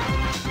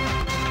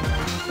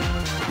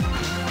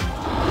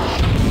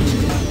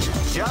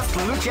 Just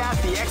look at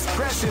the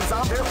expressions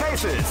on their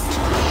faces.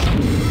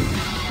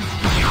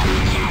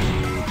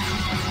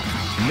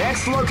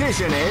 Next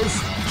location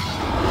is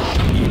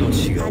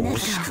命が惜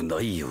しく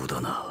ないよう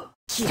だな。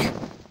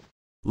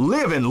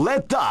 Live and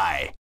Let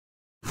Die.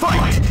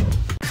 Fight!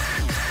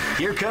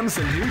 Here comes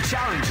a new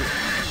challenger.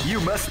 You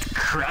must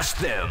crush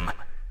them.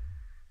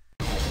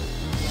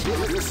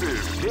 This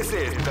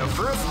is the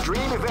first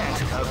dream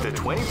event of the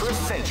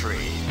 21st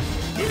century.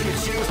 If you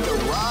choose the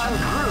wrong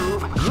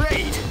groove,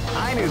 great!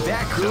 I knew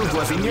that groove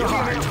was in your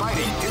heart.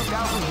 Fighting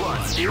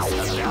 2001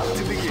 is about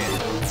to begin.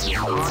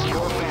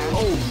 Hardcore fans.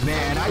 Oh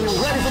man, are you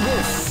ready for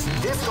this?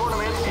 This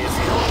tournament is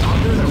held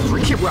under the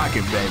free. Keep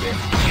rocking, baby.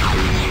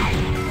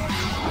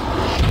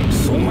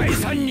 お前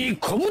さんに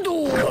小武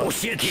道を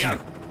教えてやる。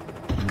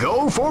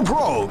 Go for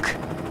broke.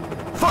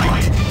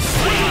 Fight!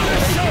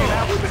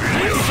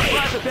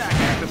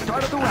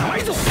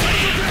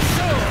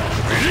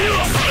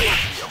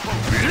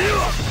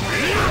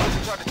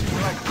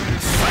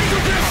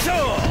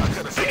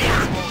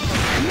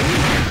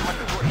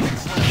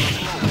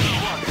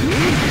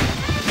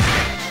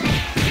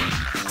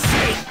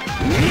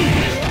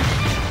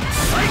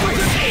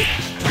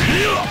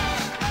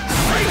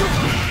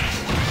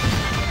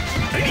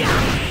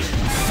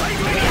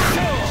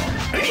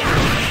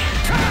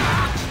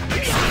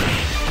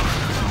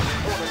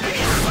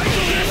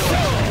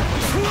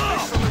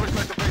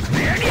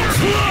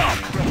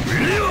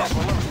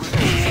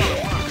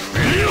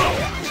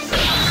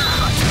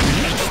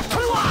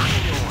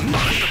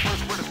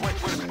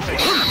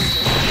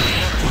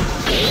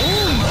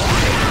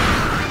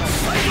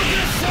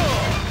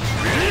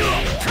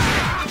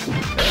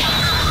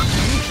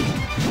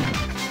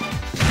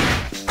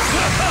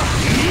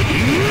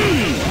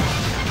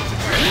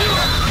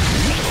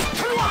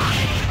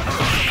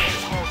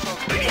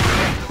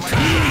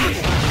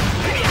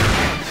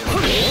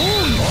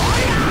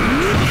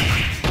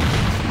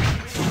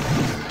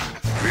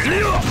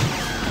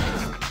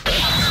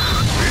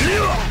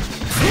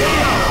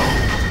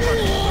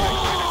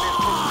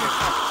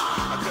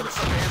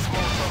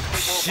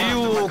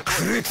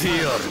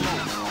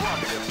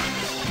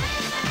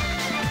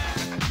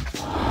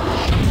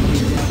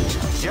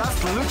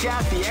 Just look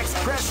at the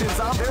expressions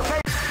on their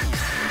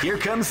face. Here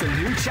comes a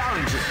new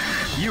challenger.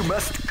 You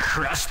must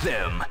crush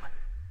them.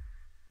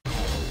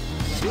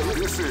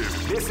 This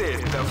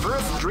is the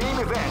first dream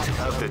event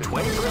of the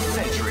 21st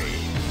century.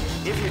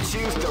 If you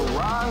choose the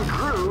wrong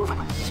groove,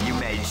 you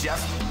may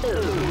just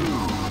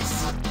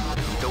lose.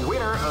 The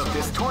winner of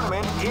this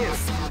tournament is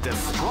the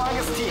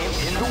strongest team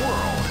in the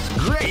world.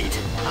 Great!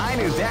 I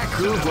knew that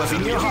groove was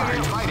in your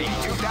heart. Fighting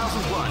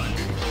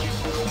 2001.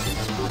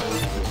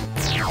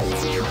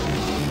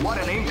 What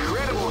an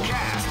incredible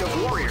cast of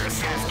warriors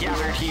has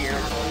gathered here.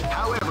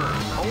 However,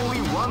 only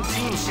one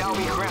team shall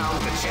be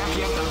crowned the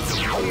champion of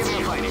the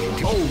Millionaire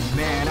Fighting. Oh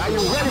man, are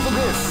you ready for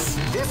this?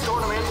 This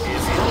tournament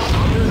is held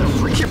under the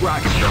free. Keep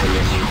rocking,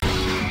 baby.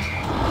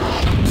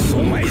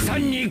 お前さ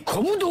んに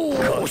小武道を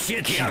教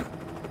えてやる。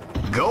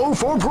 Go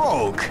for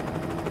broke.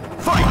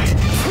 Fight!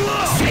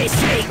 Say,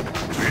 say!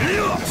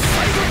 You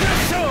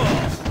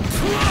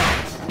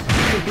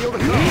can feel the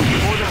come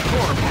before the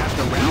storm at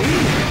the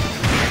round.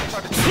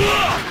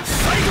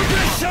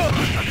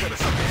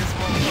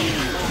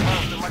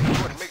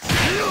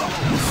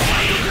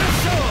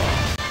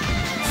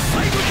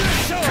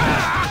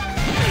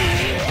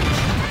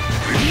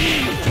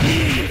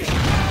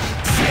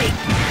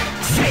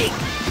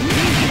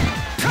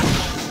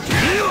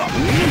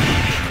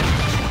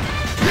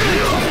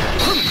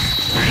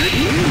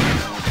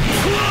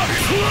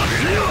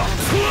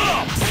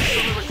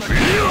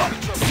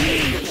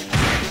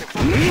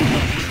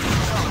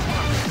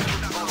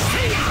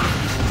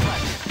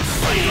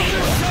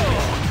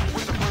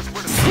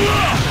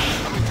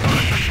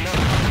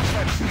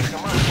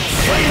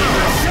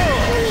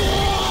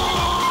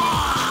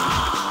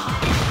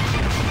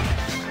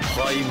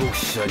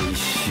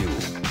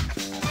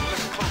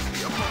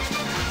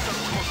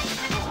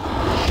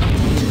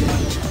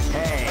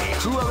 Hey,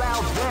 who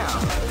allowed them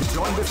to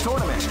join this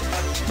tournament?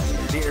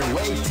 They're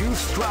way too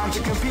strong to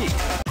compete.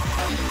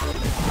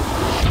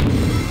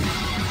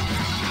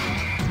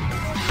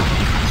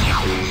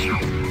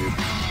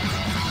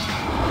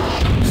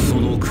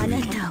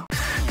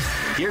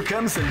 Here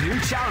comes a new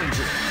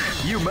challenger.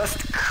 You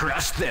must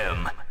crush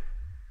them.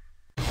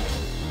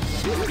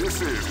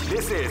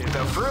 This is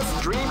the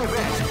first dream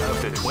event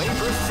of the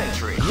 21st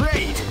century.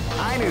 Great!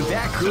 I knew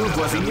that groove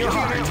was in your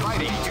heart.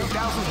 Fighting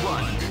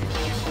 2001.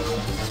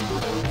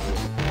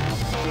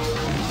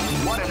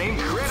 What an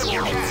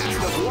incredible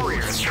cast of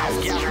warriors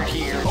has gathered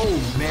here. Oh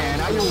man,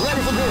 are you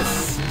ready for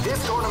this? This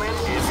tournament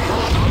is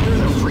held under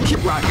the free.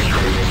 Keep rocking,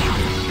 baby.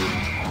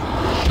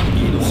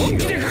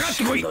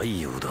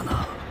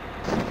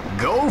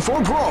 Go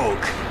for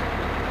broke.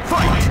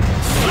 Fight!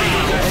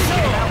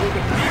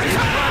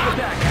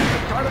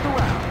 Start of the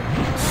round.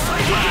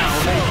 Wow,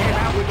 they came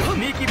out with a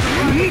sneaky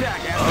surprise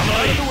attack at the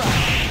start of the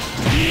round.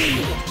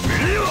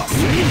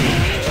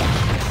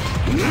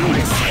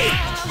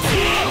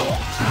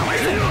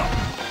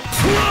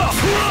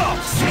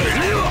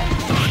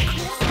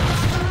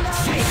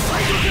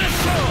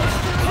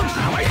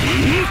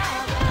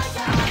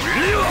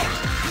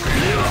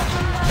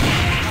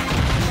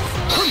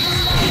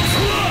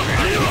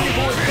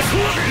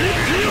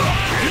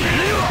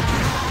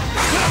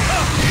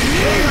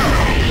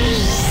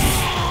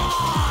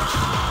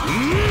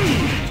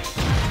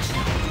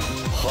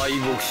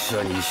 北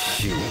者に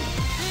死を。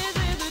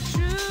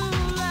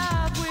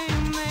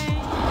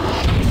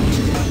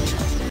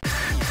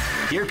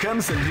Here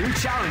comes a new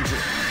challenger.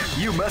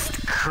 You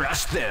must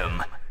crush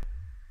them.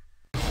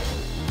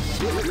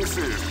 This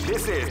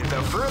is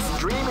the first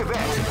dream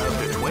event of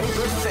the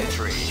 21st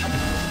century.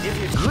 If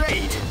it's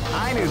great,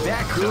 I knew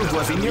that groove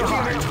was in your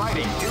heart.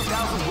 Fighting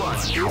 2001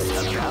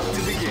 is about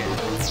to begin.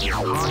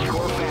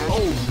 Hardcore fans.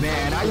 Oh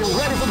man, are you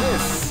ready for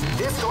this?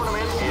 This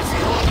tournament is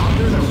held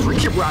under the free.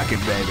 Keep rocking,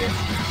 baby.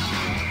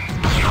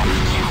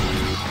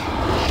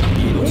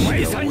 お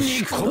前さん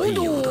に行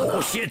動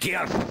を教えて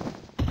やる。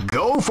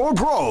Go for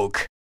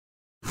broke.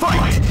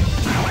 Fight.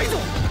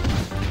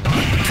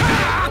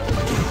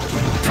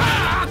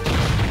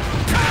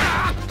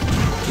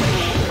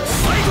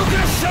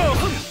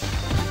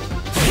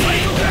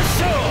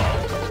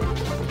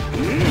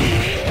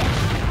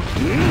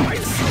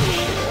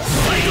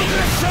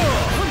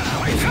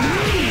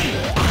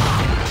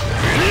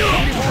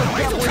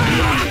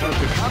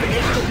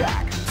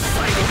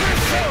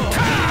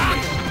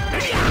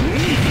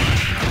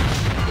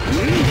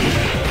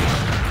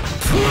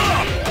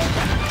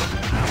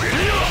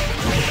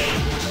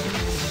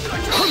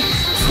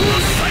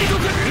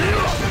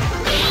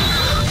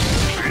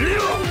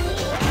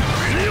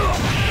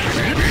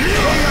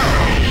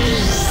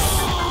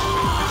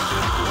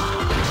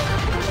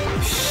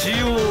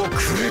 死をく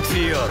れ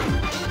てやる。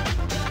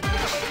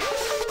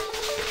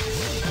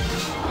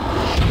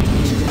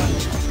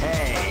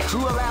Hey, who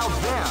allowed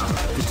them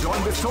to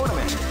join this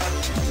tournament?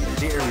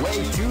 They're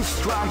way too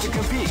strong to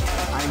compete.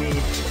 I mean,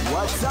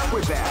 what's up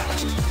with that?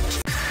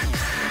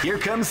 Here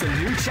comes a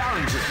new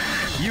challenger.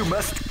 You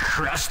must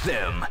crush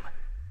them.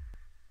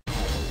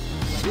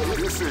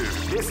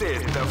 This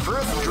is the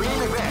first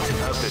dream event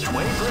of the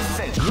 21st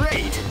century.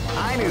 Great!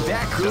 I knew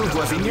that groove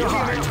was in your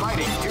heart.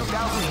 Fighting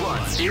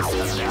 2001 is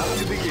about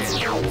to begin.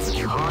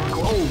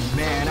 Hardcore. Oh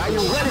man, are you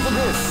ready for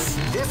this?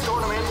 This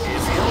tournament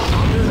is held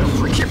under the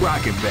free. Keep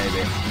rocking,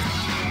 baby.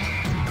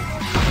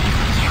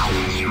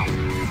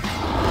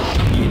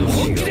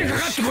 本気でか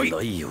かってこい。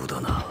ないようだ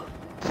な。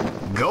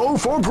Go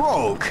for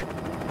broke.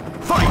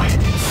 Fight!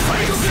 サ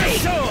イドクラッ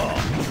シャー。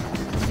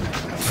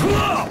ふ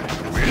わっ。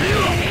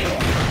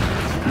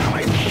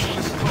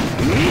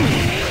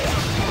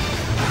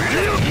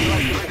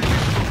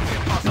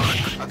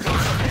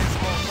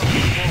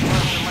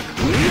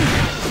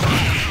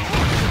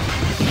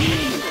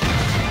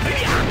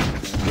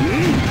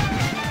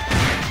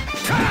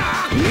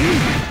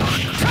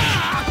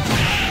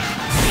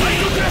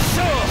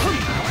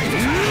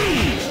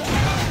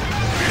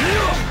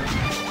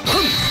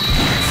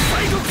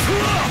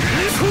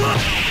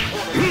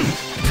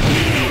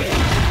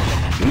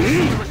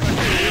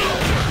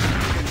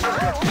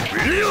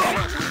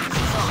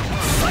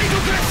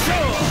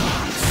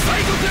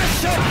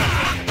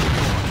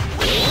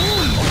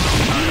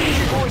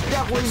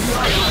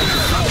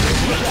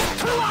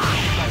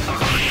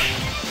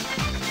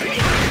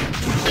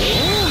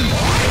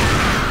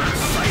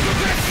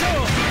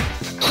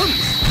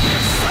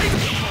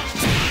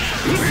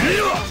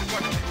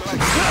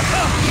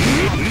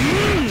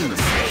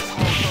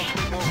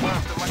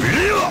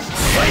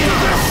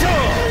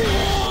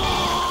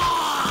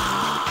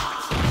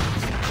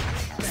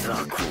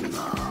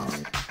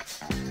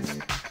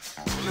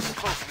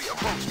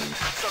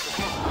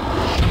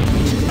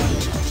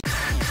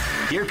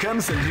Here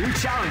comes a new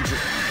challenger.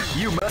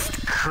 You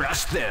must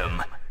crush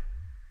them.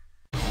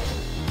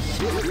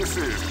 This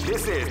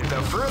is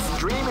the first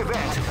dream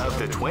event of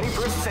the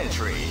 21st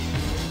century.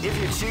 If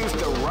you choose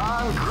the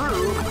wrong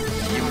groove,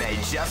 you may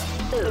just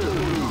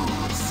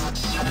lose.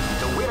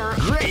 The winner,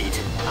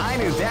 great! I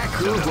knew that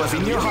groove was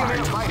in your heart.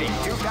 Fighting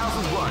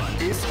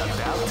 2001 is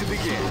about to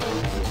begin.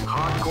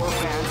 Hardcore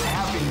fans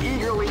have been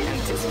eagerly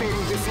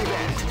anticipating this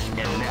event,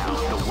 and now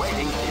the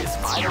waiting is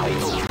finally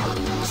over.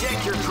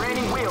 Check your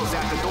training wheels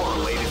at the door,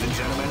 ladies and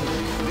gentlemen.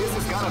 This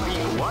is gonna be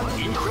one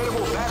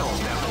incredible battle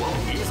that won't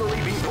easily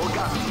be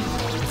forgotten.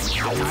 The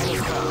time has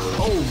come.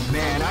 Oh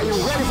man, are you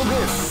ready for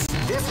this?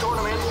 This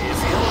tournament is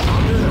held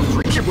under the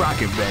free. Keep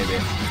rocking, baby.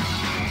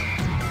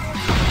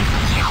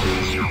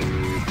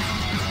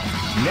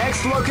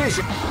 Next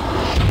location.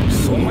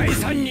 お前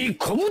さんに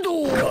小武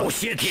道を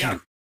教えてや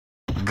る。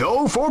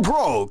Go for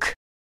broke.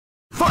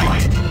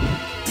 Fight.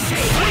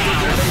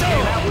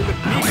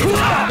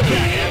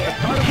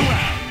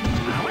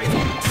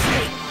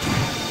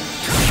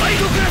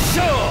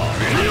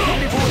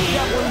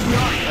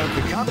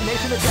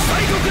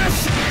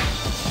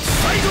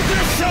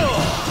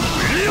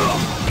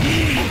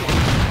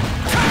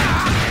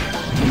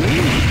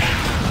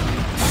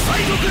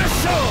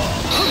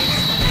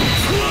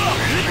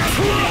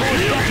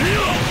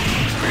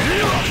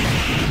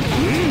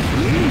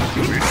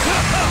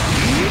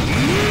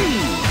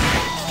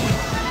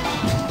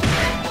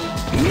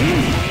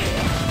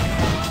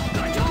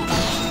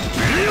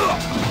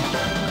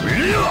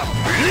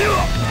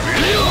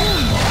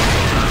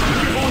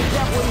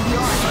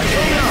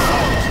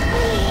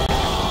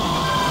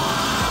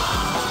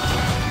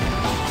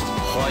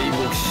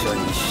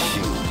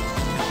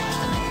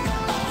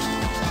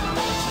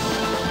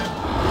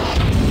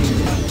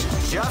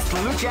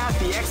 look at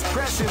the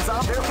expressions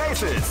on their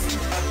faces.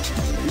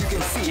 You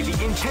can see the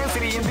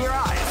intensity in their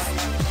eyes.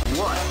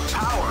 What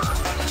power!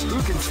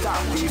 Who can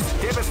stop these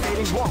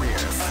devastating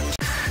warriors?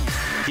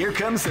 Here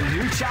comes a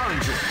new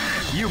challenger.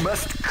 You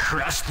must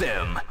crush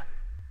them.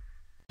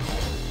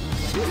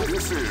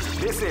 This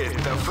is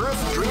the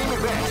first dream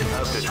event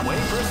of the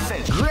 21st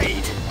century.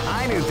 Great!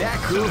 I knew that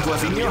groove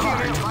was in your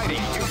heart.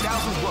 Fighting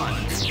 2001.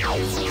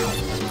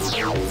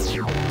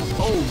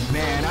 Oh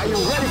man, are you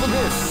ready for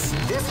this?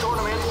 This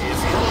tournament is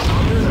held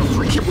under the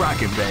free. Keep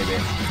rocking, baby.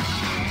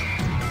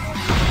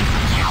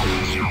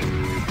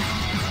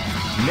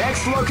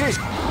 Next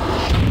location.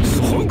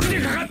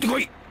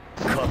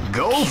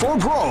 Go for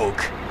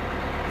broke.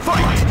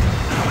 Fight!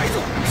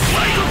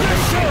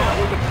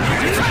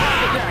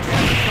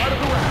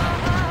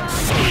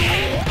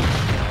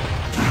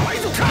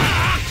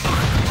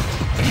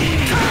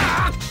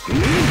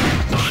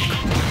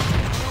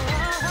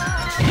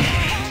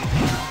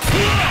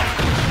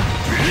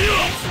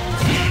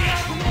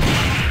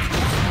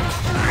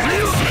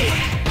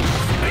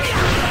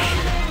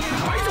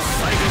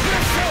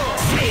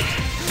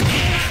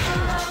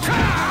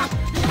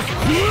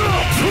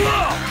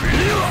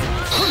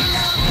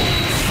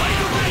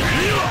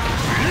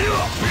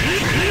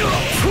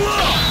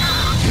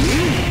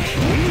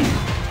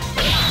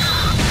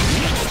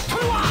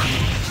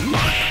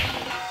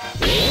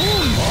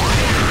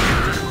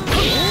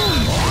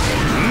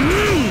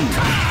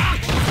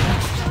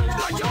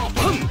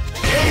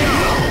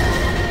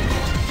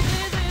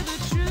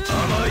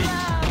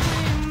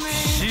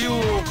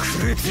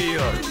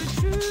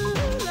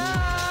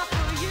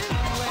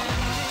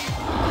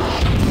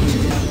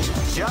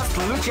 Just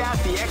look at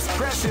the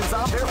expressions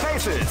on their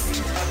faces.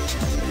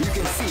 You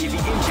can see the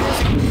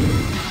intensity.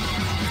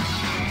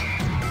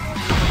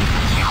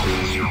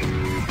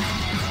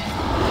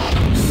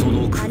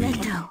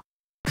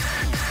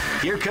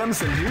 Here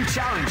comes a new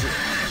challenger.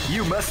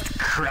 You must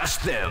crush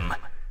them.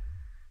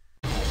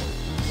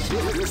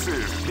 This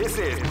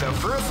is the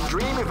first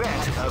dream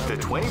event of the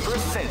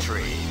 21st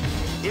century.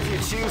 If you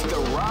choose the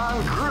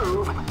wrong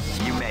groove,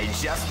 you may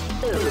just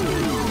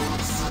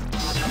lose.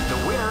 The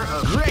winner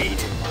of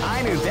Great!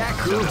 I knew that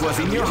groove was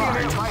in your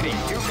heart. Fighting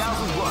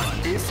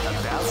 2001 is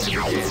about to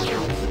begin.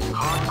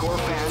 Hardcore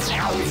fans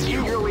have been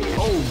eagerly.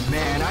 Oh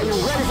man, are you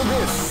ready for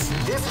this?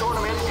 This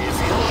tournament is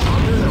held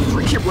under the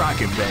free. Keep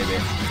rocking, baby.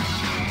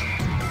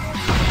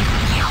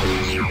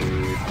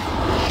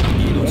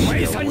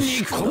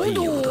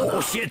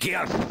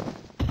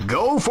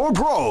 Go for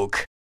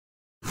broke.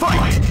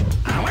 Fight!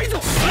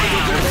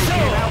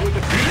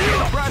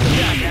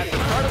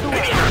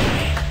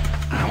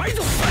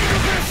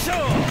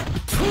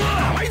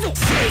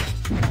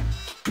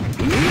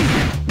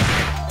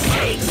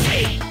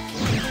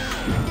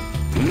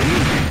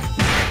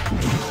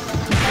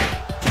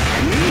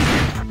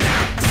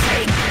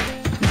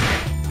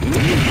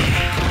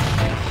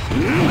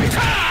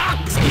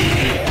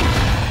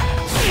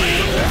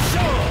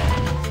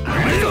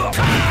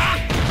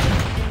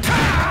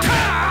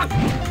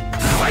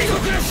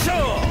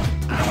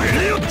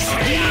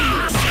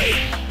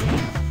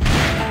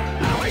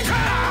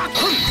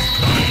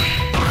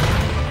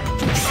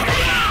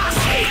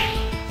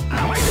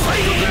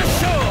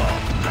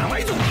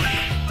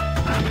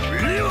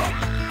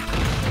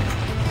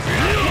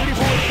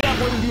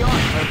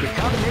 The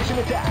combination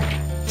attack.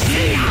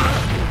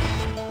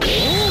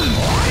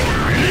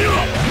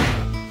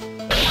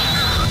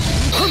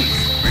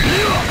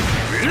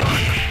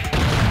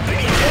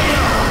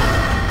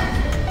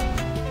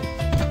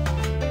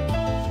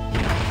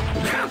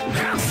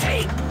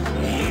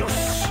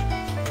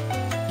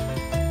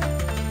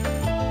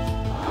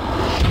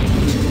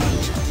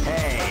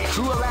 Hey,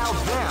 who allowed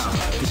them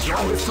to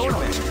join this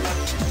tournament?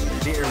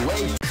 Dear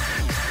wait.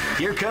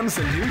 Here comes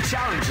a new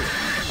challenger.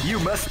 You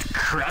must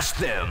crush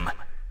them.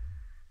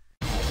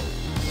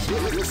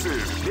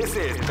 This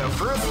is the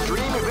first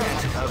dream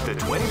event of the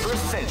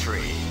 21st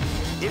century.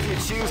 If you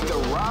choose the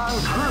wrong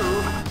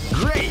groove,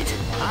 great!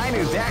 I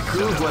knew that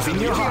groove was in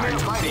your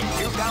heart. Fighting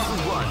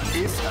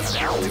 2001 is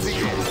about to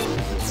begin.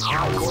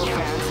 Hardcore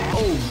fans,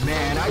 oh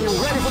man, are you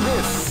ready for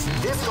this?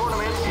 This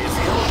tournament is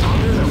held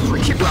under the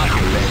free. Keep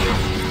rocking, baby.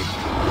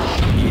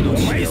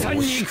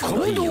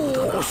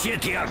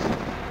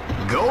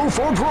 Go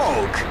for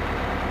broke.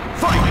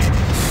 Fight!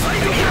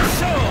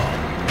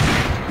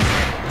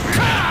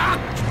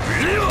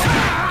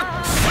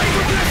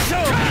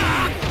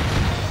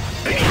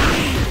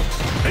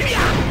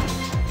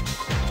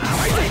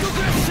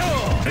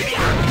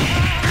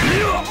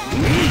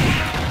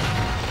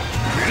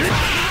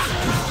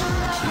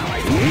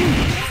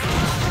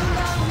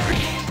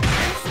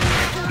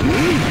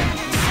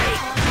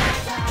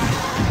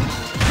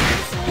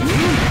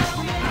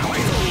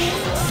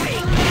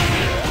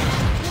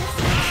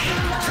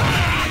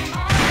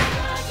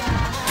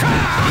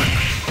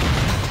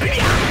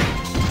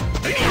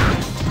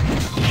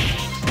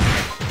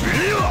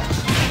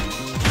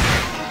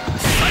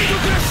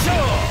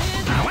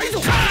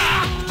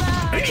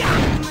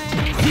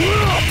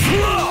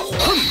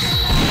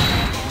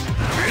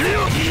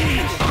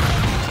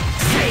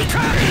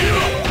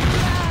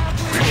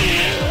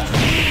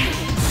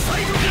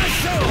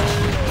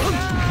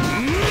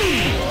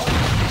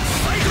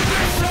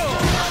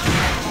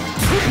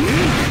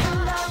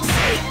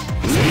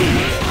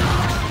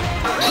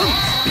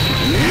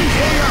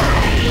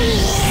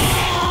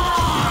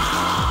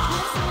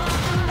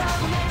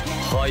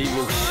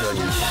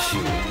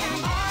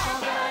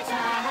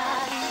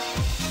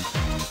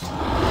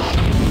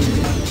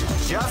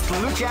 Just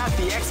look at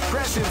the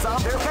expressions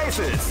on their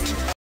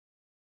faces.